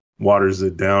totally waters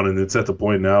it down. And it's at the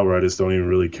point now where I just don't even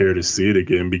really care to see it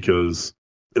again because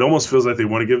it almost feels like they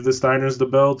want to give the Steiners the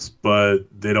belts, but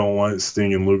they don't want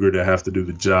Sting and Luger to have to do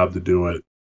the job to do it.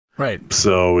 Right.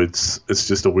 So it's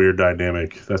just a weird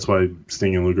dynamic. That's why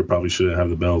Sting and Luger probably shouldn't have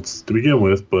the belts to begin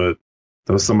with, but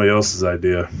that was somebody else's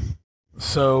idea.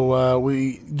 So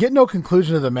we get no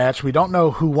conclusion of the match. We don't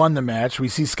know who won the match. We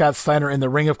see Scott Steiner in the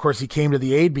ring. Of course, he came to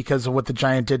the aid because of what the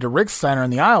Giant did to Rick Steiner in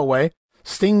the aisleway.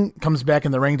 Sting comes back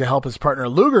in the ring to help his partner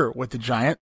Luger with the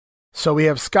Giant. So we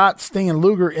have Scott, Sting, and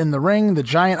Luger in the ring, the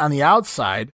Giant on the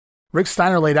outside. Rick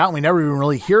Steiner laid out, and we never even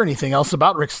really hear anything else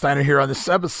about Rick Steiner here on this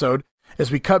episode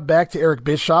as we cut back to Eric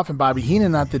Bischoff and Bobby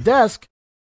Heenan at the desk.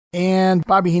 And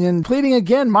Bobby Heenan pleading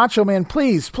again, Macho Man,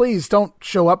 please don't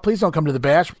show up. Please don't come to the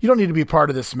bash. You don't need to be part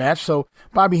of this match. So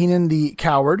Bobby Heenan, the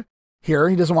coward here,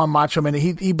 he doesn't want Macho Man.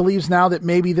 He believes now that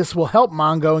maybe this will help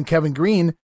Mongo and Kevin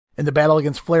Green in the battle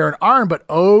against Flair and Arn, but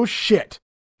oh shit.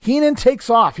 Heenan takes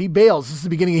off. He bails. This is the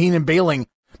beginning of Heenan bailing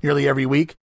nearly every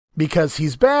week because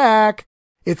he's back.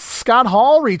 It's Scott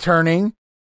Hall returning,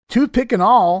 toothpick and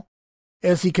all,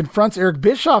 as he confronts Eric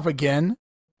Bischoff again.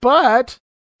 But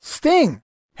Sting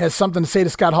has something to say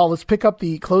to Scott Hall. Let's pick up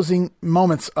the closing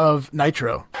moments of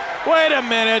Nitro. Wait a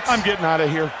minute. I'm getting out of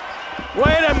here.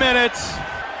 Wait a minute.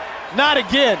 Not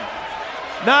again.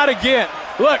 Not again.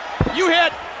 Look, you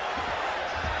hit.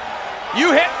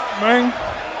 Man,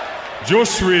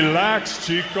 just relax,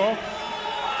 Chico.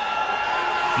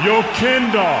 Yo,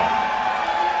 Kendall.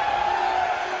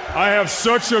 I have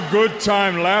such a good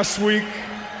time last week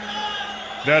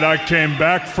that I came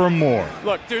back for more.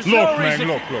 Look, there's no reason.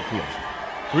 Look.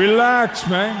 Relax,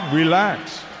 man,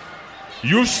 relax.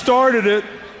 You started it.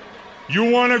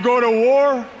 You want to go to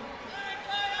war?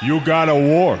 You got a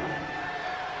war.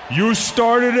 You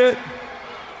started it.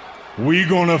 We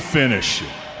gonna finish it.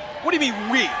 What do you mean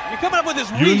we? You're coming up with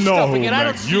this You we know stuff who, again. I man.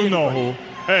 don't see You know anybody.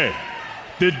 who. Hey,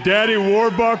 did Daddy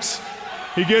Warbucks,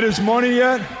 he get his money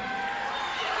yet?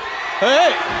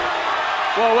 Hey!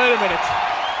 Well, wait a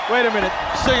minute.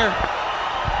 Stinger.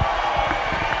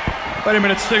 Wait a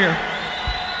minute, Stinger.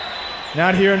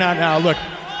 Not here, not now. Look,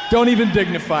 don't even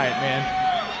dignify it, man.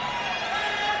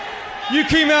 You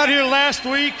came out here last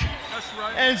week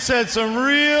and said some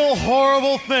real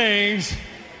horrible things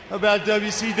about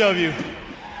WCW.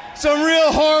 Some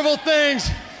real horrible things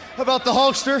about the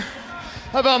Hulkster,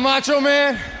 about Macho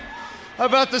Man,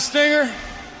 about the Stinger.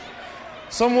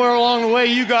 somewhere along the way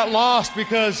you got lost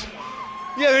because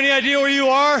you have any idea where you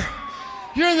are?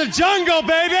 You're in the jungle,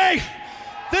 baby!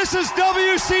 This is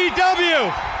WCW!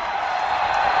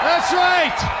 That's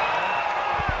right!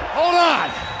 Hold on!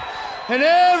 And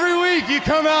every week you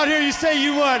come out here, you say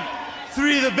you want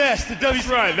 3 of the best at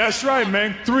WCW. That's right,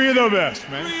 man. 3 of the best,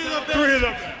 man. 3 of the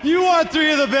best. You want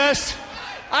 3 of the best?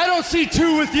 I don't see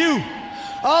 2 with you.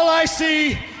 All I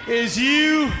see is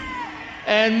you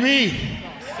and me.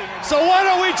 So why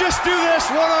don't we just do this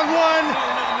one-on-one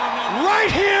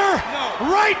right here,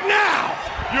 right now?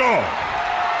 Yo,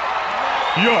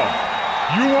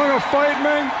 you want to fight,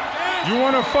 man? You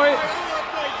want to fight?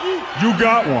 You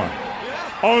got one.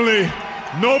 Only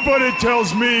nobody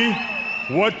tells me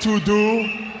what to do,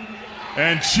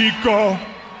 and Chico,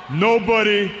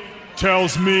 nobody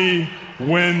tells me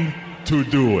when to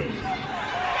do it.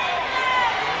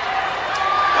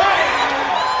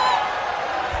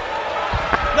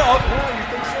 No, you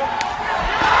think so?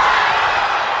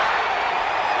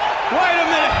 Wait a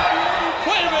minute.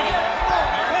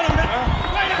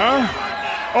 Huh?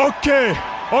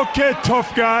 Okay,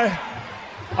 tough guy.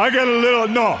 I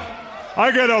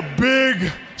got a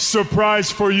big surprise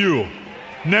for you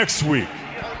next week.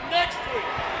 Next week.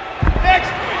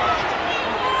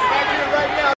 Right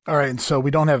now. All right, and so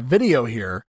we don't have video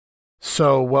here.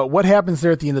 So what happens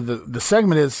there at the end of the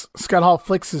segment is Scott Hall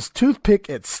flicks his toothpick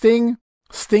at Sting.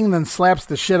 Sting then slaps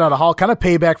the shit out of Hall. Kind of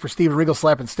payback for Steven Regal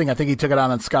slapping Sting. I think he took it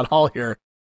on Scott Hall here.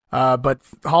 But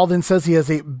Hall then says he has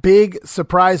a big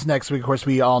surprise next week. Of course,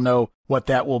 we all know what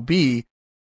that will be.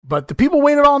 But the people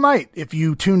waited all night. If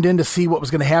you tuned in to see what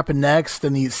was going to happen next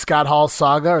in the Scott Hall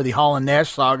saga or the Hall and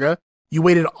Nash saga, you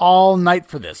waited all night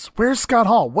for this. Where's Scott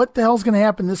Hall? What the hell's going to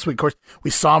happen this week? Of course,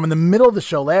 we saw him in the middle of the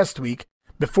show last week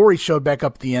before he showed back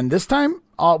up at the end. This time,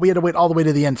 we had to wait all the way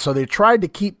to the end. So they tried to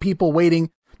keep people waiting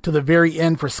to the very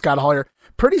end for Scott Hall here.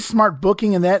 Pretty smart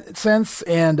booking in that sense,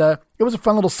 and it was a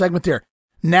fun little segment there.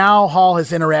 Now Hall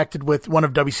has interacted with one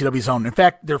of WCW's own. In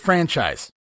fact, their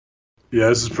franchise. Yeah,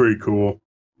 this is pretty cool.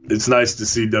 It's nice to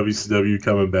see WCW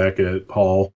coming back at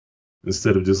Hall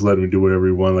instead of just letting him do whatever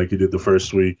he wanted like he did the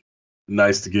first week.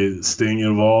 Nice to get Sting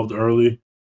involved early.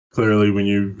 Clearly,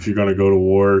 if you're going to go to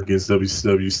war against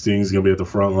WCW, Sting's going to be at the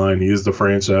front line. He is the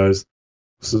franchise,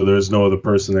 so there's no other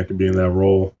person that can be in that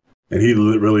role. And he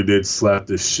really did slap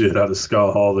the shit out of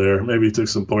Scott Hall there. Maybe he took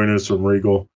some pointers from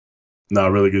Regal. Not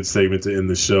a really good segment to end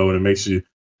the show, and it makes you.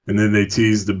 And then they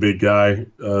tease the big guy,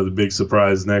 the big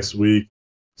surprise next week.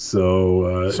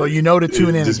 So you know to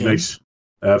tune in.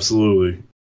 Absolutely.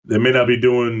 They may not be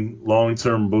doing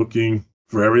long-term booking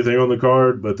for everything on the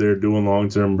card, but they're doing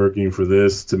long-term booking for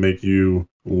this to make you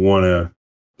want to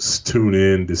tune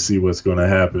in to see what's going to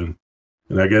happen.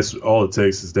 And I guess all it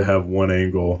takes is to have one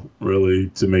angle, really,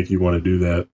 to make you want to do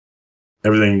that.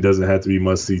 Everything doesn't have to be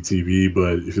must-see TV,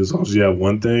 but as long as you have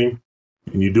one thing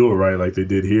and you do it right like they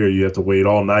did here, you have to wait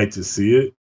all night to see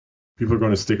it. People are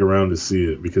going to stick around to see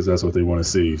it because that's what they want to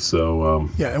see. So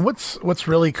yeah, and what's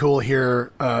really cool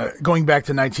here, going back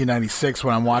to 1996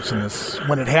 when I'm watching this,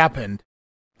 when it happened,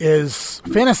 is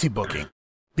fantasy booking.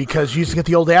 Because you used to get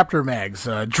the old after mags,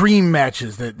 dream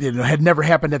matches that had never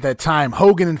happened at that time.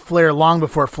 Hogan and Flair, long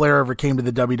before Flair ever came to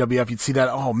the WWF, you'd see that.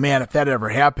 Oh man, if that ever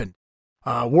happened,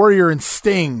 Warrior and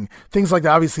Sting, things like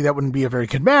that. Obviously, that wouldn't be a very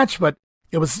good match, but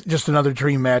it was just another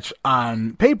dream match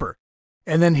on paper.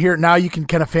 And then here now you can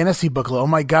kind of fantasy book. Oh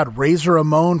my God, Razor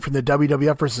Ramon from the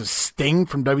WWF versus Sting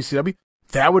from WCW.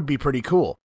 That would be pretty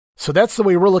cool. So that's the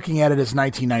way we're looking at it as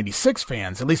 1996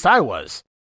 fans. At least I was.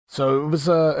 So it was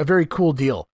a very cool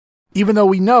deal. Even though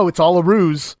we know it's all a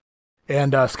ruse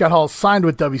and Scott Hall signed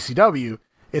with WCW,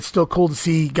 it's still cool to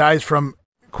see guys from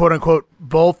quote-unquote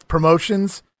both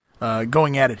promotions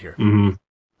going at it here. Mm-hmm.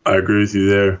 I agree with you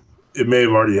there. It may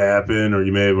have already happened or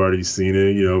you may have already seen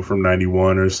it, from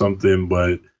 91 or something,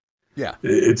 but yeah,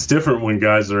 it's different when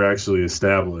guys are actually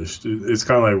established. It's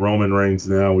kind of like Roman Reigns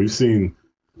now. We've seen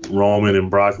Roman and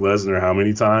Brock Lesnar how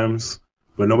many times?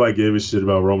 But nobody gave a shit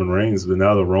about Roman Reigns. But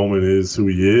now that Roman is who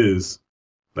he is,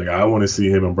 like I want to see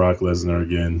him and Brock Lesnar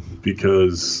again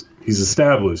because he's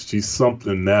established. He's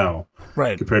something now,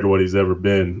 right? Compared to what he's ever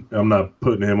been. I'm not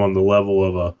putting him on the level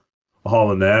of a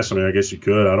Hall and Nash. I mean, I guess you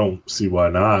could. I don't see why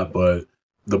not. But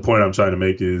the point I'm trying to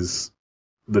make is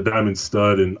the Diamond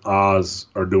Stud and Oz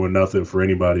are doing nothing for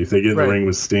anybody. If they get in the ring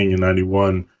with Sting in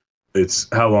 91, it's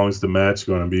how long is the match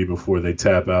going to be before they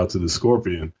tap out to the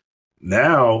Scorpion?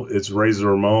 Now it's Razor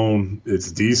Ramon,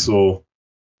 it's Diesel,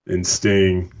 and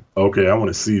Sting. Okay, I want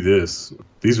to see this.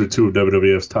 These are two of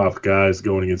WWF's top guys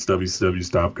going against WCW's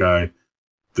top guy.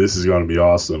 This is going to be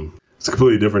awesome. It's a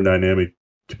completely different dynamic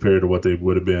compared to what they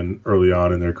would have been early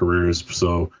on in their careers.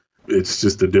 So it's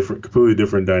just a completely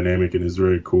different dynamic, and it's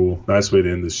very cool. Nice way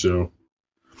to end the show.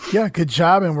 Yeah, good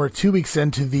job. And we're 2 weeks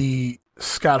into the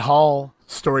Scott Hall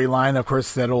storyline. Of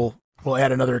course, we'll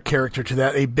add another character to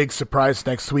that. A big surprise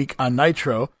next week on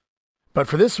Nitro. But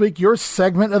for this week, your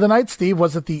segment of the night, Steve,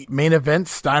 was it the main event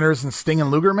Steiners and Sting and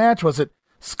Luger match? Was it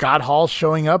Scott Hall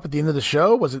showing up at the end of the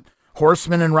show? Was it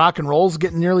Horsemen and Rock and Rolls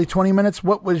getting nearly 20 minutes?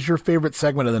 What was your favorite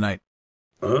segment of the night?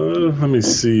 Let me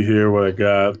see here what I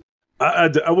got.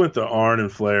 I went to Arn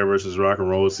and Flair versus Rock and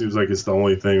Roll. It seems like it's the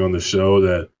only thing on the show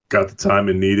that got the time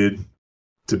it needed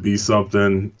to be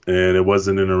something, and it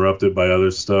wasn't interrupted by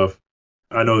other stuff.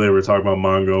 I know they were talking about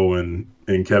Mongo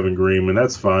and Kevin Green, and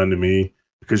that's fine to me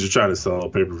because you're trying to sell a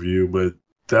pay-per-view, but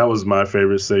that was my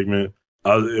favorite segment.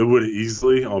 It would have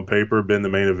easily, on paper, been the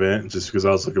main event just because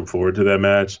I was looking forward to that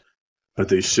match, but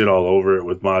they shit all over it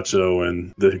with Macho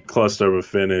and the cluster of a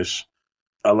finish.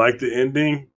 I like the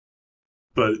ending,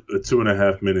 but a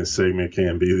 2.5 minute segment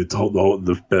can be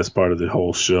the best part of the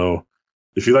whole show.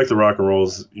 If you like the Rock and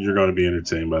Rolls, you're going to be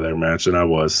entertained by that match, and I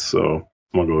was, so I'm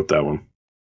going to go with that one.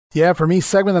 Yeah, for me,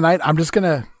 segment of the night, I'm just going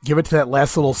to give it to that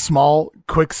last little small,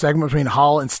 quick segment between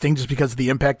Hall and Sting just because of the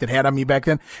impact it had on me back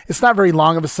then. It's not very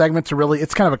long of a segment to really,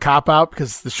 it's kind of a cop-out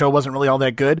because the show wasn't really all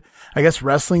that good. I guess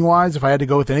wrestling-wise, if I had to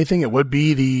go with anything, it would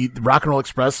be the Rock and Roll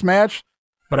Express match.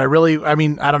 But I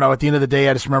don't know, at the end of the day,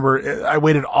 I just remember I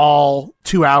waited all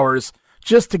 2 hours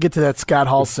just to get to that Scott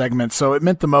Hall segment, so it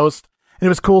meant the most. And it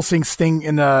was cool seeing Sting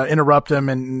interrupt him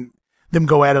and them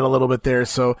go at it a little bit there.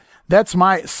 So that's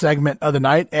my segment of the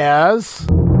night as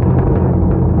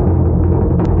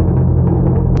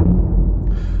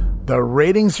the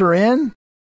ratings are in.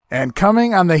 And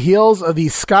coming on the heels of the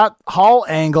Scott Hall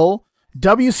angle,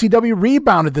 WCW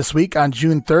rebounded this week on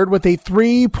June 3rd with a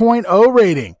 3.0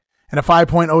 rating and a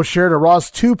 5.0 share to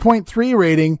Raw's 2.3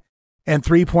 rating and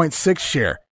 3.6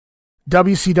 share.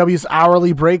 WCW's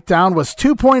hourly breakdown was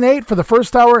 2.8 for the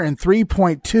first hour and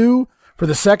 3.2 for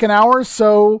the second hour.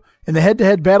 So in the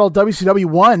head-to-head battle, WCW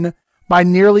won by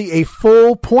nearly a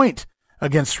full point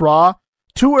against Raw.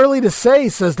 Too early to say,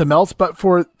 says DeMeltz, but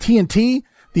for TNT,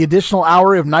 the additional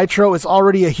hour of Nitro is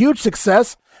already a huge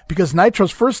success because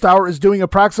Nitro's first hour is doing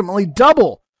approximately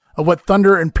double of what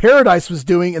Thunder and Paradise was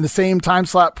doing in the same time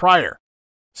slot prior.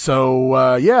 So,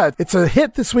 it's a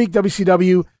hit this week.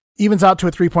 WCW evens out to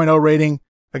a 3.0 rating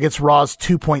against Raw's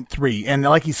 2.3. And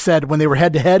like he said, when they were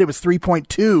head-to-head, it was 3.2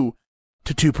 to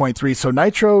 2.3. So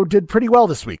Nitro did pretty well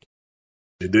this week.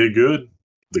 It did good.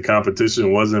 The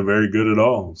competition wasn't very good at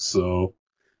all, so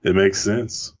it makes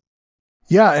sense.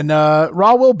 Yeah, and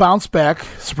Raw will bounce back,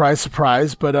 surprise,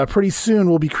 surprise, but pretty soon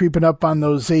we'll be creeping up on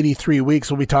those 83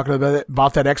 weeks. We'll be talking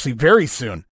about that actually very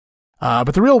soon.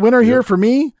 But the real winner here for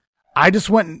me, I just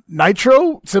went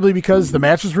Nitro simply because the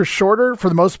matches were shorter for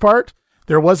the most part.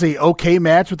 There was a okay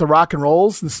match with the Rock and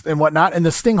Rolls and whatnot, and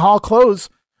the Sting Hall close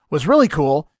was really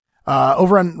cool.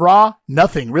 Over on Raw,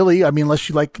 nothing really. I mean, unless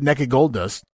you like Naked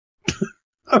Goldust.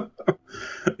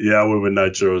 Yeah, I went with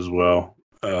Nitro as well.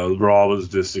 Raw was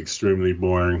just extremely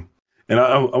boring. And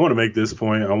I want to make this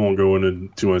point. I won't go into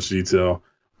too much detail,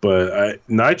 but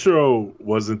Nitro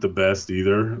wasn't the best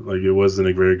either. Like, it wasn't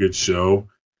a very good show.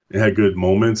 It had good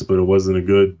moments, but it wasn't a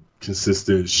good,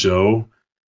 consistent show.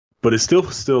 But it still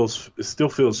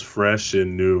feels fresh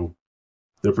and new.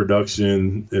 Their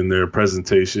production and their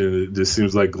presentation, it just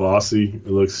seems like glossy.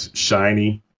 It looks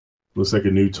shiny. It looks like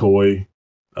a new toy.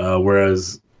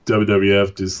 Whereas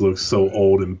WWF just looks so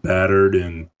old and battered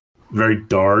and very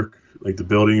dark. Like, the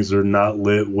buildings are not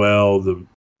lit well.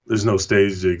 There's no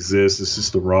stage that exists. It's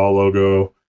just the Raw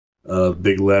logo,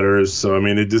 big letters. So, I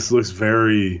mean, it just looks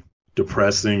very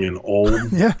depressing and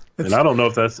old. Yeah. And I don't know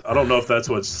if that's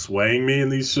what's swaying me in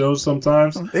these shows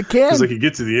sometimes. It can. Because, like, you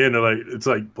get to the end, it's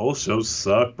like both shows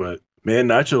suck, but man,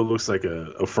 Nitro looks like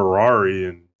a Ferrari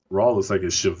and Raw looks like a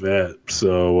Chevette.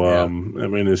 So, I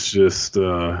mean, it's just,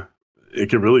 it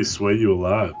can really sway you a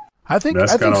lot. I think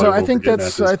so. I think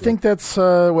that's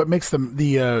what makes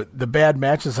the bad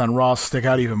matches on Raw stick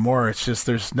out even more. It's just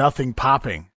there's nothing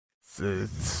popping.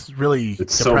 It's really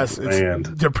depressing. So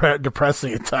it's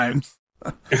depressing at times.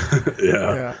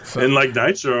 Yeah. So. And like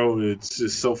Nitro, it's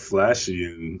just so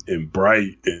flashy and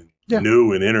bright and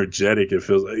new and energetic. It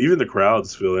feels even the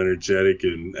crowds feel energetic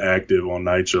and active on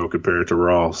Nitro compared to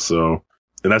Raw. So,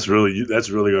 and that's really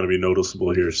going to be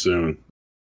noticeable here soon.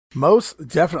 Most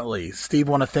definitely. Steve,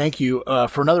 I want to thank you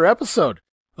for another episode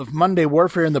of Monday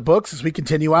Warfare in the books. As we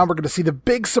continue on, we're going to see the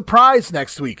big surprise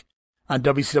next week on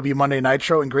WCW Monday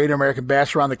Nitro and Greater American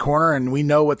Bash around the corner, and we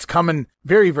know what's coming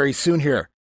very, very soon here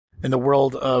in the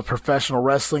world of professional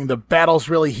wrestling. The battles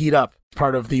really heat up,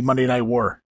 part of the Monday Night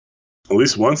War. At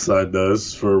least one side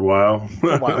does for a while.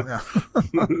 For a while, yeah.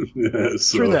 Yeah,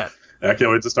 so True that. I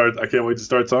can't wait to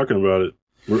start talking about it.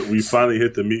 We finally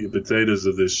hit the meat and potatoes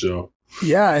of this show.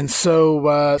 Yeah, and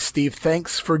so, Steve,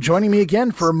 thanks for joining me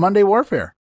again for Monday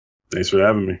Warfare. Thanks for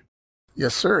having me.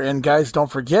 Yes, sir. And guys,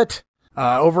 don't forget,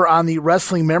 over on the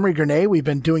Wrestling Memory Grenade, we've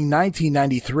been doing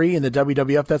 1993 in the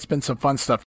WWF. That's been some fun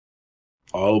stuff.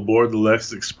 All aboard the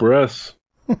Lex Express.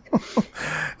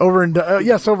 Over on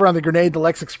the Grenade, the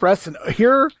Lex Express, and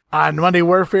here on Monday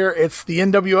Warfare, it's the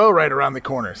NWO right around the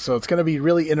corner. So it's going to be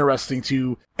really interesting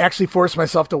to actually force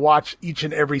myself to watch each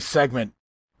and every segment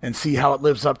and see how it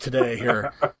lives up today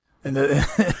here. In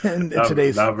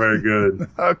today's not very good.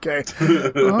 Okay.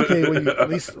 Well, at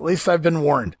least I've been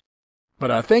warned.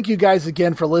 But thank you guys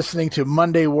again for listening to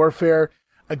Monday Warfare.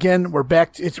 Again, we're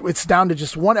back. It's down to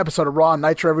just one episode of Raw and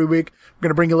Nitro every week. We're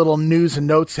going to bring you a little news and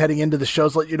notes heading into the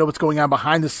shows, let you know what's going on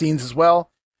behind the scenes as well.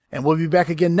 And we'll be back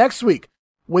again next week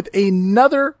with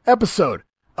another episode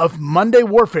of Monday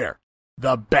Warfare,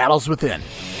 The Battles Within.